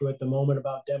have to at the moment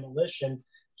about demolition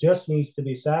just needs to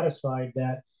be satisfied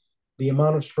that the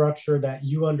amount of structure that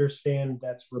you understand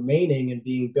that's remaining and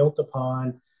being built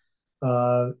upon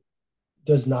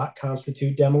does not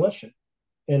constitute demolition.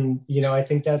 And, I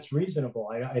think that's reasonable.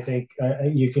 I think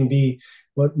you can be,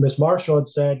 what Ms. Marshall had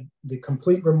said, the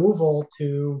complete removal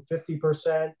to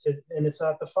 50%, and it's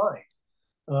not defined.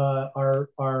 Our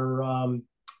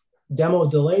demo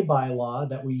delay bylaw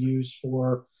that we use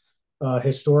for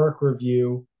historic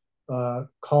review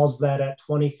calls that at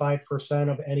 25%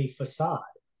 of any facade.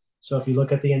 So if you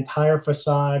look at the entire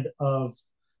facade of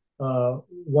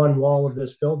one wall of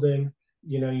this building,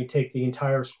 you take the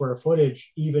entire square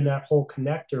footage, even that whole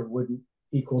connector wouldn't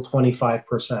equal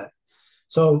 25%.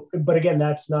 So, but again,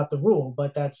 that's not the rule,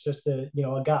 but that's just a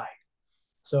guide.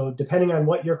 So depending on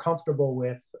what you're comfortable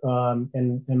with,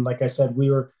 and like I said, we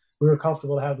were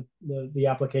comfortable to have the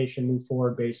application move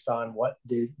forward based on what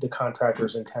the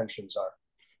contractor's intentions are.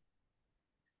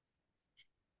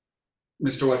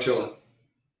 Mr. Wachilla.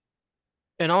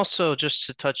 And also, just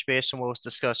to touch base on what was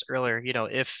discussed earlier,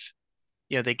 if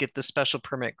they get the special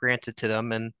permit granted to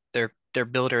them and their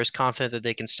builder is confident that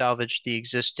they can salvage the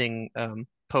existing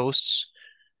posts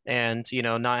and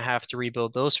not have to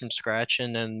rebuild those from scratch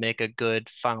and then make a good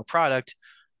final product.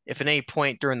 If at any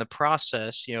point during the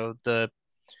process,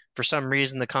 for some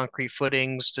reason the concrete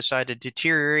footings decide to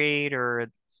deteriorate or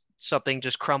something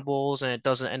just crumbles and it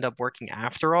doesn't end up working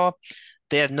after all,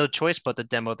 they have no choice but to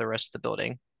demo the rest of the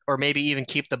building, or maybe even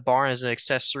keep the barn as an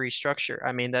accessory structure.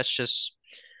 I mean, that's just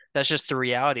the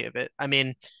reality of it. I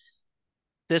mean,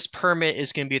 this permit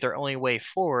is going to be their only way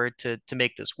forward to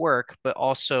make this work, but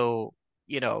also,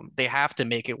 they have to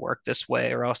make it work this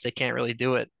way or else they can't really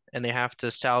do it. And they have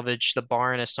to salvage the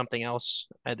barn as something else.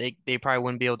 They probably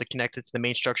wouldn't be able to connect it to the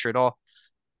main structure at all.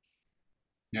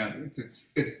 Yeah,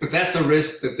 but that's a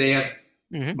risk that they have.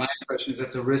 Mm-hmm. My impression is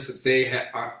that's a risk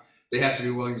that they have to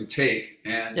be willing to take.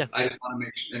 And yeah. I just want to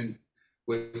make sure, and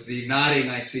with the nodding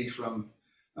I see from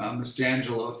Ms.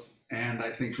 D'Angelos and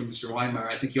I think from Mr. Weinmeier,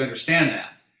 I think you understand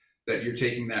that you're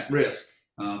taking that risk.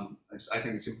 I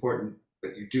think it's important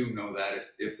that you do know that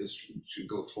if this should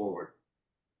go forward.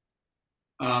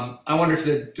 I wonder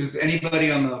does anybody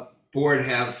on the board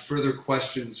have further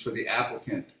questions for the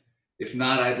applicant? If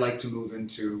not, I'd like to move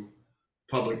into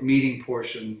public meeting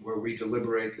portion where we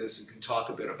deliberate this and can talk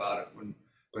a bit about it.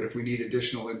 But if we need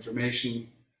additional information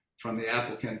from the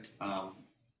applicant,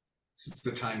 this is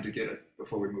the time to get it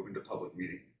before we move into public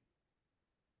meeting.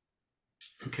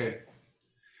 Okay.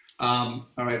 All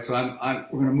right, so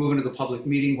we're going to move into the public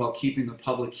meeting while keeping the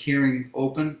public hearing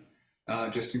open,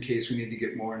 just in case we need to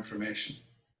get more information.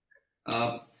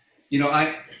 My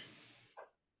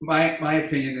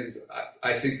opinion is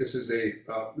I think this is a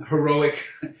heroic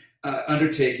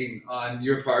undertaking on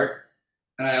your part,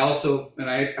 and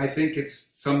I think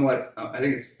it's somewhat I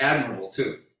think it's admirable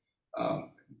too.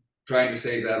 Trying to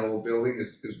save that old building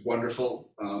is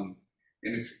wonderful, and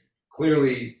it's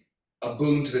clearly a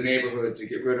boon to the neighborhood to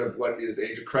get rid of what is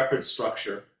a decrepit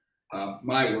structure,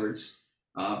 my words,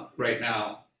 right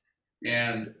now,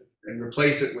 and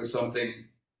replace it with something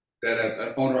that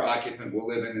an owner-occupant will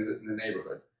live in the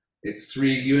neighborhood. It's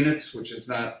 3 units, which is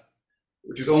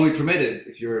only permitted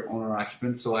if you're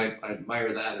owner-occupant. So I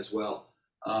admire that as well.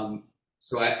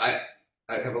 So I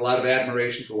I have a lot of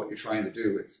admiration for what you're trying to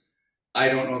do. I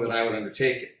don't know that I would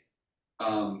undertake it.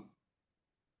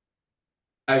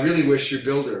 I really wish your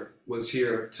builder was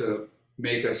here to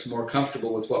make us more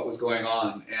comfortable with what was going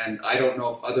on. And I don't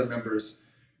know if other members,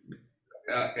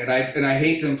 and I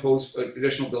hate to impose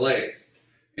additional delays.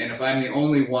 And if I'm the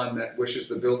only one that wishes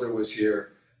the builder was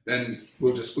here, then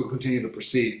we'll continue to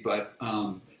proceed. But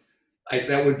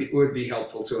that would be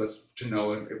helpful to us to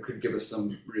know, and it could give us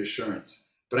some reassurance.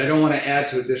 But I don't want to add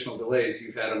to additional delays.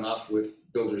 You've had enough with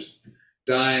builders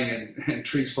dying and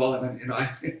trees falling. And, you know,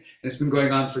 it's been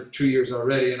going on for 2 years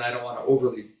already, and I don't want to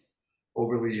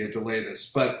overly delay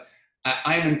this. But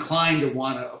I'm inclined to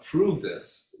want to approve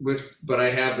this but I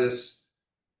have this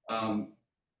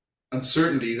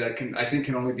uncertainty that I think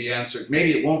can only be answered.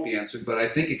 Maybe it won't be answered, but I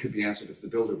think it could be answered if the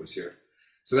builder was here.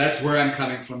 So that's where I'm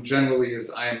coming from generally,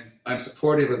 is I'm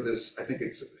supportive of this. I think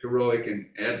it's heroic and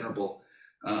admirable,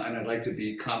 and I'd like to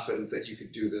be confident that you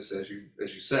could do this as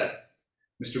you said.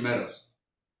 Mr. Meadows.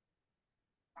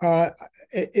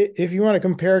 If you want to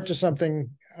compare it to something,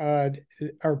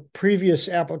 our previous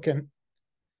applicant,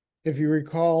 if you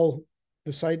recall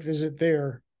the site visit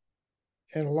there,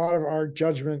 and a lot of our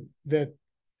judgment that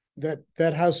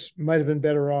house might have been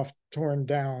better off torn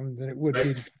down than it would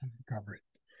be to cover it.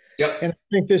 Yep. And I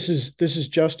think this is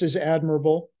just as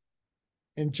admirable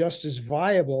and just as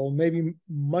viable, maybe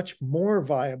much more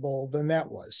viable than that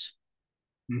was.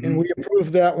 Mm-hmm. And we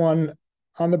approved that one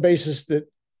on the basis that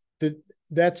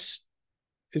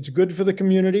it's good for the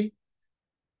community,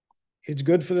 it's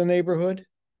good for the neighborhood,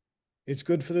 it's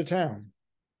good for the town.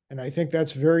 And I think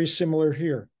that's very similar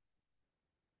here.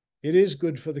 It is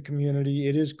good for the community,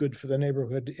 it is good for the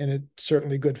neighborhood, and it's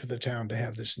certainly good for the town to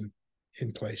have this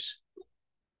in place.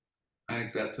 I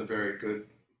think that's a very good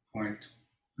point.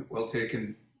 Well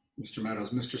taken, Mr.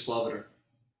 Meadows. Mr. Sloviter.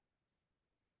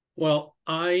 Well,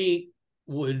 I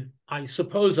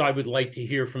suppose I would like to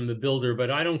hear from the builder,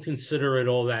 but I don't consider it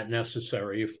all that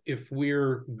necessary. If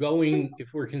we're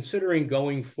considering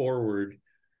going forward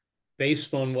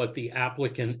based on what the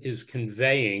applicant is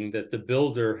conveying that the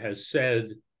builder has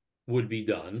said would be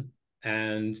done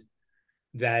and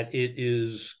that it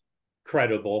is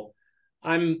credible,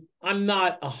 I'm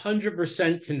not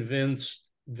 100% convinced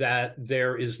that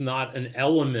there is not an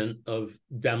element of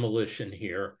demolition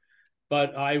here.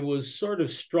 But I was sort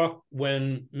of struck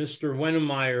when Mr.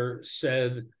 Wennemeyer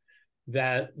said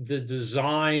that the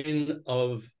design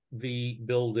of the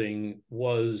building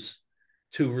was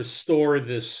to restore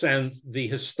the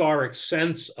historic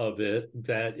sense of it,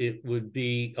 that it would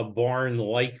be a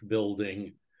barn-like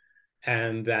building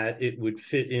and that it would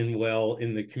fit in well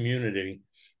in the community.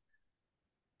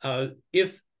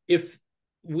 If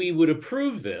we would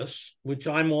approve this, which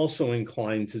I'm also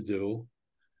inclined to do,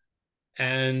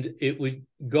 and it would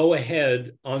go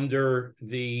ahead under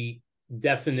the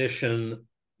definition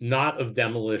not of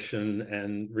demolition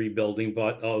and rebuilding,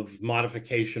 but of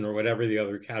modification or whatever the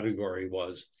other category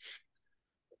was.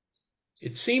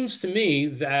 It seems to me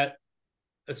that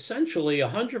essentially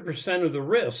 100% of the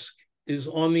risk is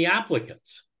on the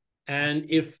applicants. And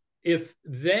if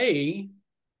they,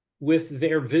 with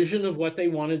their vision of what they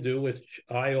want to do, which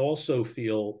I also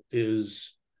feel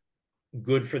is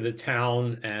good for the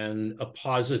town and a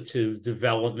positive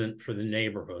development for the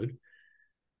neighborhood,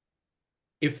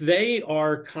 if they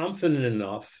are confident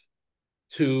enough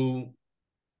to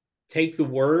take the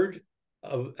word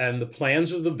and the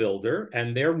plans of the builder,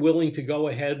 and they're willing to go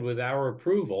ahead with our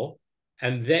approval,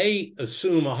 and they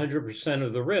assume 100%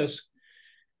 of the risk,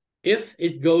 if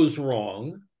it goes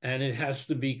wrong and it has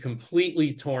to be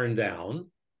completely torn down,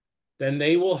 then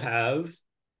they will have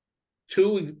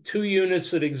two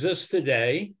units that exist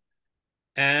today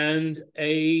and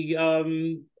a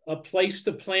place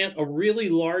to plant a really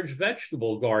large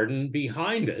vegetable garden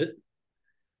behind it.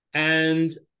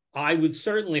 And I would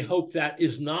certainly hope that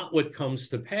is not what comes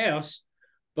to pass,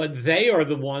 but they are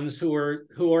the ones who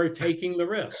are taking the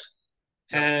risk.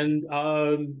 And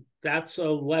that's a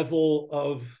level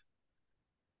of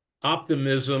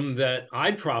optimism that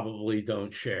I probably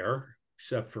don't share,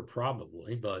 except for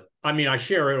probably, but I mean, I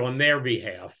share it on their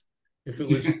behalf. If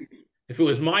it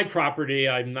was my property,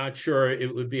 I'm not sure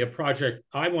it would be a project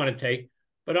I want to take,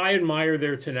 but I admire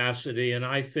their tenacity, and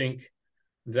I think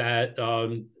that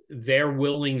their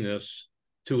willingness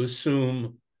to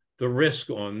assume the risk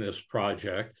on this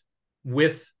project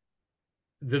with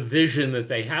the vision that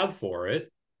they have for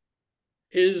it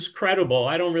is credible.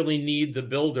 I don't really need the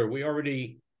builder. We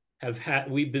already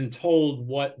we've been told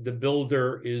what the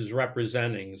builder is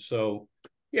representing. So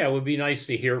yeah, it would be nice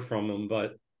to hear from him,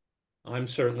 but I'm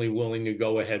certainly willing to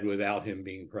go ahead without him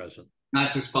being present.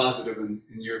 Not dispositive in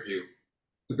your view.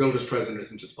 the builder's present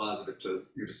isn't just positive to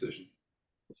your decision,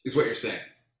 is what you're saying.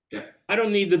 Yeah. I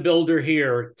don't need the builder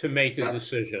here to make a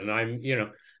decision.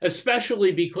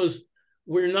 Especially because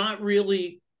we're not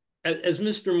really, as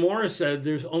Mr. Morris said,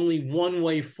 there's only one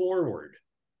way forward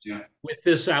with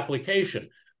this application.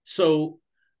 So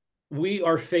we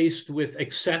are faced with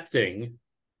accepting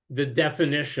the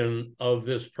definition of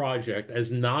this project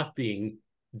as not being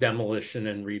demolition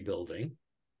and rebuilding.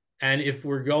 And if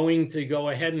we're going to go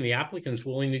ahead and the applicant's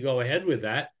willing to go ahead with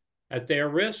that at their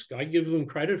risk, I give them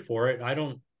credit for it. I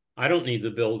don't need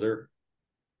the builder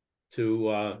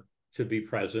to be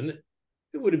present.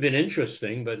 It would have been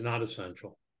interesting, but not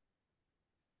essential.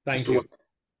 Thank you.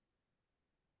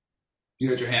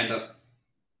 You had your hand up.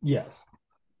 Yes.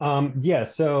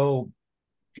 So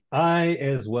I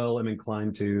as well am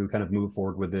inclined to kind of move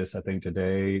forward with this. I think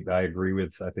today I agree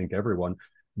with, I think, everyone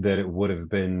that it would have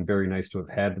been very nice to have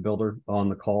had the builder on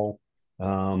the call.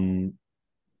 Mr.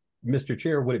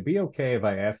 Chair, would it be okay if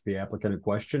I ask the applicant a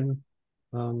question?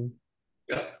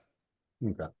 Yeah.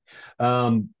 Okay.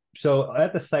 So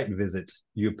at the site visit,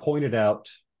 you pointed out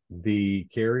the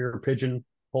carrier pigeon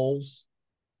holes.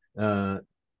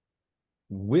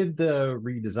 With the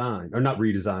redesign, or not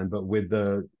redesign, but with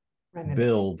the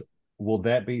build, will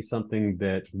that be something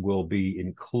that will be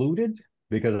included?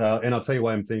 Because I'll tell you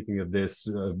why I'm thinking of this.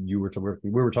 We were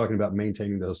talking about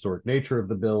maintaining the historic nature of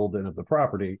the build and of the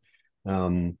property.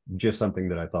 Just something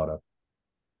that I thought of.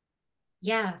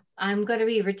 Yes, I'm going to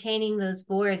be retaining those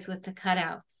boards with the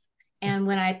cutouts. And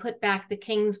when I put back the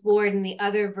King's board and the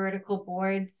other vertical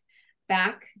boards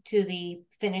back to the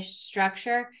finished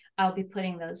structure, I'll be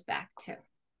putting those back too.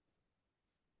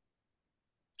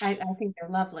 I think they're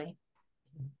lovely.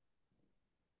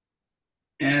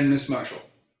 And Ms. Marshall.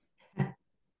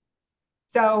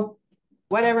 So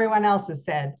what everyone else has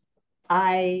said,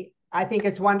 I think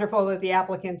it's wonderful that the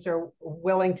applicants are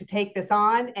willing to take this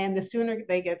on, and the sooner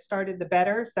they get started, the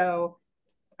better. So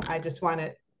I just want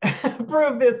to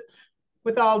prove this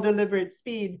with all deliberate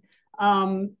speed.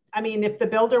 I mean, if the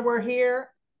builder were here,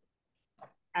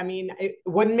 I mean, it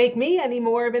wouldn't make me any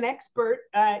more of an expert,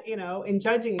 in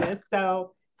judging this.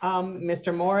 So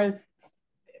Mr. Moore has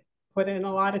put in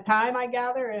a lot of time, I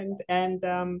gather, and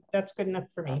that's good enough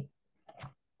for me.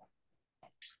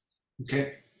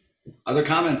 Okay. Other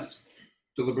comments,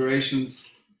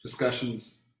 deliberations,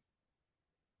 discussions?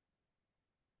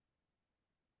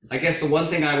 I guess the one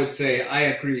thing I would say, I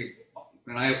agree,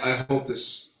 and I hope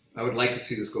this, I would like to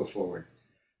see this go forward.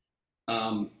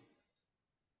 And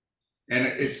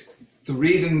it's the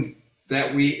reason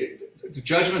that the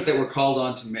judgment that we're called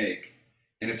on to make,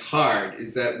 and it's hard,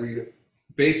 is that we,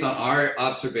 based on our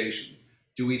observation,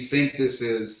 do we think this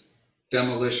is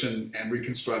demolition and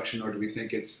reconstruction, or do we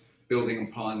think it's building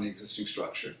upon the existing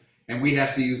structure? And we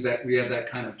have to use that, we have that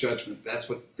kind of judgment. That's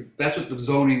what the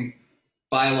zoning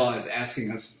bylaw is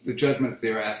asking us, the judgment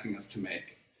they're asking us to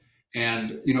make.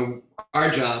 And, our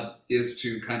job is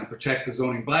to kind of protect the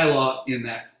zoning bylaw in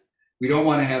that we don't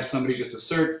want to have somebody just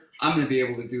assert, I'm going to be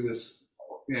able to do this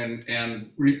and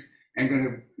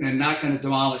not going to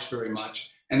demolish very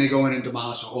much, and they go in and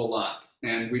demolish a whole lot,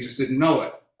 and we just didn't know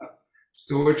it.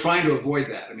 So we're trying to avoid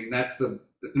that. I mean, that's the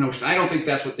notion. I don't think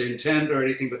that's what they intend or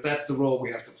anything, but that's the role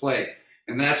we have to play.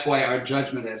 And that's why our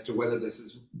judgment as to whether this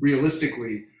is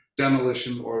realistically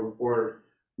demolition or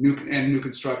new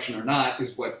construction or not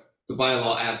is what the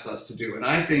bylaw asks us to do. And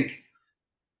I think,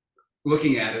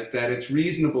 looking at it, that it's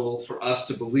reasonable for us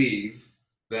to believe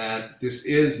that this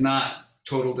is not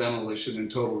total demolition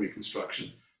and total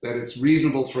reconstruction, that it's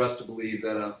reasonable for us to believe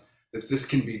that this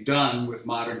can be done with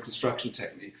modern construction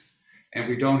techniques, and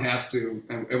we don't have to,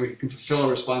 and we can fulfill our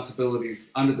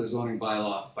responsibilities under the zoning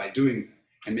bylaw by doing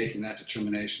and making that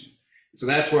determination. So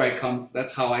that's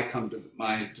how I come to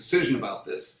my decision about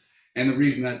this. And the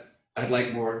reason that I'd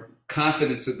like more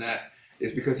confidence in that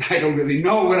is because I don't really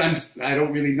know I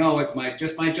don't really know. It's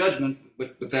just my judgment,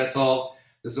 but that's all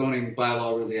the zoning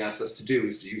bylaw really asks us to do,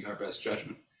 is to use our best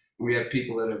judgment. And we have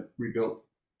people that have rebuilt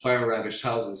fire-ravaged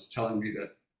houses telling me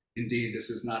that indeed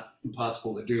this is not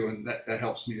impossible to do, and that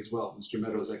helps me as well. Mr.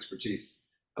 Meadows' expertise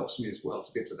helps me as well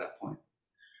to get to that point.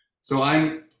 So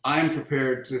I'm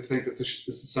prepared to think that this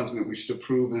is something that we should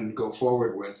approve and go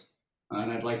forward with. And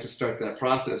I'd like to start that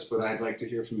process, but I'd like to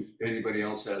hear from if anybody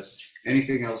else has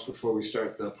anything else before we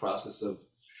start the process of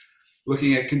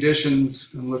looking at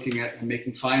conditions and looking at and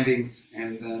making findings,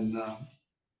 and then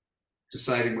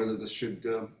deciding whether this should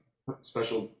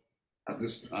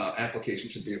this application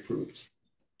should be approved.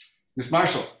 Ms.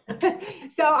 Marshall.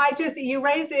 So you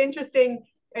raised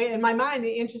in my mind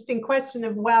the interesting question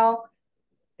of, well,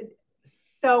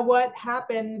 So what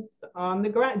happens on the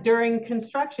ground during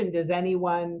construction? Does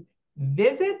anyone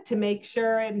visit to make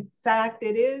sure, in fact,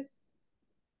 it is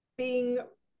being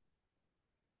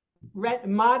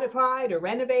modified or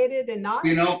renovated and not?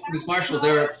 You know, Ms. Marshall,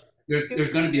 there's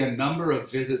going to be a number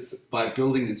of visits by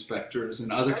building inspectors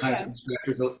and other kinds of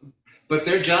inspectors, but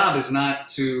their job is not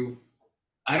to,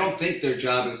 I don't think their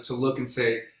job is to look and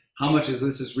say, how much is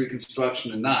this is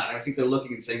reconstruction and not. I think they're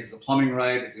looking and saying, is the plumbing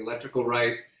right? Is the electrical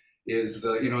right? Is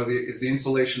the, is the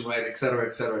insulation right? Et cetera,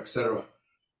 et cetera, et cetera.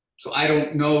 So I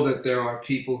don't know that there are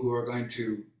people who are going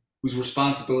to, whose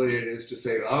responsibility it is to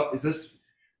say, oh, is this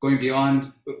going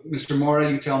beyond? Mr.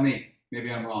 Mora, you tell me.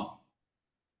 Maybe I'm wrong.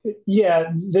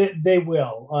 Yeah, they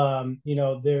will.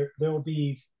 There will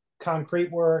be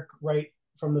concrete work right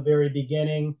from the very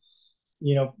beginning.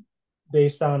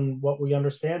 Based on what we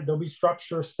understand, there'll be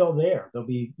structure still there. They'll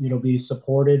be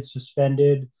supported,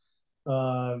 suspended,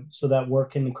 so that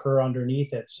work can occur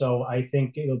underneath it. So I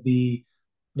think it'll be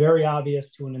very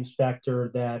obvious to an inspector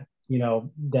that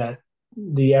that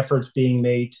the efforts being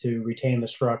made to retain the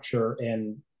structure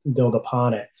and build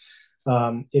upon it.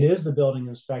 It is the building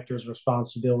inspector's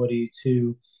responsibility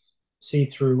to see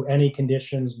through any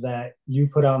conditions that you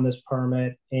put on this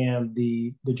permit and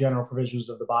the general provisions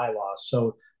of the bylaws.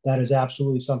 So that is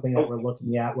absolutely something that we're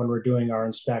looking at when we're doing our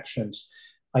inspections.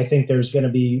 I think there's going to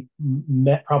be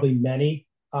probably many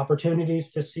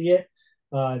opportunities to see it.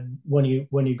 When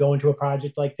you go into a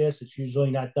project like this, it's usually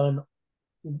not done.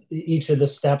 Each of the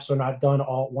steps are not done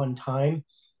all at one time.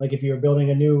 Like if you're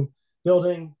building a new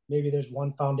building, maybe there's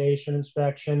one foundation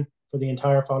inspection for the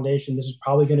entire foundation. This is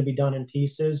probably going to be done in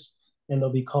pieces, and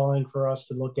they'll be calling for us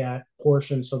to look at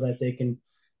portions so that they can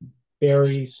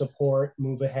bury, support,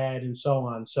 move ahead, and so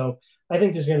on. So I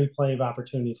think there's going to be plenty of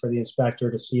opportunity for the inspector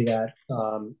to see that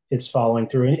it's following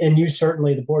through. And you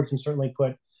certainly, the board can certainly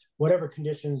put whatever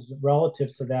conditions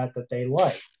relative to that they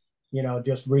like,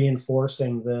 just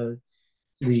reinforcing the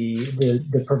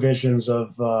provisions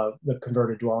of the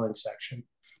converted dwelling section.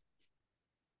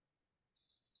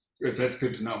 Good, that's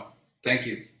good to know. Thank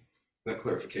you for that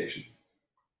clarification.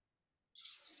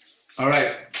 All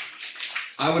right,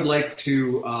 I would like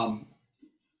to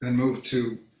then move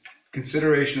to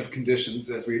consideration of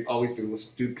conditions, as we always do.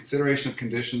 Let's do consideration of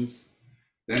conditions.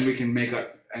 Then we can make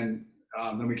our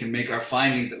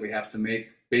findings that we have to make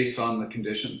based on the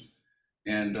conditions,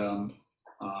 and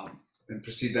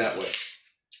proceed that way.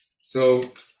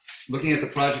 So, looking at the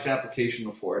project application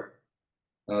report,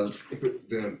 the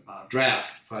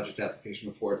draft project application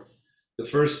report, the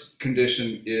first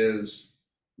condition is,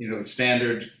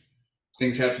 standard.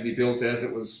 Things have to be built as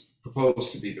it was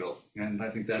proposed to be built, and I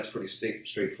think that's pretty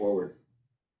straightforward.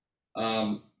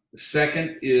 The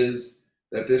second is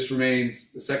that the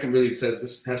second really says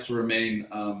this has to remain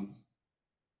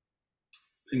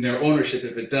in their ownership.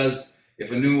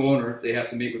 If a new owner, they have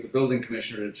to meet with the building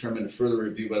commissioner to determine to further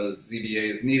review whether the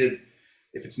ZBA is needed.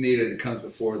 If it's needed, it comes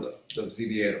before the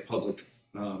ZBA at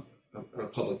a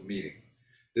public meeting.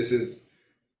 This is,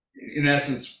 in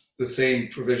essence, the same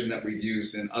provision that we've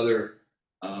used in other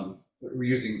we're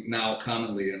using now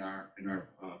commonly in our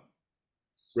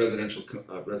residential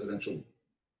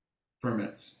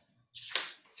permits.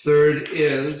 Third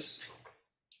is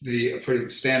the pretty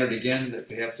standard again, that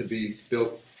they have to be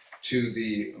built to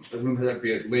the room has to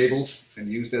be labeled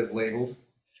and used as labeled.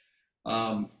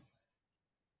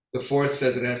 The fourth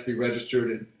says it has to be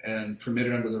registered and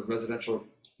permitted under the residential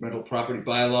rental property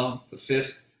bylaw. The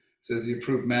fifth says the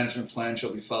approved management plan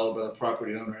shall be followed by the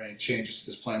property owner. Any changes to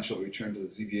this plan shall be returned to the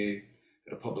ZBA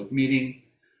at a public meeting.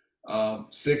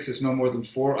 6 is no more than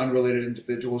 4 unrelated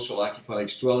individuals shall occupy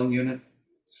each dwelling unit.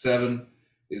 7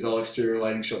 is all exterior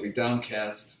lighting shall be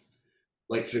downcast.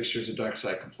 Light fixtures are dark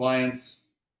side compliance.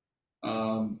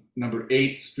 Number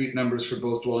 8, street numbers for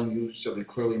both dwelling units shall be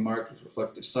clearly marked with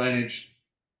reflective signage.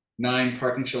 9,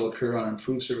 parking shall occur on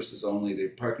improved surfaces only. The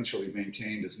parking shall be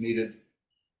maintained as needed.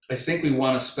 I think we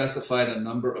want to specify the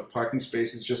number of parking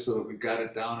spaces just so that we've got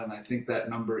it down, and I think that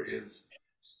number is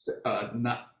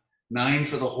 9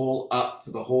 for the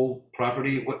whole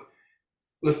property.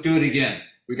 Let's do it again.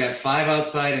 We got 5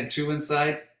 outside and 2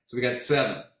 inside, so we got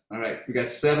 7. All right, we got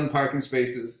 7 parking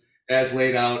spaces as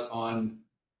laid out on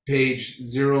page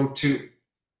 02.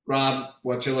 Rob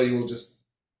Wachilla, you will just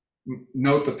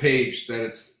note the page that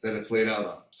it's laid out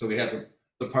on, so we have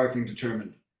the parking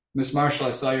determined. Miss Marshall,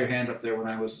 I saw your hand up there when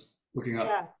I was looking up.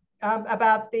 Yeah,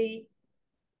 about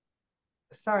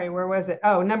sorry, where was it?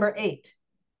 Oh, number 8.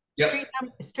 Yep.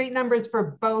 Street numbers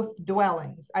for both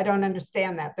dwellings. I don't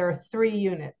understand that. There are 3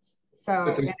 units. So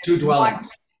but there's 2 dwellings.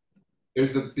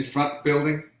 There's the front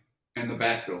building and the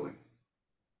back building.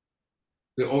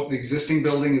 The existing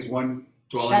building is 1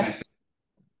 dwelling, I That's think.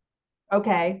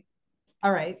 okay.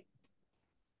 All right.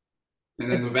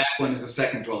 And then the back one is a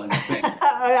second dwelling, I think. Okay,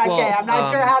 Well, I'm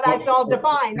not sure how that's all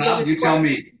defined. but Now, it's you tell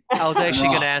close. me. I was actually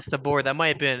No. going to ask the board. That might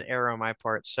have been an error on my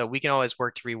part. So we can always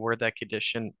work to reword that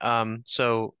condition.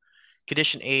 So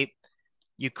condition 8,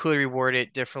 you could reword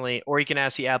it differently, or you can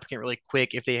ask the applicant really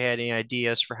quick if they had any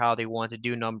ideas for how they want to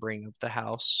do numbering of the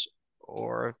house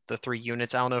or the 3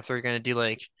 units. I don't know if they're going to do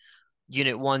like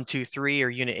unit 1, 2, 3 or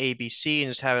unit A, B, C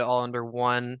and just have it all under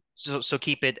one. So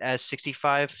keep it as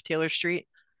 65 Taylor Street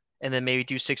and then maybe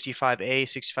do 65A,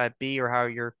 65B, or how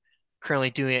you're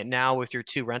currently doing it now with your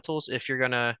 2 rentals. If you're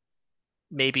gonna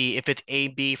maybe if it's A,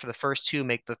 B for the first 2,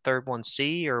 make the third one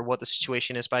C, or what the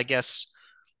situation is. But I guess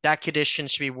that condition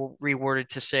should be reworded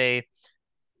to say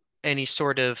any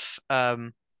sort of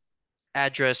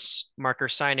address marker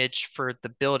signage for the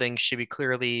building should be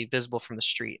clearly visible from the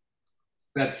street.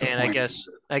 That's the And point.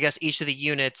 I guess each of the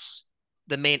units,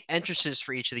 the main entrances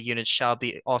for each of the units shall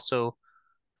be also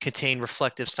contain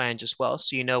reflective signage as well,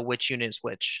 so you know which unit is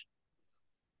which.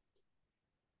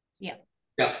 Yeah.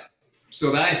 Yeah.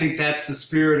 So that, I think that's the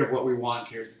spirit of what we want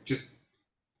here. Just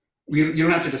you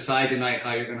don't have to decide tonight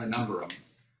how you're going to number them,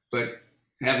 but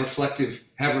have reflective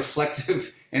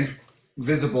and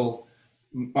visible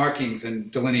markings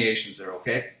and delineations there.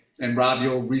 Okay. And Rob,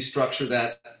 you'll restructure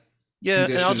that. Yeah,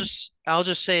 condition. and I'll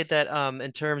just say that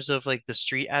in terms of like the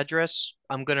street address,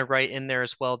 I'm gonna write in there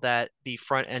as well that the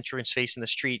front entrance facing the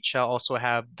street shall also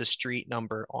have the street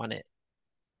number on it.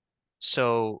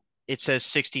 So it says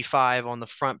 65 on the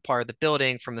front part of the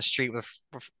building from the street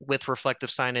with reflective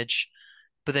signage,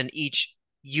 but then each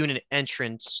unit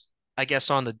entrance, I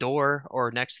guess on the door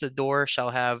or next to the door,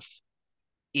 shall have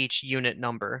each unit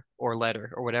number or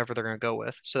letter or whatever they're gonna go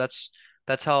with. So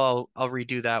that's how I'll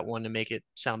redo that one to make it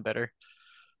sound better.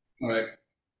 All right.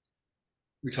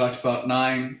 We talked about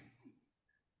 9.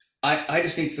 I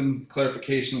just need some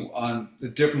clarification on the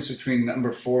difference between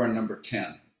number 4 and number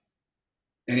 10.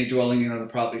 Any dwelling unit on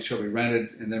the property shall be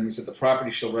rented, and then we said the property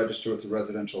shall register with the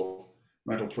residential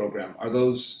rental program. Are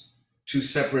those 2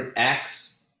 separate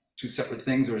acts, 2 separate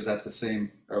things, or is that the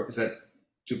same, or is that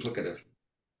duplicative?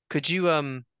 Could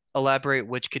you elaborate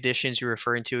which conditions you're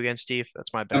referring to again, Steve?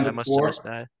 That's my bad. Number I must 4. have missed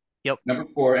that. Yep. Number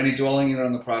 4, any dwelling unit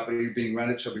on the property being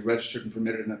rented shall be registered and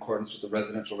permitted in accordance with the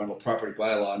residential rental property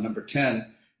bylaw. And number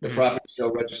 10, the property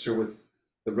shall register with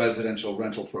the residential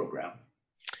rental program.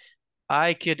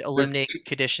 I could eliminate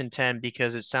condition 10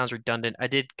 because it sounds redundant. I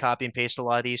did copy and paste a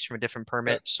lot of these from a different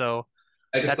permit, so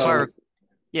that's why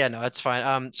yeah, no, that's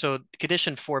fine. So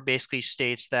condition 4 basically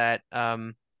states that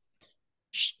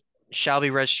shall be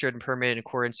registered and permitted in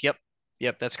accordance. Yep,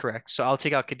 that's correct. So I'll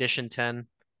take out condition 10.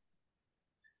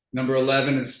 Number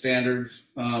 11 is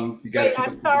standards. You got. Wait,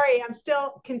 I'm sorry, I'm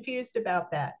still confused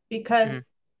about that because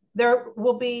there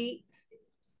will be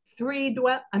 3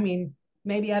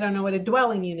 maybe I don't know what a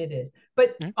dwelling unit is,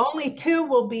 but only 2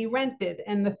 will be rented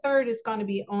and the third is going to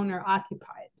be owner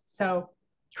occupied. So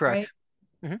correct.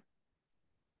 Right?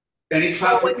 Any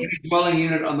dwelling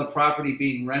unit on the property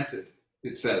being rented,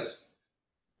 it says,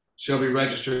 shall be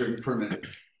registered and permitted.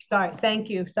 Sorry, thank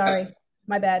you. Sorry,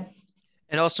 my bad.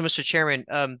 And also, Mr. Chairman,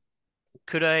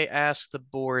 could I ask the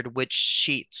board which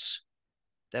sheets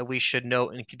that we should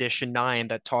note in condition 9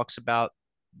 that talks about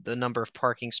the number of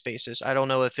parking spaces? I don't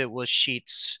know if it was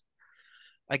sheets,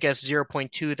 I guess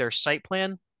 0.2, their site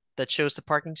plan that shows the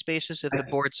parking spaces. If the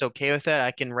board's okay with that,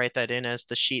 I can write that in as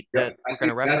the sheet that we're going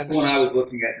to reference. That's the one I was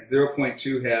looking at.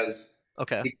 0.2 has,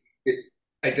 okay. It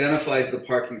identifies the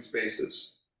parking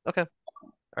spaces. Okay.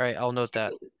 All right, I'll note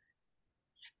that.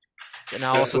 And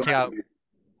I'll also take out,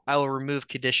 I will remove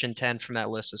condition 10 from that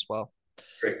list as well.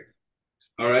 Great.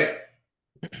 All right.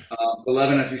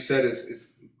 11, as we said,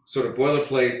 is sort of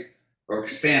boilerplate or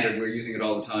standard. We're using it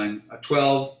all the time.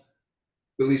 12,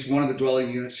 at least one of the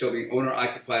dwelling units shall be owner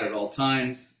occupied at all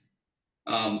times.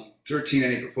 13,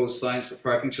 any proposed signs for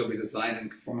parking shall be designed in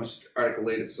conformance with Article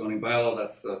 8 of the zoning bylaw.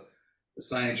 That's the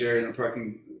signage area and the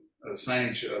parking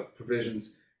signage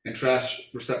provisions. And trash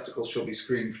receptacles shall be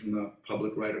screened from the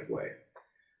public right of way.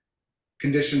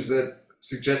 Conditions that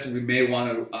suggested we may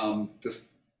want to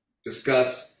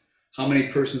discuss how many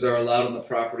persons are allowed on the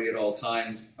property at all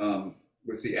times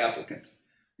with the applicant.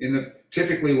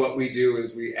 Typically what we do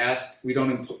is we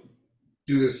don't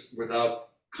do this without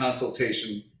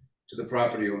consultation to the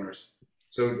property owners.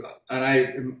 So, and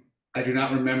I do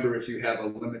not remember if you have a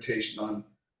limitation on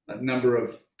a number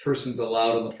of persons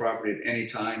allowed on the property at any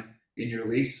time in your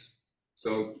lease.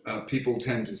 So people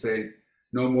tend to say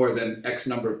no more than X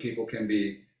number of people can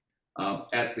be on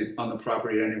the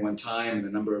property at any one time, and the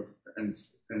number of, and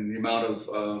the amount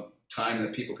of time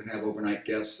that people can have overnight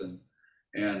guests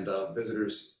and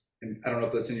visitors. And I don't know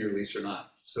if that's in your lease or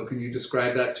not. So can you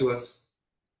describe that to us?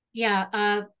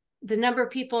 Yeah, the number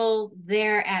of people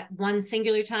there at one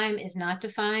singular time is not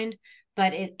defined,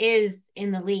 but it is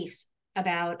in the lease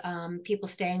about people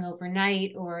staying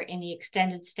overnight or any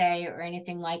extended stay or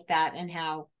anything like that, and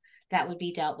how that would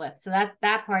be dealt with. So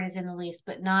that part is in the lease,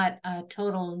 but not a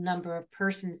total number of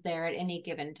persons there at any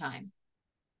given time.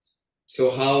 So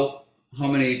how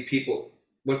many people,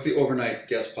 what's the overnight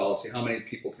guest policy? How many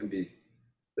people can be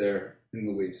there in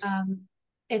the lease?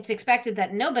 It's expected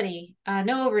that no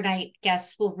overnight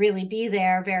guests will really be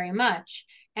there very much.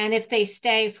 And if they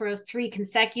stay for 3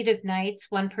 consecutive nights,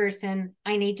 one person,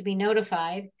 I need to be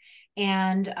notified.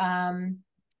 And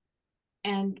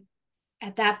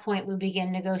at that point, we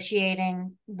begin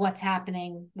negotiating what's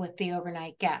happening with the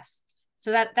overnight guests.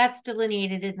 So that's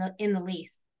delineated in the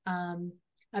lease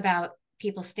about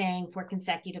people staying for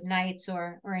consecutive nights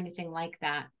or anything like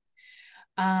that.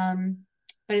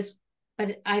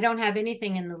 But I don't have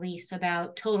anything in the lease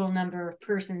about total number of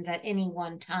persons at any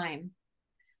one time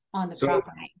on the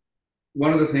property.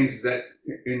 One of the things is that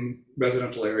in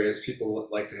residential areas, people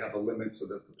like to have a limit so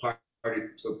that the party,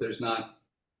 so if there's not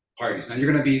parties. Now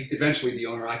you're going to be eventually the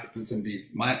owner occupants and be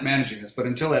managing this, but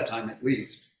until that time at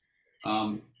least,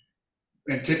 and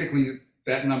typically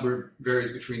that number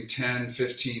varies between 10,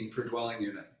 15 per dwelling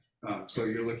unit. So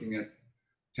you're looking at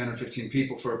 10 or 15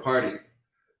 people for a party.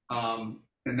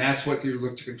 And that's what you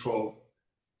look to control.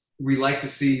 We like to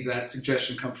see that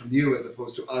suggestion come from you as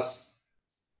opposed to us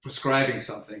prescribing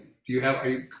something.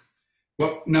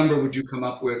 What number would you come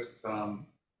up with?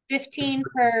 15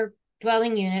 per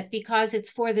dwelling unit, because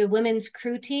it's for the women's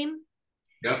crew team.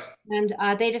 Yep. And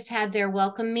they just had their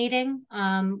welcome meeting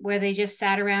where they just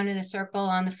sat around in a circle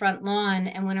on the front lawn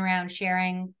and went around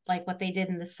sharing like what they did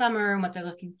in the summer and what they're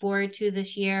looking forward to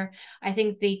this year. I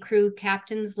think the crew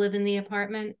captains live in the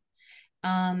apartment.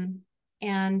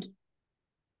 And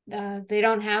they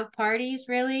don't have parties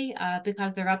really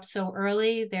because they're up so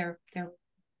early. They're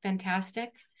fantastic.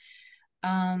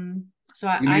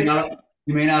 So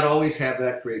you may not always have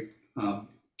that great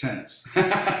tenants.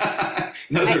 I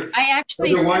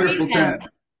actually those are wonderful tenants.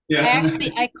 Yeah.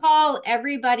 I call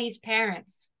everybody's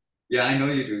parents. Yeah, I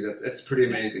know you do. That's pretty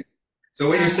amazing. So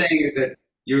what you're saying is that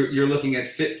you're looking at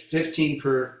 15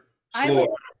 per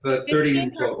floor. So 30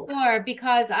 in total. Floor,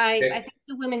 because I think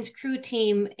the women's crew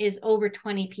team is over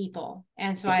 20 people,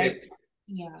 and so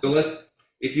So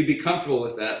if you'd be comfortable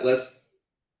with that,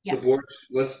 the board,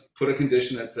 let's put a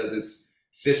condition that says it's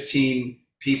 15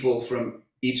 people from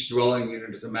each dwelling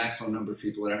unit is a maximum number of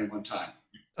people at any one time.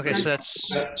 Okay, so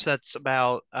that's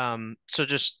about so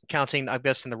just counting, I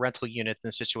guess, in the rental units in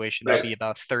the situation, that'd be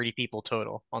about 30 people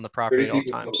total on the property at all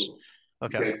times.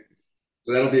 Okay.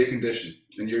 So that'll be a condition,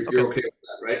 and you're okay with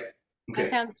that, right? Okay.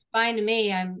 That sounds fine to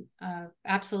me. I'm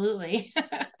absolutely.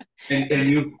 and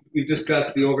you've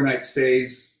discussed the overnight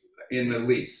stays in the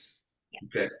lease. Yes.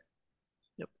 Okay.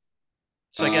 Yep.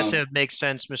 So I guess it makes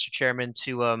sense, Mr. Chairman,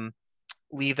 to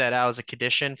leave that out as a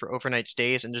condition for overnight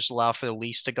stays and just allow for the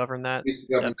lease to govern that. Lease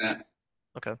to govern that.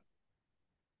 Okay.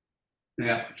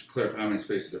 Yeah, to clarify how many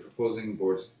spaces they're proposing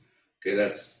boards. Okay,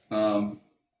 that's that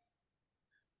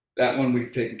one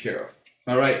we've taken care of.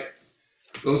 All right,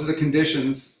 those are the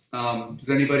conditions. Does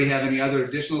anybody have any other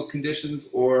additional conditions,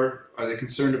 or are they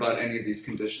concerned about any of these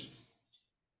conditions?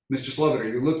 Mr. Sloviter,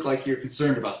 you look like you're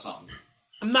concerned about something.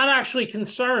 I'm not actually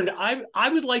concerned. I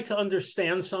would like to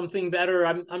understand something better.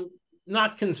 I'm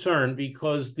not concerned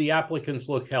because the applicants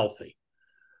look healthy.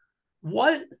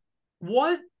 What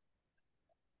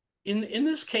in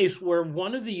this case where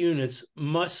one of the units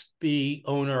must be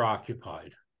owner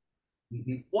occupied,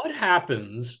 what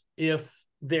happens if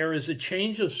there is a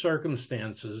change of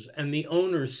circumstances and the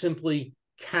owner simply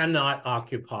cannot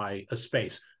occupy a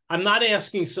space? I'm not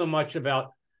asking so much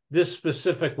about this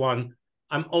specific one.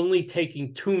 I'm only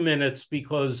taking 2 minutes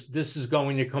because this is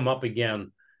going to come up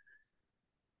again.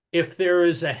 If there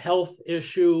is a health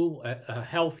issue, a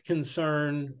health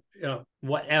concern,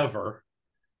 whatever,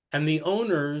 and the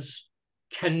owners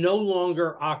can no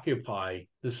longer occupy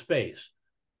the space,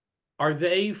 are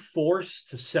they forced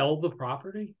to sell the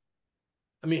property?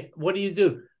 I mean, what do you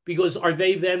do? Because are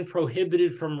they then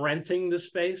prohibited from renting the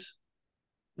space?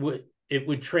 It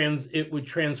would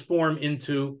transform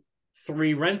into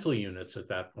 3 rental units at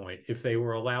that point if they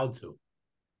were allowed to.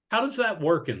 How does that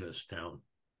work in this town?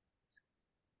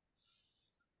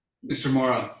 Mr.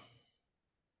 Mora.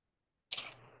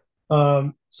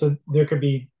 So there could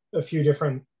be a few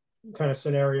different kind of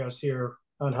scenarios here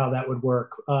on how that would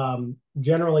work.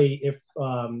 Generally, if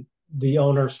the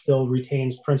owner still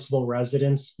retains principal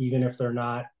residence, even if they're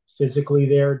not physically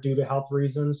there due to health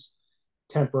reasons,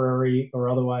 temporary or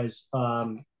otherwise,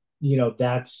 you know,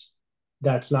 that's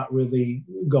not really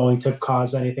going to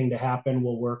cause anything to happen.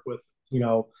 We'll work with, you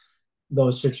know,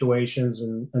 those situations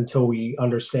and until we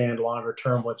understand longer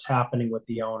term what's happening with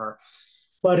the owner.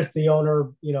 But if the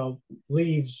owner, you know,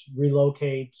 leaves,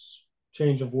 relocates,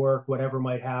 change of work, whatever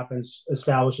might happen,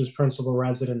 establishes principal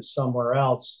residence somewhere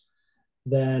else,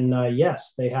 then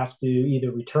yes, they have to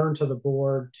either return to the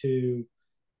board to,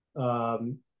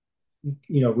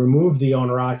 you know, remove the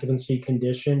owner occupancy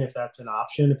condition if that's an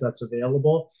option, if that's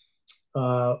available,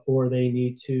 or they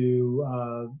need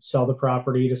to sell the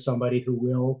property to somebody who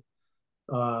will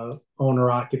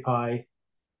owner occupy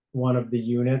one of the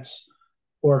units,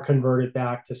 or convert it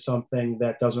back to something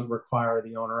that doesn't require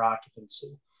the owner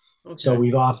occupancy. Okay. So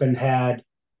we've often had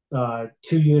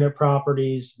 2-unit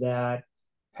properties that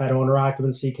had owner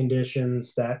occupancy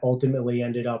conditions that ultimately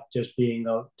ended up just being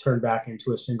turned back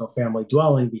into a single family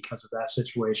dwelling because of that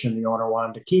situation. The owner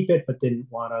wanted to keep it, but didn't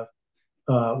want to,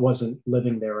 wasn't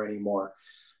living there anymore.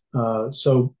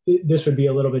 So this would be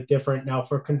a little bit different. Now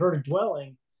for converted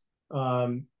dwelling,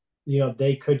 you know,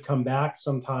 they could come back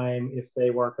sometime if they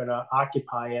weren't going to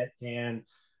occupy it and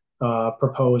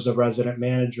propose a resident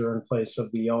manager in place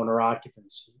of the owner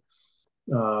occupancy.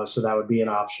 So that would be an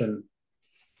option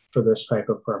for this type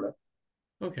of permit.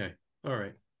 Okay. All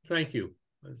right. Thank you.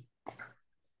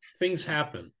 Things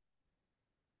happen.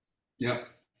 Yep.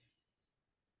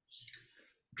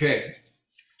 Okay.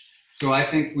 So I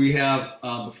think we have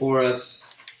before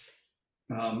us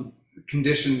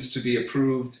conditions to be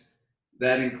approved.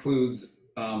 That includes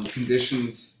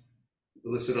conditions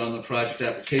listed on the project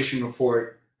application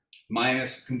report,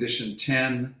 minus condition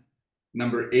 10.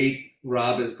 Number 8,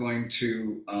 Rob is going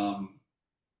to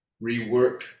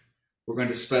rework. We're going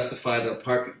to specify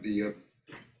the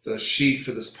sheet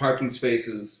for this parking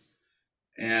spaces,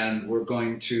 and we're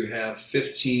going to have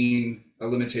 15, a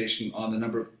limitation on the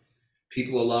number of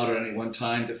people allowed at any one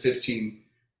time to 15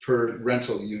 per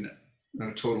rental unit,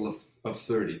 a total of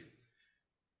 30.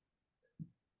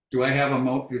 Do I have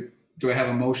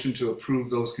a motion to approve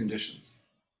those conditions?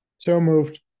 So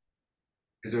moved.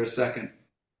 Is there a second?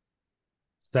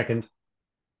 Second.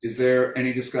 Is there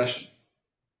any discussion?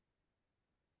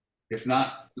 If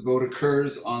not, the vote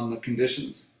occurs on the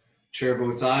conditions. Chair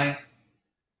votes aye.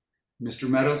 Mr.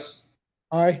 Meadows?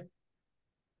 Aye.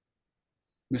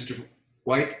 Mr.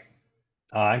 White?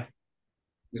 Aye.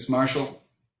 Ms. Marshall?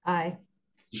 Aye.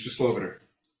 Mr. Sloviter?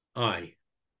 Aye.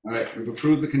 All right, we've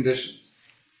approved the conditions.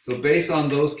 So based on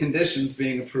those conditions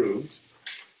being approved,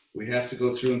 we have to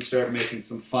go through and start making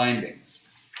some findings.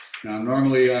 Now,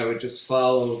 normally I would just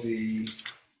follow the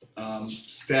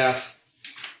staff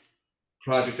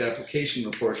project application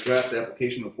report, draft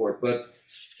application report, but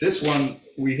this one,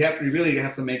 we really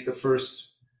have to make the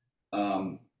first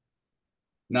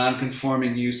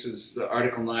non-conforming uses, the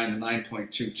Article 9, the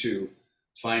 9.22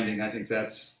 finding. I think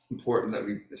that's important that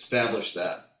we establish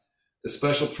that. The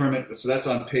special permit, so that's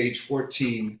on page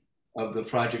 14 of the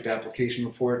project application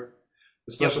report.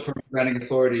 The special permit granting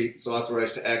authority is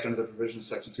authorized to act under the provision of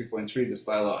section 3.3 of this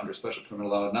bylaw under special permit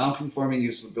allow a non-conforming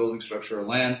use of a building, structure, or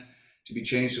land to be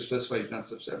changed to specify not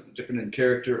different in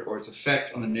character or its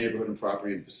effect on the neighborhood and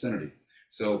property in the vicinity.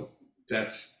 So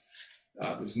that's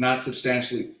it's not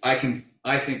substantially. I think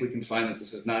we can find that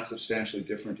this is not substantially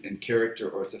different in character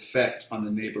or its effect on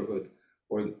the neighborhood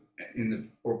or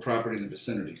property in the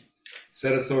vicinity.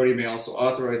 Said authority may also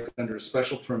authorize under a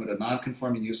special permit a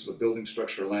non-conforming use of a building,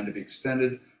 structure, or land to be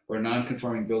extended, or a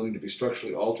non-conforming building to be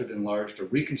structurally altered, enlarged, or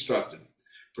reconstructed,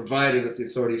 provided that the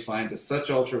authority finds that such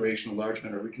alteration,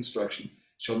 enlargement, or reconstruction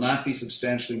shall not be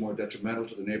substantially more detrimental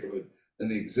to the neighborhood than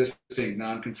the existing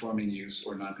non-conforming use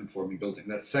or non-conforming building.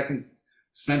 That second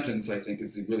sentence, I think,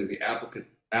 is really the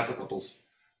applicable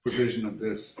provision of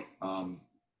this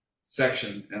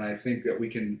section, and I think that we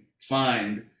can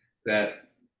find that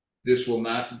this will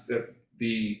not, that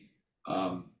the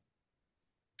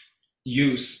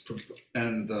use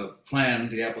and the plan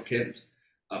the applicant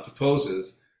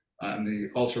proposes and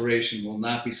the alteration will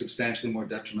not be substantially more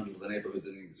detrimental to the neighborhood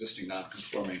than the existing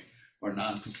non-conforming or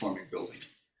non-conforming building.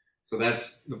 So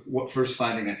that's the first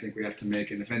finding I think we have to make,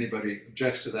 and if anybody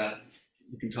objects to that,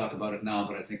 we can talk about it now,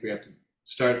 but I think we have to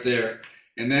start there,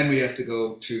 and then we have to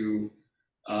go to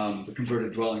the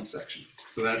converted dwelling section.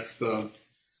 So that's the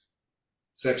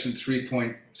section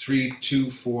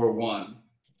 3.3241.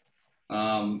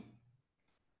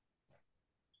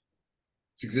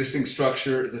 Its existing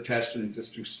structure is attached to an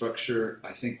existing structure.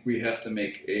 I think we have to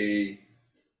make a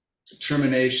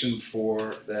determination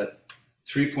for that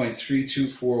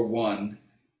 3.3241.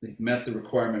 They've met the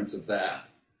requirements of that,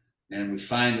 and we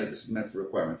find that it's met the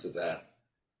requirements of that.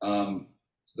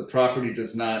 So the property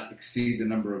does not exceed the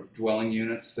number of dwelling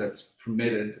units that's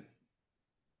permitted.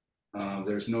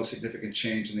 There's no significant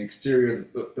change in the exterior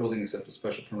of the building except a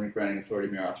special permit granting authority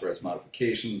may authorize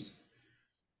modifications.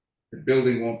 The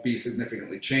building won't be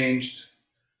significantly changed.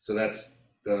 So that's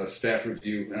the staff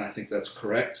review, and I think that's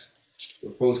correct. The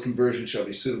proposed conversion shall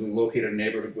be suitably located in a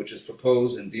neighborhood which is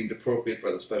proposed and deemed appropriate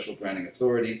by the special granting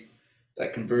authority.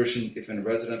 That conversion, if in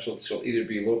residential, shall either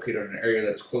be located in an area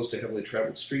that is close to heavily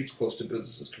traveled streets, close to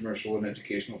businesses, commercial, and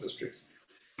educational districts.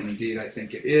 And indeed, I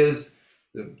think it is.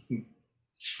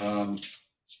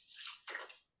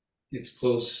 It's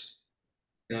close,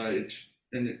 and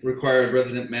it required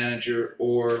resident manager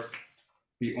or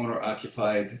be owner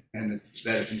occupied, and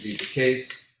that is indeed the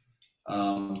case.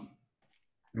 And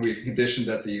we've conditioned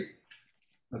that the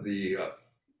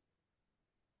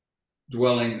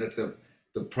dwelling, that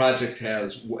the project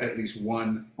has at least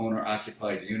one owner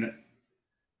occupied unit.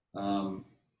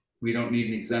 We don't need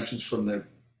any exemptions from the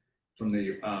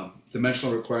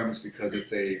dimensional requirements because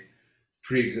it's a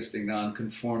pre-existing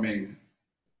non-conforming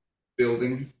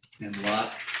building and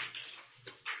lot.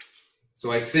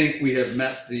 So I think we have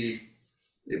met the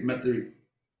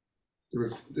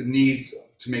needs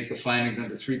to make the findings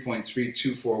under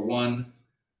 3.3241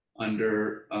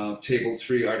 under Table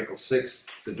 3, Article 6,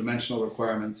 the dimensional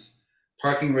requirements.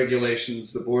 Parking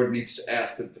regulations, the board needs to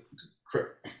ask that,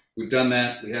 we've done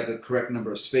that, we have the correct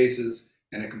number of spaces,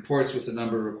 and it comports with the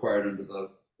number required under the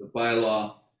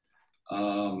bylaw.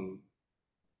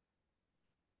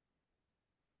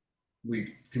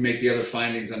 We can make the other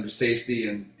findings under safety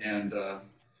and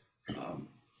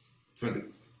for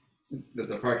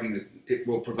the parking, it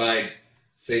will provide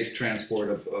safe transport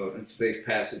of and safe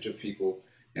passage of people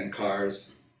and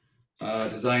cars.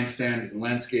 Design standards and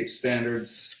landscape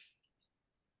standards.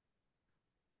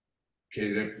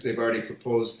 Okay, they've already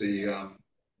proposed that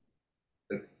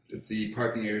the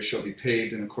parking area shall be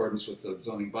paved in accordance with the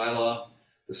zoning bylaw.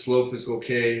 The slope is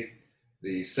okay.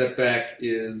 The setback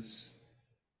is,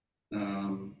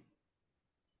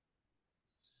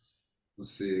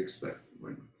 let's see, expect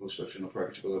construction of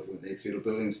parking shall be within 8 feet of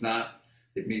building. It's not.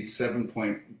 It meets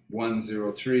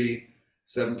 7.103,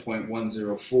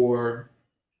 7.104.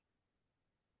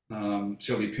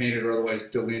 Shall be painted or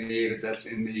otherwise delineated. That's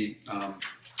in the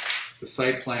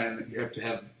site plan. You have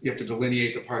to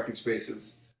delineate the parking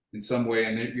spaces in some way,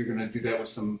 and you're going to do that with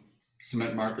some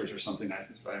cement markers or something,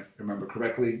 if I remember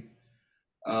correctly.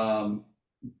 Your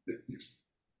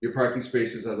parking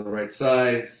spaces are the right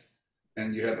size,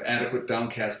 and you have adequate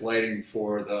downcast lighting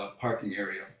for the parking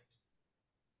area.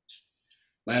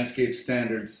 Landscape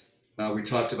standards. We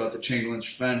talked about the chain link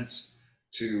fence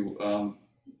to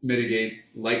mitigate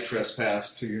light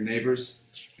trespass to your neighbors,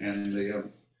 and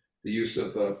the use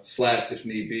of slats if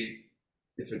need be,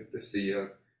 if the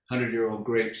 100-year-old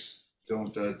grapes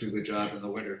don't do the job in the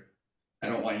winter. I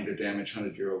don't want you to damage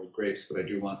 100-year-old grapes, but I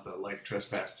do want the light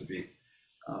trespass to be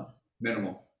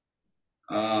minimal.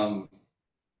 So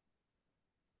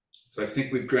I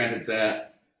think we've granted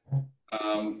that.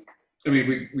 I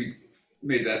mean, we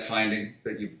made that finding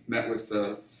that you met with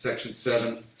Section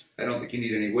 7. I don't think you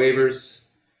need any waivers.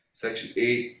 Section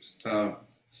 8,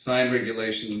 sign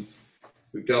regulations.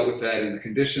 We've dealt with that in the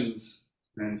conditions,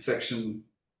 and Section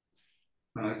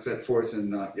set forth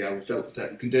in, yeah, we've dealt with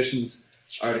that in conditions.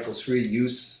 Article 3,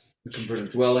 use, the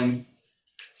converted dwelling.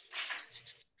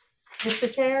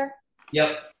 Mr. Chair?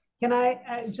 Yep. Can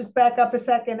I just back up a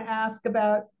second, ask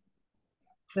about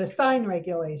the sign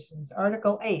regulations,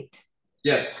 Article 8?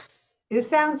 Yes. It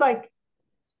sounds like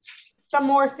some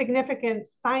more significant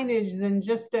signage than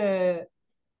just a,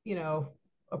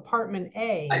 apartment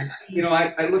A. I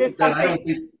looked at that. I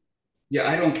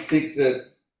don't think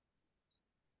that.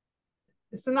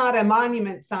 It's not a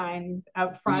monument sign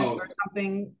out front or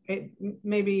something. It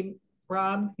maybe,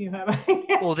 Rob, you have.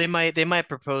 Well, they might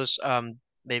propose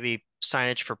maybe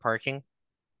signage for parking.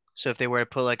 So if they were to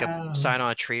put like a sign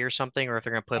on a tree or something, or if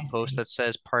they're going to put a post that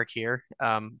says park here,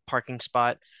 parking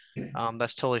spot,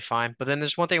 that's totally fine. But then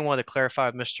there's one thing I wanted to clarify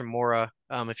with Mr. Mora,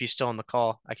 if he's still on the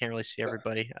call. I can't really see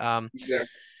everybody. Yeah.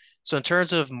 So in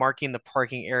terms of marking the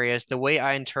parking areas, the way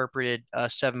I interpreted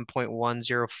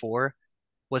 7.104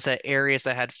 was that areas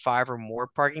that had 5 or more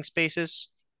parking spaces,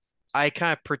 I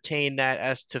kind of pertain that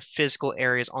as to physical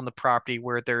areas on the property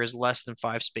where there is less than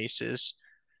 5 spaces,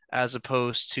 as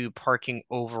opposed to parking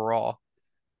overall.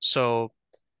 So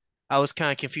I was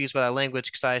kind of confused by that language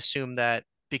because I assumed that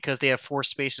because they have 4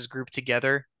 spaces grouped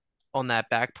together on that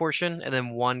back portion and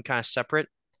then one kind of separate,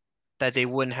 that they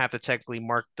wouldn't have to technically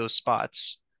mark those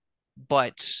spots.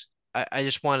 But I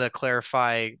just wanted to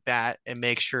clarify that and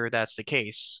make sure that's the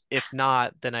case. If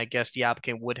not, then I guess the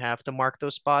applicant would have to mark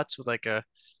those spots with like a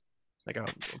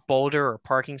boulder or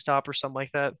parking stop or something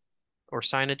like that, or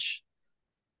signage.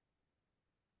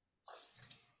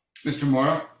 Mr.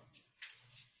 Mora?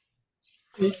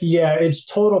 Yeah, it's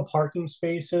total parking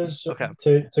spaces Okay.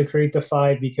 to create the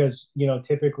 5, because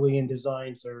typically in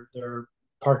designs their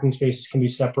parking spaces can be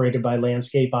separated by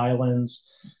landscape islands.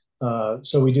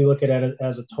 So we do look at it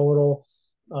as a total.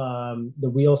 The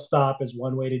wheel stop is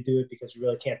one way to do it because you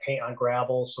really can't paint on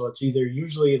gravel. So it's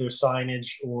usually either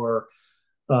signage or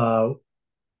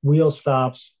wheel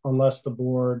stops, unless the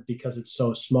board, because it's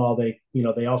so small, they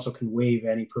also can waive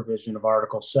any provision of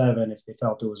Article 7 if they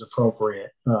felt it was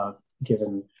appropriate,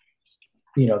 given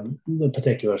the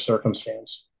particular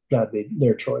circumstance. That'd be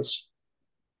their choice.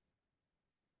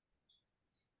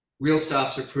 Wheel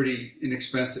stops are pretty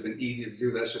inexpensive and easy to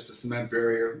do. That's just a cement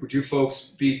barrier. Would you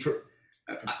folks be?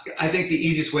 I think the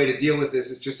easiest way to deal with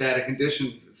this is just add a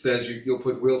condition that says you'll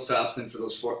put wheel stops in for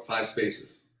those 5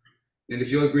 spaces. And if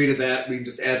you'll agree to that, we can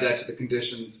just add that to the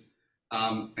conditions,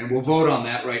 and we'll vote on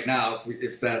that right now.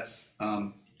 If that's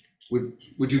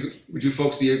would you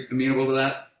folks be amenable to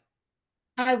that?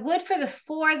 I would for the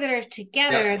 4 that are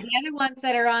together. Yeah. The other ones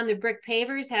that are on the brick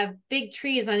pavers have big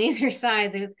trees on either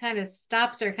side. The kind of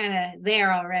stops are kind of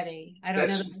there already. I don't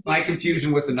know. That's my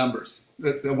confusion with the numbers.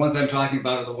 The ones I'm talking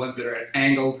about are the ones that are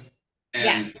angled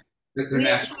and they're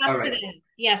natural. All right.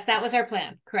 Yes, that was our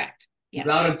plan. Correct. Yes.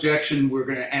 Without objection, we're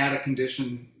going to add a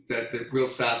condition that the wheel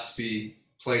stops be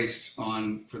placed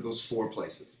on for those 4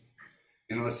 places.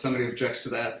 And unless somebody objects to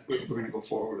that, we're going to go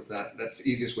forward with that. That's the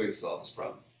easiest way to solve this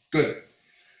problem. Good.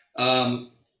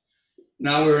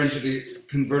 Now we're into the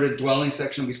converted dwelling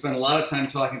section. We spent a lot of time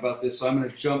talking about this, so I'm going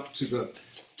to jump to the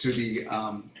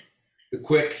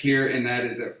quick here, and that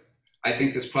is that I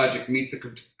think this project meets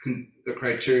the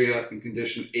criteria in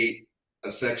condition 8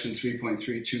 of section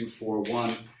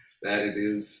 3.3241, that it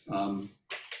is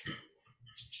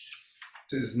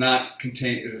not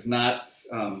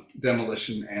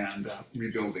demolition and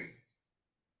rebuilding.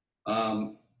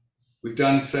 We've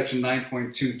done section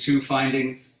 9.22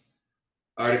 findings.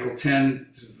 Article 10,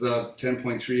 this is the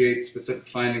 10.38 specific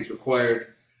findings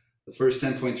required. The first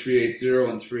 10.380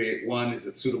 and 381 is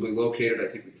it suitably located. I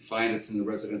think we can find it's in the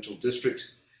residential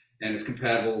district and it's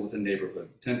compatible with the neighborhood.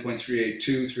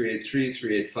 10.382, 383,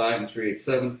 385, and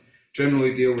 387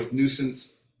 generally deal with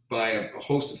nuisance by a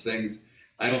host of things.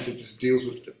 I don't think this deals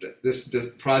with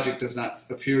this project does not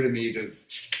appear to me to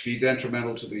be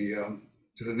detrimental to the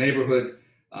neighborhood.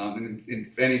 And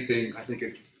if anything, I think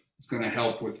it's going to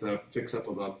help with the fix up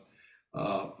of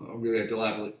a really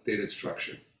dilapidated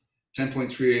structure.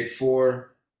 10.384,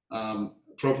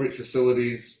 appropriate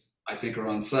facilities, I think, are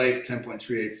on site.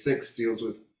 10.386 deals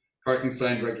with parking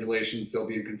sign regulations. They'll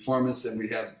be in conformance, and we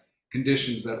have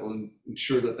conditions that will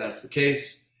ensure that that's the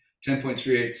case.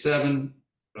 10.387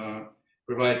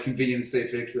 provides convenient and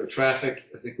safe vehicular traffic.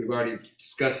 I think we've already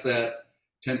discussed that.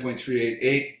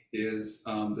 10.388 is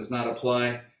does not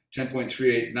apply.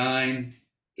 10.389,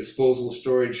 disposal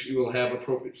storage. You will have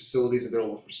appropriate facilities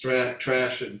available for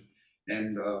trash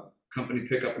and company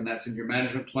pickup, and that's in your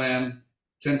management plan.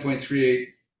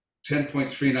 10.38,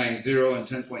 10.390, and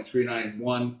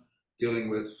 10.391 dealing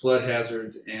with flood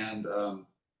hazards and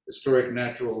historic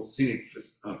natural scenic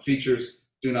features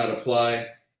do not apply.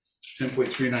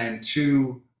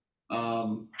 10.392,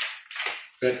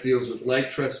 that deals with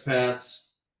light trespass.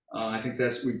 I think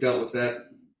we've dealt with that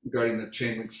regarding the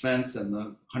chain link fence and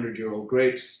the 100-year-old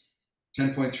grapes.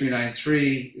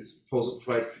 10.393 is proposal to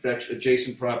provide protection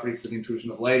adjacent property for the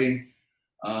intrusion of lighting.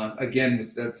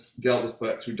 Again, that's dealt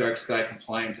with through dark sky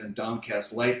compliant and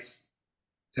downcast lights.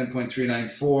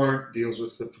 10.394 deals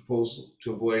with the proposal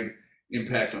to avoid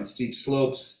impact on steep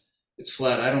slopes. It's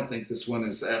flat. I don't think this one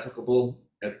is applicable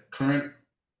at current.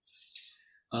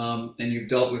 And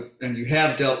you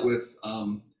have dealt with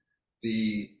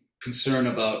the concern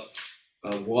about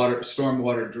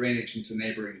stormwater drainage into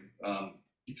neighboring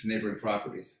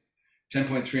properties.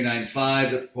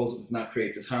 10.395, the proposal does not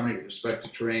create disharmony with respect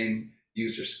to terrain,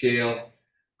 use, or scale,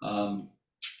 and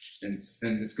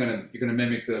you're going to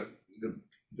mimic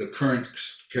the current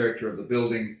character of the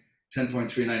building.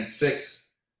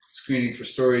 10.396, screening for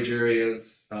storage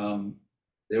areas.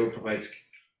 They will provide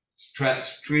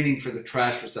screening for the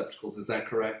trash receptacles. Is that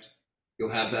correct?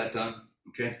 You'll have that done.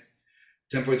 Okay.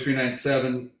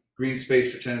 10.397, green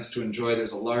space for tenants to enjoy.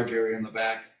 There's a large area in the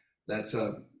back that's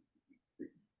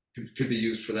could be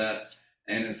used for that.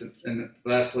 And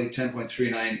lastly,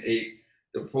 10.398,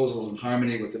 the proposal is in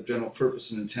harmony with the general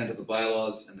purpose and intent of the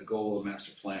bylaws and the goal of the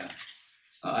master plan.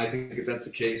 I think if that's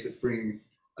the case, it's bringing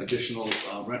additional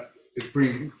it's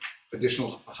bringing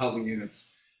additional housing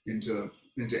units into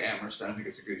Amherst. I think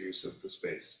it's a good use of the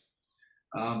space.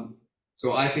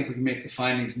 So I think we can make the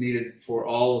findings needed for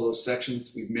all of those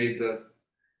sections. We've made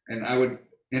and I would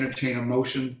entertain a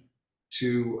motion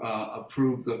to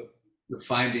approve the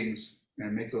findings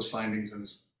and make those findings in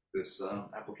this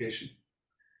application.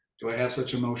 Do I have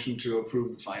such a motion to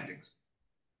approve the findings?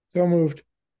 So moved.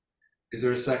 Is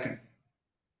there a second?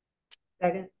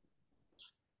 Second.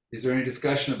 Is there any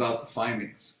discussion about the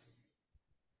findings?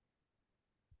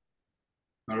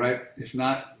 All right, if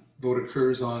not, vote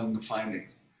occurs on the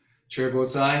findings. Chair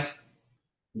votes aye.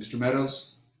 Mr.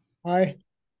 Meadows? Aye.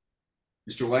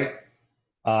 Mr. White?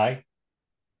 Aye.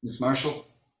 Ms. Marshall?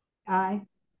 Aye.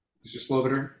 Mr.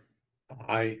 Sloviter?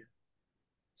 Aye.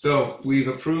 So we've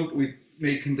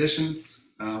made conditions,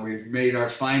 we've made our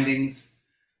findings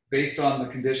based on the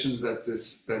conditions that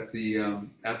the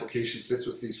application fits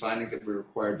with these findings that we're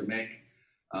required to make.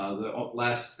 The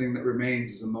last thing that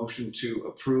remains is a motion to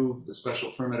approve the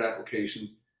special permit application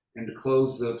and to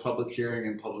close the public hearing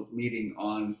and public meeting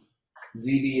on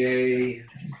ZBA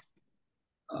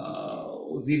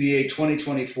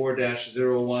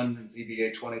 2024-01 and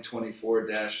ZBA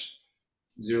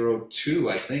 2024-02.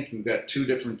 I think we've got two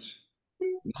different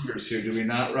numbers here, do we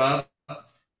not, Rob?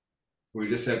 We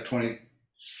just have 20.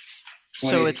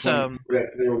 So it's 01.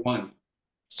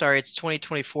 Sorry, it's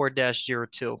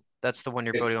 2024-02. That's the one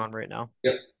you're voting on right now.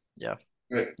 Yep. Yeah.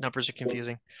 Right. Numbers are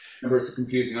confusing. Numbers are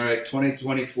confusing. All right,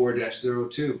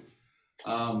 2024-02.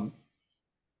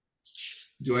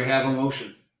 Do I have a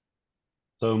motion?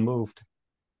 So moved.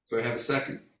 Do I have a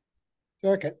second?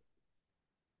 Second.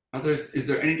 Is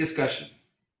there any discussion?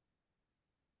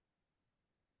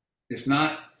 If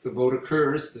not, the vote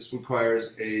occurs. This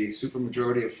requires a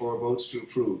supermajority of 4 votes to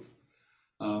approve.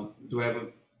 Do I have a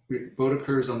vote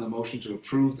occurs on the motion to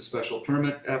approve the special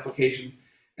permit application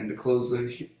and to close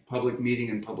the public meeting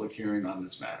and public hearing on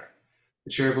this matter?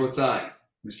 The chair votes aye.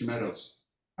 Mr. Meadows?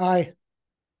 Aye.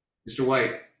 Mr.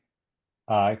 White?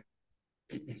 Aye.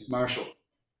 Ms. Marshall?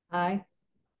 Aye.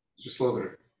 Mr.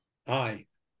 Sloviter? Aye.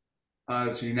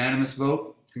 It's a unanimous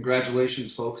vote.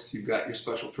 Congratulations, folks. You've got your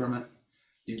special permit.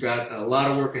 You've got a lot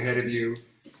of work ahead of you.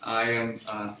 I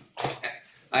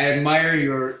admire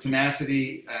your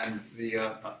tenacity and the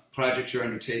project you're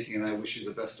undertaking, and I wish you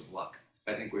the best of luck.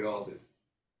 I think we all do.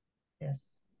 Yes.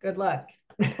 Good luck.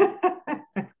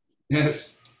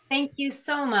 Yes. Thank you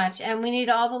so much. And we need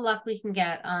all the luck we can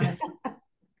get, honestly.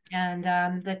 And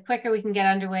the quicker we can get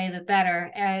underway, the better.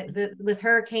 With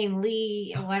Hurricane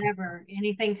Lee, whatever,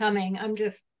 anything coming, I'm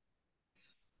just,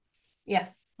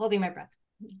 yes, holding my breath.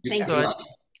 Thank you. So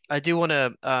I do want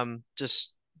to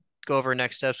just go over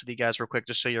next steps with you guys real quick,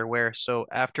 just so you're aware. So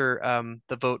after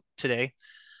the vote today,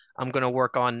 I'm going to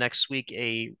work on next week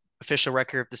a official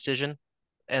record of decision,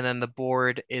 and then the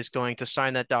board is going to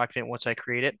sign that document once I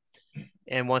create it.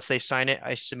 And once they sign it,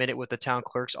 I submit it with the town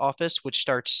clerk's office, which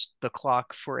starts the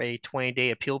clock for a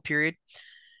 20-day appeal period.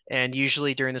 And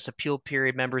usually during this appeal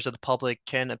period, members of the public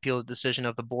can appeal the decision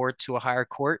of the board to a higher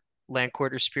court, land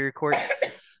court or superior court.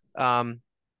 And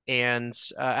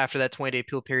after that 20-day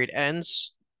appeal period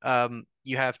ends,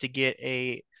 you have to get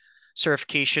a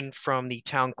certification from the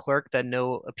town clerk that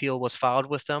no appeal was filed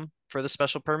with them for the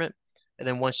special permit. And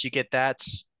then once you get that,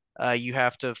 you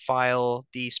have to file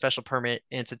the special permit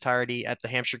in its entirety at the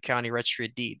Hampshire County Registry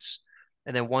of Deeds.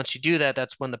 And then once you do that,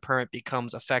 that's when the permit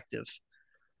becomes effective.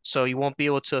 So you won't be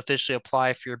able to officially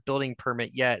apply for your building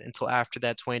permit yet until after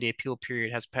that 20-day appeal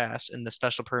period has passed and the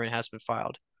special permit has been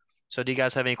filed. So do you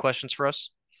guys have any questions for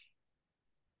us?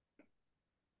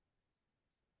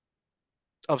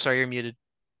 Oh, sorry, you're muted.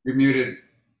 You're muted.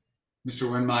 Mr.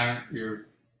 Winmeyer, you're...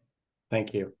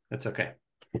 Thank you. That's okay.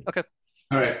 Okay.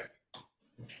 All right.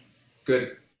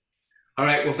 Good. All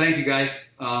right. Well, thank you, guys.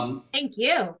 Thank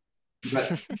you.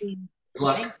 Good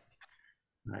luck.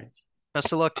 All right.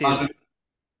 Best of luck to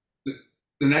you.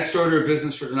 The next order of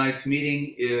business for tonight's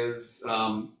meeting is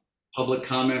public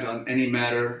comment on any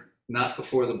matter not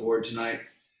before the board tonight.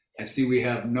 I see we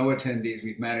have no attendees.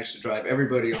 We've managed to drive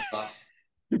everybody off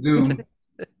Zoom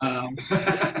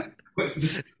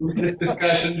with this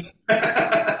discussion.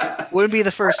 Wouldn't be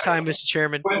the first time, Mr.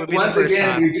 Chairman. Once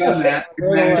again, we've done that.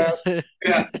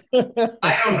 Yeah.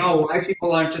 I don't know why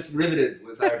people aren't just riveted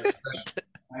with our discussion.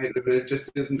 But it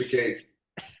just isn't the case.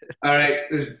 All right.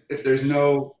 If there's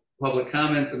no public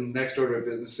comment, the next order of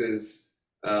business is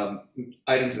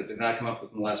items that did not come up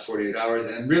within the last 48 hours.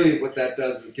 And really what that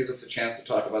does is it gives us a chance to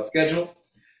talk about schedule.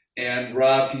 And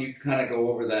Rob, can you kind of go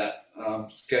over that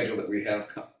schedule that we have,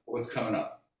 what's coming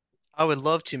up? I would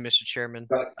love to, Mr. Chairman.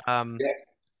 Yeah.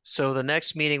 So the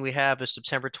next meeting we have is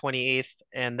September 28th,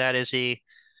 and that is a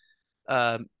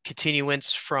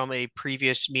continuance from a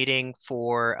previous meeting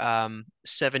for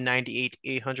 798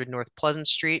 800 North Pleasant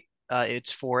Street.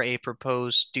 It's for a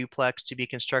proposed duplex to be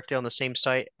constructed on the same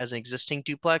site as an existing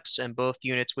duplex, and both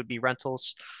units would be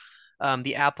rentals.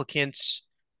 The applicant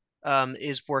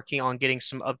is working on getting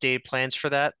some updated plans for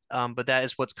that, but that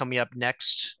is what's coming up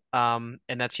next, and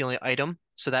that's the only item.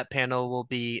 So that panel will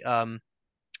be,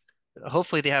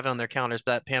 hopefully they have it on their calendars,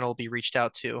 but that panel will be reached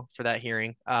out to for that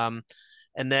hearing.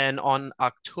 And then on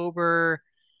October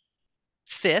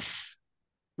 5th,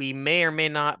 we may or may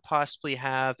not possibly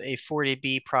have a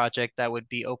 40B project that would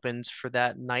be opened for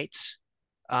that night.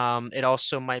 It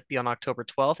also might be on October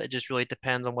 12th. It just really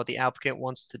depends on what the applicant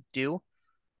wants to do.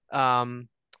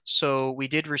 So we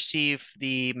did receive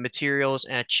the materials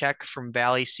and a check from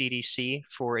Valley CDC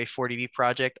for a 40B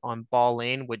project on Ball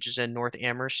Lane, which is in North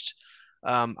Amherst.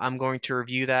 I'm going to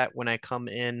review that when I come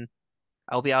in.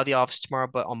 I'll be out of the office tomorrow,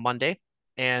 but on Monday.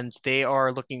 And they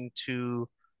are looking to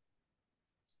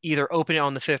either open it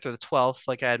on the 5th or the 12th,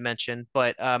 like I had mentioned.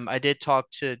 But I did talk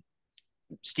to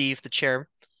Steve, the chair,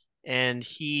 and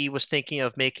he was thinking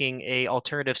of making a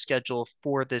alternative schedule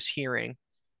for this hearing.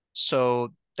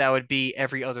 So that would be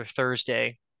every other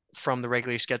Thursday from the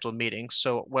regularly scheduled meeting.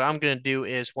 So what I'm going to do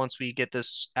is once we get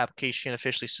this application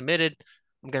officially submitted,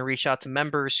 I'm going to reach out to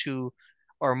members who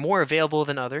are more available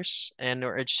than others and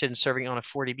are interested in serving on a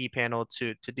 40B panel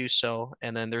to do so.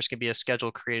 And then there's going to be a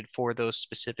schedule created for those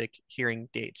specific hearing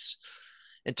dates.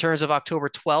 In terms of October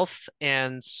 12th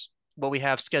and what we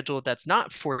have scheduled that's not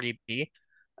 40B,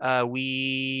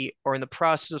 we are in the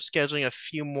process of scheduling a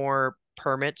few more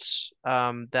permits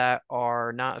that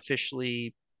are not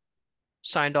officially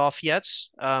signed off yet,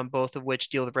 both of which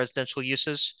deal with residential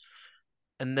uses.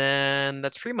 And then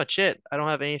that's pretty much it. I don't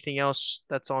have anything else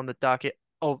that's on the docket.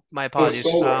 Oh, my apologies.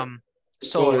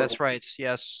 Solar, that's right.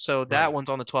 Yes. So that one's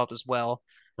on the 12th as well.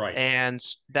 Right. And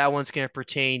that one's going to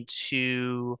pertain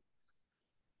to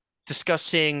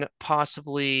discussing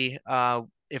possibly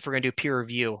if we're going to do peer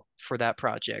review for that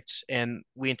project. And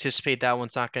we anticipate that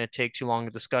one's not going to take too long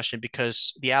of discussion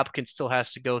because the applicant still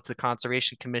has to go to the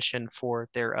Conservation Commission for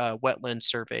their wetland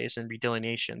surveys and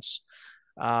redelineations.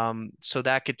 So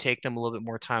that could take them a little bit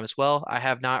more time as well. I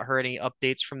have not heard any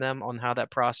updates from them on how that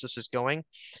process is going.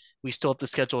 We still have to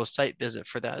schedule a site visit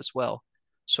for that as well.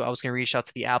 So I was going to reach out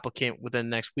to the applicant within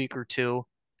the next week or two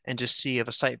and just see if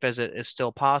a site visit is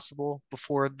still possible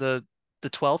before the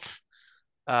 12th.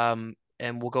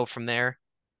 And we'll go from there.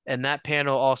 And that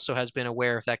panel also has been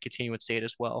aware of that continuance date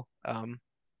as well.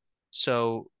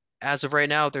 So as of right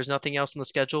now, there's nothing else on the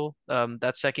schedule.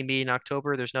 That second meeting in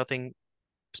October, there's nothing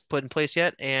put in place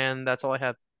yet, and that's all I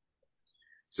have.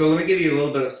 So let me give you a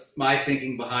little bit of my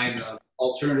thinking behind the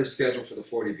alternative schedule for the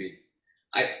 40B.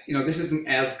 This isn't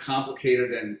as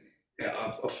complicated and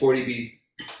a 40B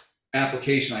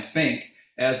application, I think,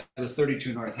 as the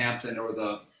 32 Northampton or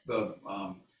the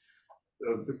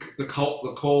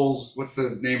Coles. What's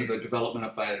the name of the development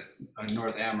up by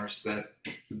North Amherst? That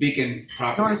the Beacon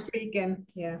property. North Beacon,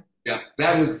 yeah. Yeah,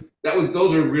 those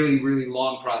are really, really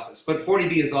long process. But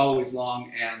 40B is always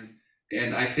long,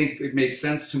 and I think it made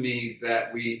sense to me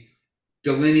that we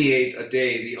delineate a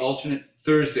day, the alternate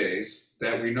Thursdays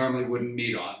that we normally wouldn't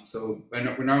meet on. So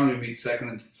we normally meet second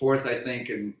and fourth, I think,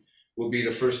 and will be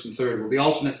the first and third. Well, the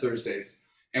alternate Thursdays,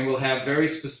 and we'll have very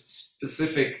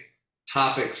specific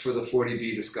topics for the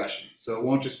 40B discussion. So it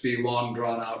won't just be long,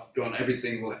 drawn out on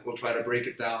everything. We'll try to break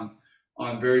it down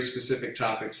on very specific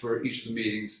topics for each of the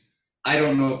meetings. I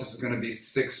don't know if this is going to be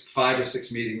 5 or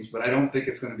 6 meetings, but I don't think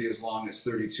it's going to be as long as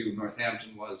 32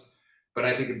 Northampton was. But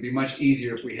I think it'd be much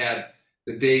easier if we had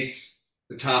the dates,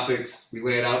 the topics, we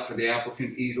lay it out for the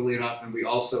applicant easily enough, and we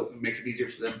also, it makes it easier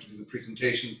for them to do the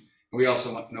presentations, and we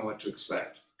also know what to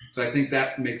expect. So I think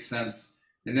that makes sense.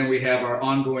 And then we have our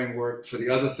ongoing work for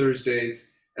the other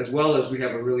Thursdays, as well as we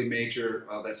have a really major,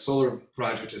 that solar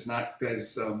project is not,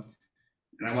 guys, and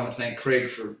I want to thank Craig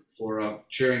for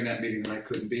chairing that meeting that I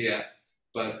couldn't be at,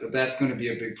 but that's going to be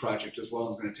a big project as well.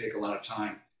 It's going to take a lot of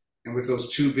time. And with those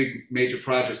 2 big major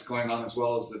projects going on, as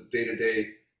well as the day-to-day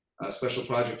special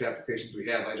project applications we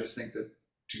have, I just think that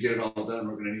to get it all done,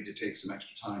 we're going to need to take some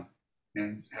extra time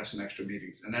and have some extra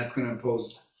meetings. And that's going to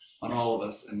impose on all of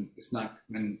us. And it's not,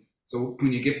 and so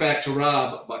when you get back to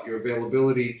Rob about your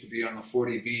availability to be on the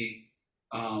 40B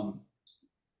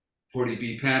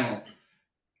panel,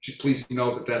 please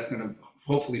note that that's going to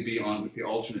hopefully be on the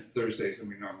alternate Thursdays than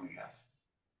we normally have.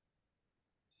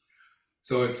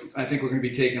 So I think we're going to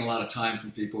be taking a lot of time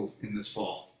from people in this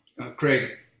fall.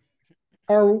 Craig.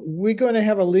 Are we going to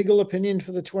have a legal opinion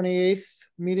for the 28th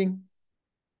meeting?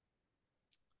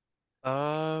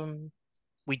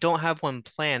 We don't have one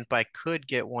planned, but I could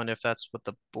get one if that's what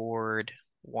the board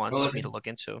wants me to look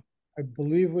into. I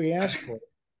believe we asked for it.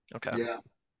 Okay. Yeah.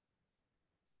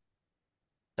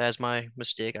 That's my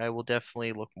mistake. I will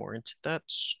definitely look more into that.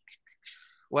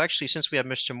 Well, actually, since we have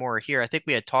Mr. Moore here, I think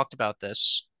we had talked about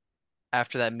this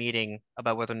after that meeting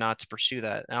about whether or not to pursue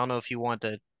that. I don't know if you want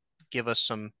to give us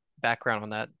some background on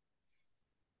that.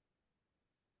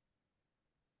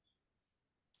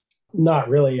 Not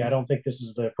really. I don't think this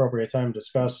is the appropriate time to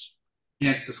discuss.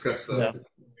 Can't discuss that.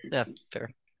 Yeah,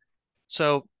 fair.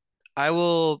 So I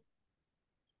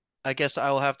guess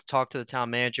I will have to talk to the town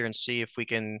manager and see if we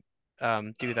can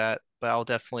do that, but I'll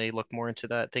definitely look more into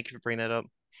that. Thank you for bringing that up.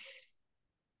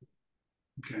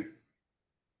 Okay.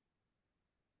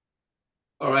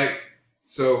 All right.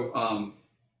 So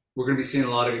we're going to be seeing a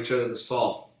lot of each other this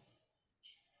fall.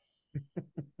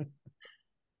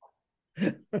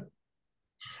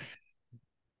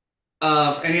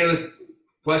 Any other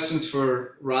questions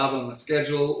for Rob on the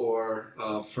schedule, or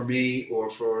for me, or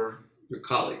for your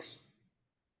colleagues?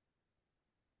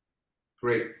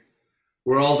 Great.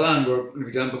 We're all done. We're going to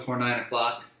be done before 9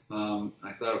 o'clock.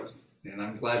 I thought it was, and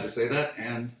I'm glad to say that.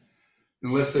 And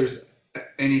unless there's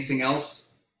anything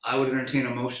else, I would entertain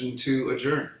a motion to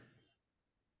adjourn.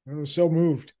 Oh, so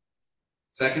moved.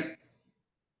 Second?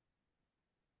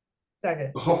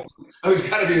 Second. Oh, there's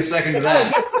got to be a second to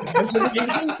that.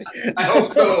 I hope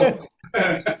so.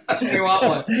 We want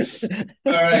one.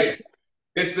 All right.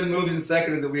 It's been moved and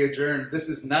seconded that we adjourn. This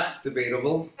is not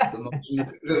debatable.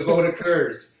 The vote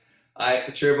occurs.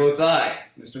 The chair votes aye.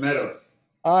 Mr. Meadows.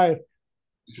 Aye.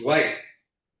 Mr. White.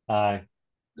 Aye.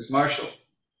 Ms. Marshall.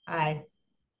 Aye.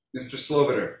 Mr.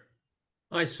 Sloviter.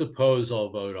 I suppose I'll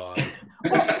vote aye.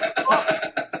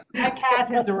 My cat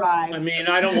has arrived. I mean,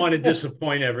 I don't want to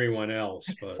disappoint everyone else,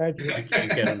 but I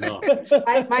can't get enough.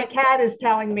 My cat is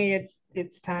telling me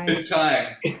it's time. It's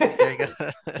time. There you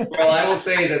go. Well, I will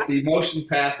say that the motion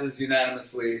passes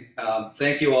unanimously.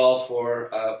 Thank you all for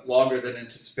a longer than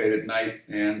anticipated night,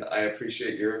 and I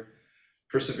appreciate your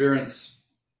perseverance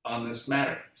on this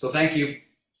matter. So thank you.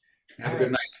 Have a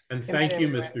good night. And thank you,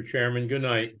 Mr. Chairman. Good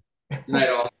night. Good night,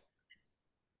 all.